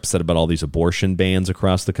people are upset about all these abortion bans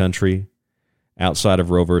across the country. Outside of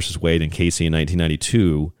Roe versus Wade and Casey in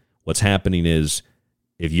 1992, what's happening is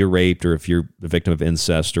if you're raped or if you're the victim of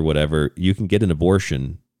incest or whatever, you can get an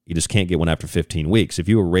abortion. You just can't get one after 15 weeks. If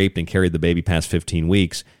you were raped and carried the baby past 15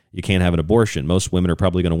 weeks, you can't have an abortion. Most women are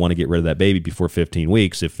probably going to want to get rid of that baby before 15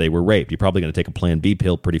 weeks if they were raped. You're probably going to take a Plan B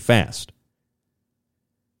pill pretty fast.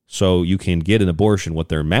 So you can get an abortion. What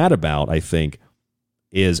they're mad about, I think,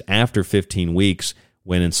 is after 15 weeks,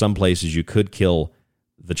 when in some places you could kill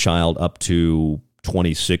the child up to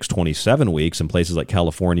 26, 27 weeks. In places like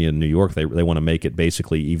California and New York, they want to make it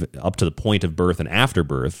basically even up to the point of birth and after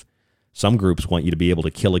birth. Some groups want you to be able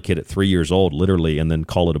to kill a kid at 3 years old, literally, and then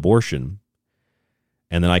call it abortion.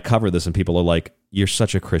 And then I cover this, and people are like, you're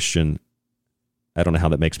such a Christian. I don't know how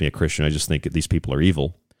that makes me a Christian. I just think these people are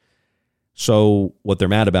evil. So what they're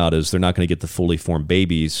mad about is they're not going to get the fully formed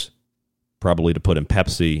babies, probably to put in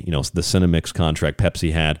Pepsi, the Cinemix contract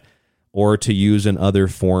Pepsi had, or to use in other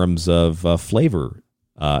forms of flavor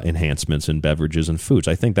enhancements in beverages and foods.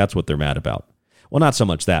 I think that's what they're mad about. Well, not so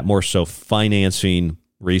much that, more so financing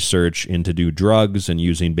research into do drugs and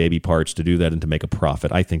using baby parts to do that and to make a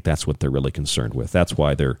profit. I think that's what they're really concerned with. That's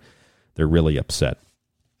why they're really upset.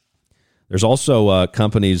 There's also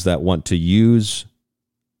companies that want to use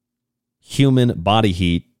human body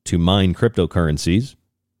heat to mine cryptocurrencies.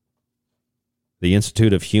 The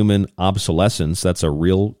Institute of Human Obsolescence, that's a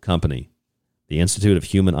real company. The Institute of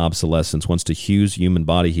Human Obsolescence wants to use human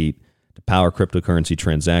body heat to power cryptocurrency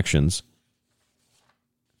transactions.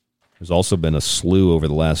 There's also been a slew over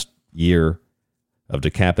the last year of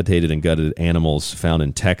decapitated and gutted animals found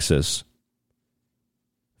in Texas,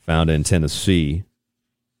 found in Tennessee,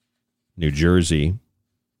 New Jersey,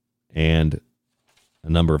 and a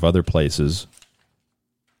number of other places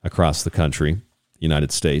across the country,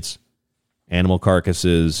 United States. Animal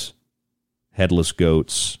carcasses, headless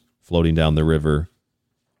goats floating down the river,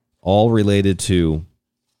 all related to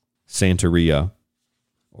Santeria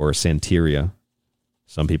or Santeria.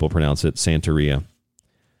 Some people pronounce it Santeria.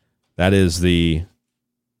 That is the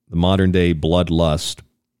modern day bloodlust.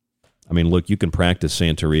 I mean, look, you can practice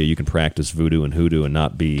Santeria, you can practice voodoo and hoodoo and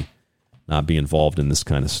not be involved in this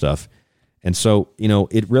kind of stuff. And so,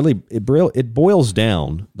 it boils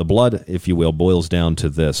down, the blood, if you will, boils down to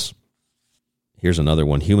this. Here's another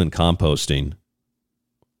one, human composting.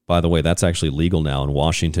 By the way, that's actually legal now in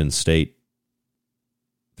Washington State.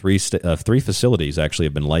 Three facilities actually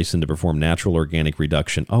have been licensed to perform natural organic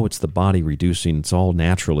reduction. Oh, it's the body reducing. It's all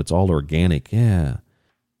natural. It's all organic. Yeah.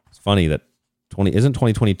 It's funny that isn't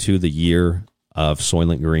 2022 the year of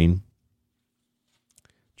Soylent Green?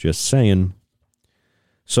 Just saying.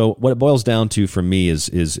 So what it boils down to for me is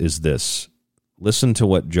this. Listen to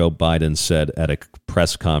what Joe Biden said at a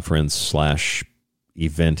press conference /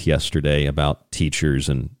 event yesterday about teachers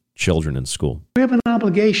and children in school. We have an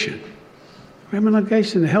obligation. We have an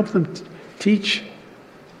obligation to help them teach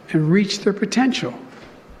and reach their potential.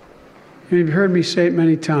 You've heard me say it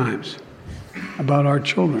many times about our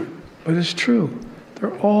children, but it's true.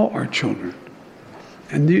 They're all our children.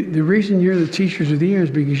 And the reason you're the teachers of the year is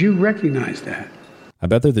because you recognize that. I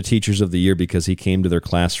bet they're the teachers of the year because he came to their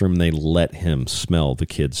classroom and they let him smell the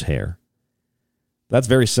kid's hair. That's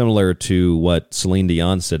very similar to what Celine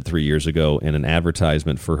Dion said 3 years ago in an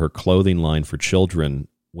advertisement for her clothing line for children,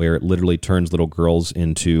 where it literally turns little girls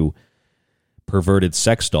into perverted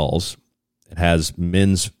sex dolls. It has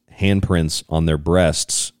men's handprints on their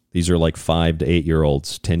breasts. These are like 5 to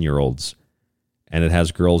 8-year-olds, 10-year-olds. And it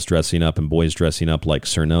has girls dressing up and boys dressing up like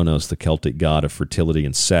Cernunnos, the Celtic god of fertility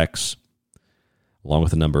and sex, along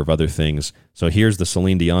with a number of other things. So here's the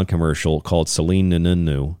Celine Dion commercial called Celine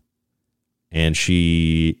Nunu. And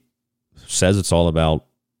she says it's all about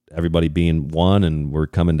everybody being one and we're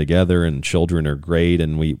coming together and children are great.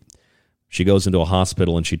 And she goes into a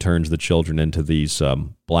hospital and she turns the children into these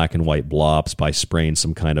black and white blobs by spraying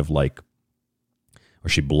some kind of or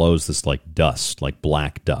she blows this like dust, like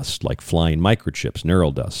black dust, like flying microchips,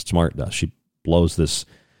 neural dust, smart dust. She blows this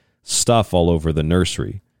stuff all over the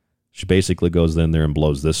nursery. She basically goes in there and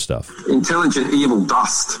blows this stuff. Intelligent evil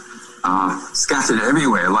dust scattered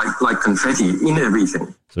everywhere like confetti in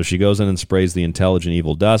everything. So she goes in and sprays the intelligent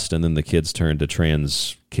evil dust, and then the kids turn to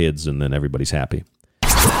trans kids, and then everybody's happy.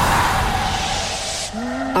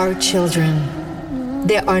 Our children,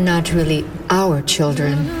 they are not really our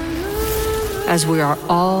children, as we are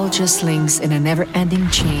all just links in a never-ending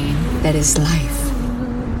chain that is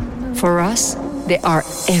life. For us, they are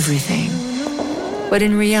everything. But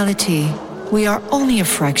in reality, we are only a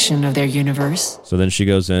fraction of their universe. So then she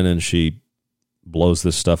goes in and she blows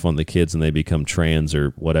this stuff on the kids and they become trans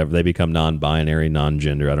or whatever. They become non-binary,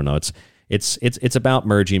 non-gender. I don't know. It's about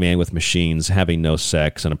merging man with machines, having no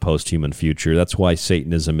sex, and a post-human future. That's why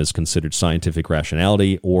Satanism is considered scientific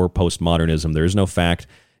rationality or postmodernism. There is no fact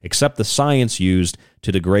except the science used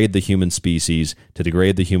to degrade the human species, to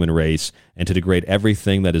degrade the human race, and to degrade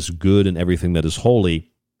everything that is good and everything that is holy.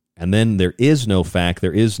 And then there is no fact,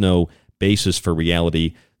 there is no basis for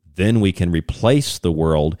reality. Then we can replace the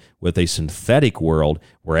world with a synthetic world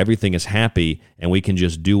where everything is happy and we can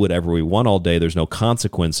just do whatever we want all day. There's no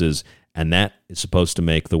consequences, and that is supposed to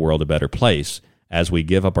make the world a better place as we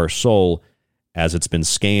give up our soul, as it's been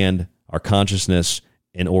scanned, our consciousness,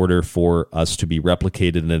 in order for us to be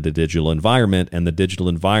replicated in a digital environment, and the digital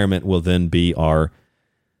environment will then be our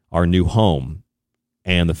new home,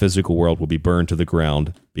 and the physical world will be burned to the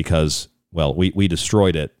ground because, well, we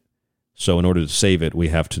destroyed it. So in order to save it, we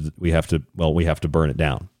have to burn it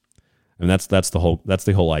down. And that's the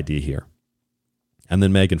whole idea here. And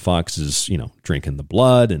then Megan Fox is, drinking the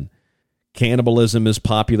blood, and cannibalism is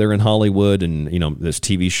popular in Hollywood, and there's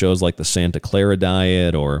TV shows like the Santa Clara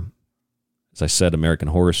Diet, or, as I said, American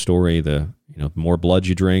Horror Story. The more blood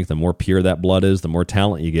you drink, the more pure that blood is, the more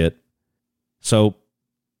talent you get. So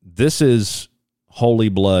this is holy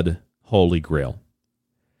blood, holy grail.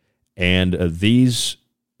 And these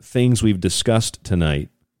things we've discussed tonight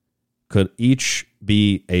could each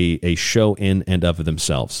be a show in and of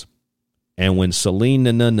themselves. And when Celine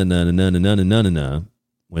Dion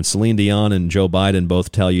and Joe Biden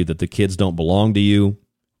both tell you that the kids don't belong to you,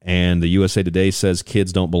 and the USA Today says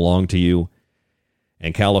kids don't belong to you,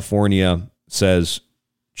 and California says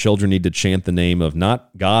children need to chant the name of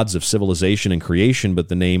not gods of civilization and creation, but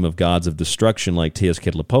the name of gods of destruction like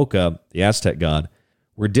Tezcatlipoca, the Aztec god,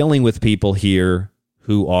 we're dealing with people here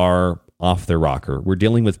who are off their rocker. We're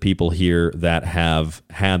dealing with people here that have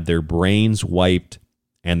had their brains wiped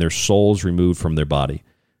and their souls removed from their body,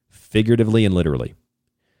 figuratively and literally.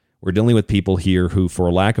 We're dealing with people here who,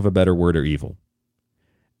 for lack of a better word, are evil.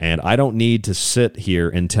 And I don't need to sit here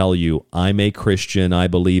and tell you, I'm a Christian, I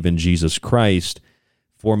believe in Jesus Christ,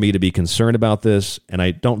 for me to be concerned about this, and I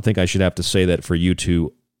don't think I should have to say that for you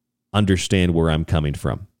to understand where I'm coming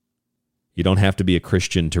from. You don't have to be a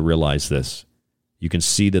Christian to realize this. You can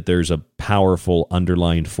see that there's a powerful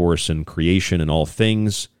underlying force in creation and all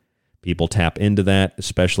things. People tap into that,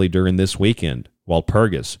 especially during this weekend.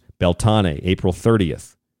 Walpurgis, Beltane, April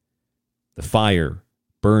 30th. The fire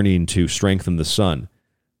burning to strengthen the sun.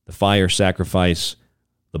 The fire sacrifice,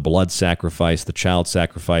 the blood sacrifice, the child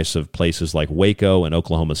sacrifice of places like Waco and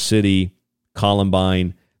Oklahoma City,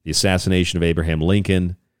 Columbine, the assassination of Abraham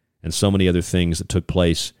Lincoln, and so many other things that took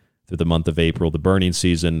place through the month of April, the burning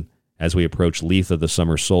season. As we approach Letha, the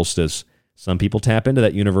summer solstice, some people tap into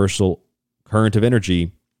that universal current of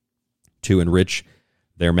energy to enrich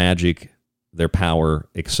their magic, their power,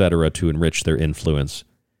 etc., to enrich their influence.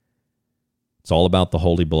 It's all about the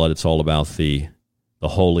holy blood. It's all about the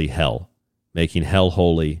holy hell, making hell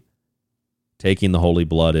holy, taking the holy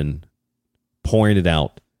blood and pouring it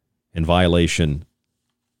out in violation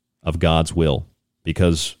of God's will,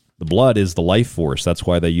 because the blood is the life force. That's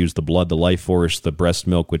why they use the blood, the life force, the breast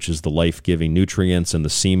milk, which is the life-giving nutrients, and the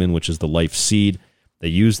semen, which is the life seed. They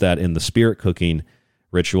use that in the spirit cooking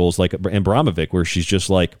rituals, like in Abramovic, where she's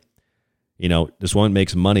just like, this woman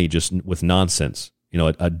makes money just with nonsense,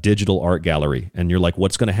 a digital art gallery. And you're like,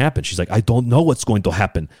 what's going to happen? She's like, I don't know what's going to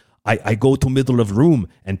happen. I go to middle of room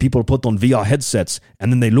and people put on VR headsets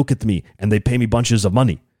and then they look at me and they pay me bunches of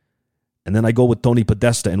money. And then I go with Tony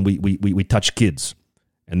Podesta and we touch kids.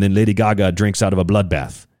 And then Lady Gaga drinks out of a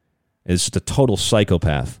bloodbath. It's just a total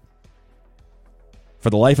psychopath. For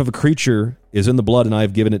the life of a creature is in the blood, and I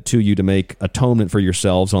have given it to you to make atonement for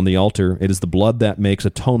yourselves on the altar. It is the blood that makes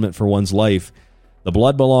atonement for one's life. The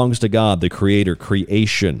blood belongs to God, the Creator,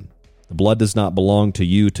 creation. The blood does not belong to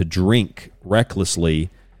you to drink recklessly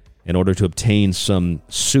in order to obtain some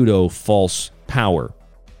pseudo-false power.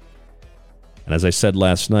 And as I said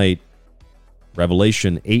last night,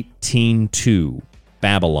 Revelation 18:2,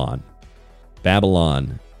 Babylon.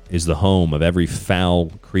 Babylon is the home of every foul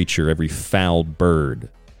creature, every foul bird,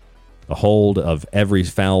 the hold of every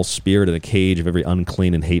foul spirit in a cage of every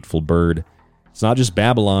unclean and hateful bird. It's not just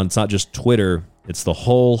Babylon, it's not just Twitter, it's the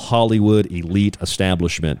whole Hollywood elite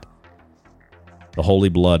establishment, the holy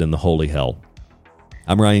blood and the holy hell.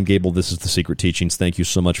 I'm Ryan Gable. This is The Secret Teachings. Thank you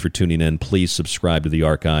so much for tuning in. Please subscribe to the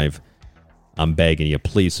archive. I'm begging you,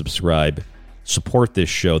 please subscribe. Support this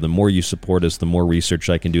show. The more you support us, the more research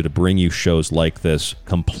I can do to bring you shows like this,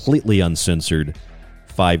 completely uncensored,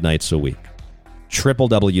 5 nights a week.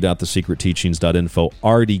 www.thesecretteachings.info,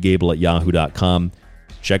 rdgable@yahoo.com.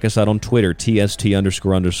 Check us out on Twitter,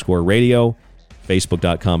 TST__radio,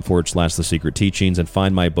 Facebook.com/The Secret Teachings, and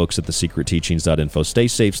find my books at thesecretteachings.info. Stay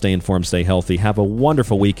safe, stay informed, stay healthy. Have a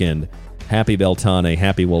wonderful weekend. Happy Beltane,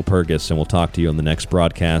 happy Walpurgis, and we'll talk to you on the next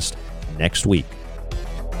broadcast next week.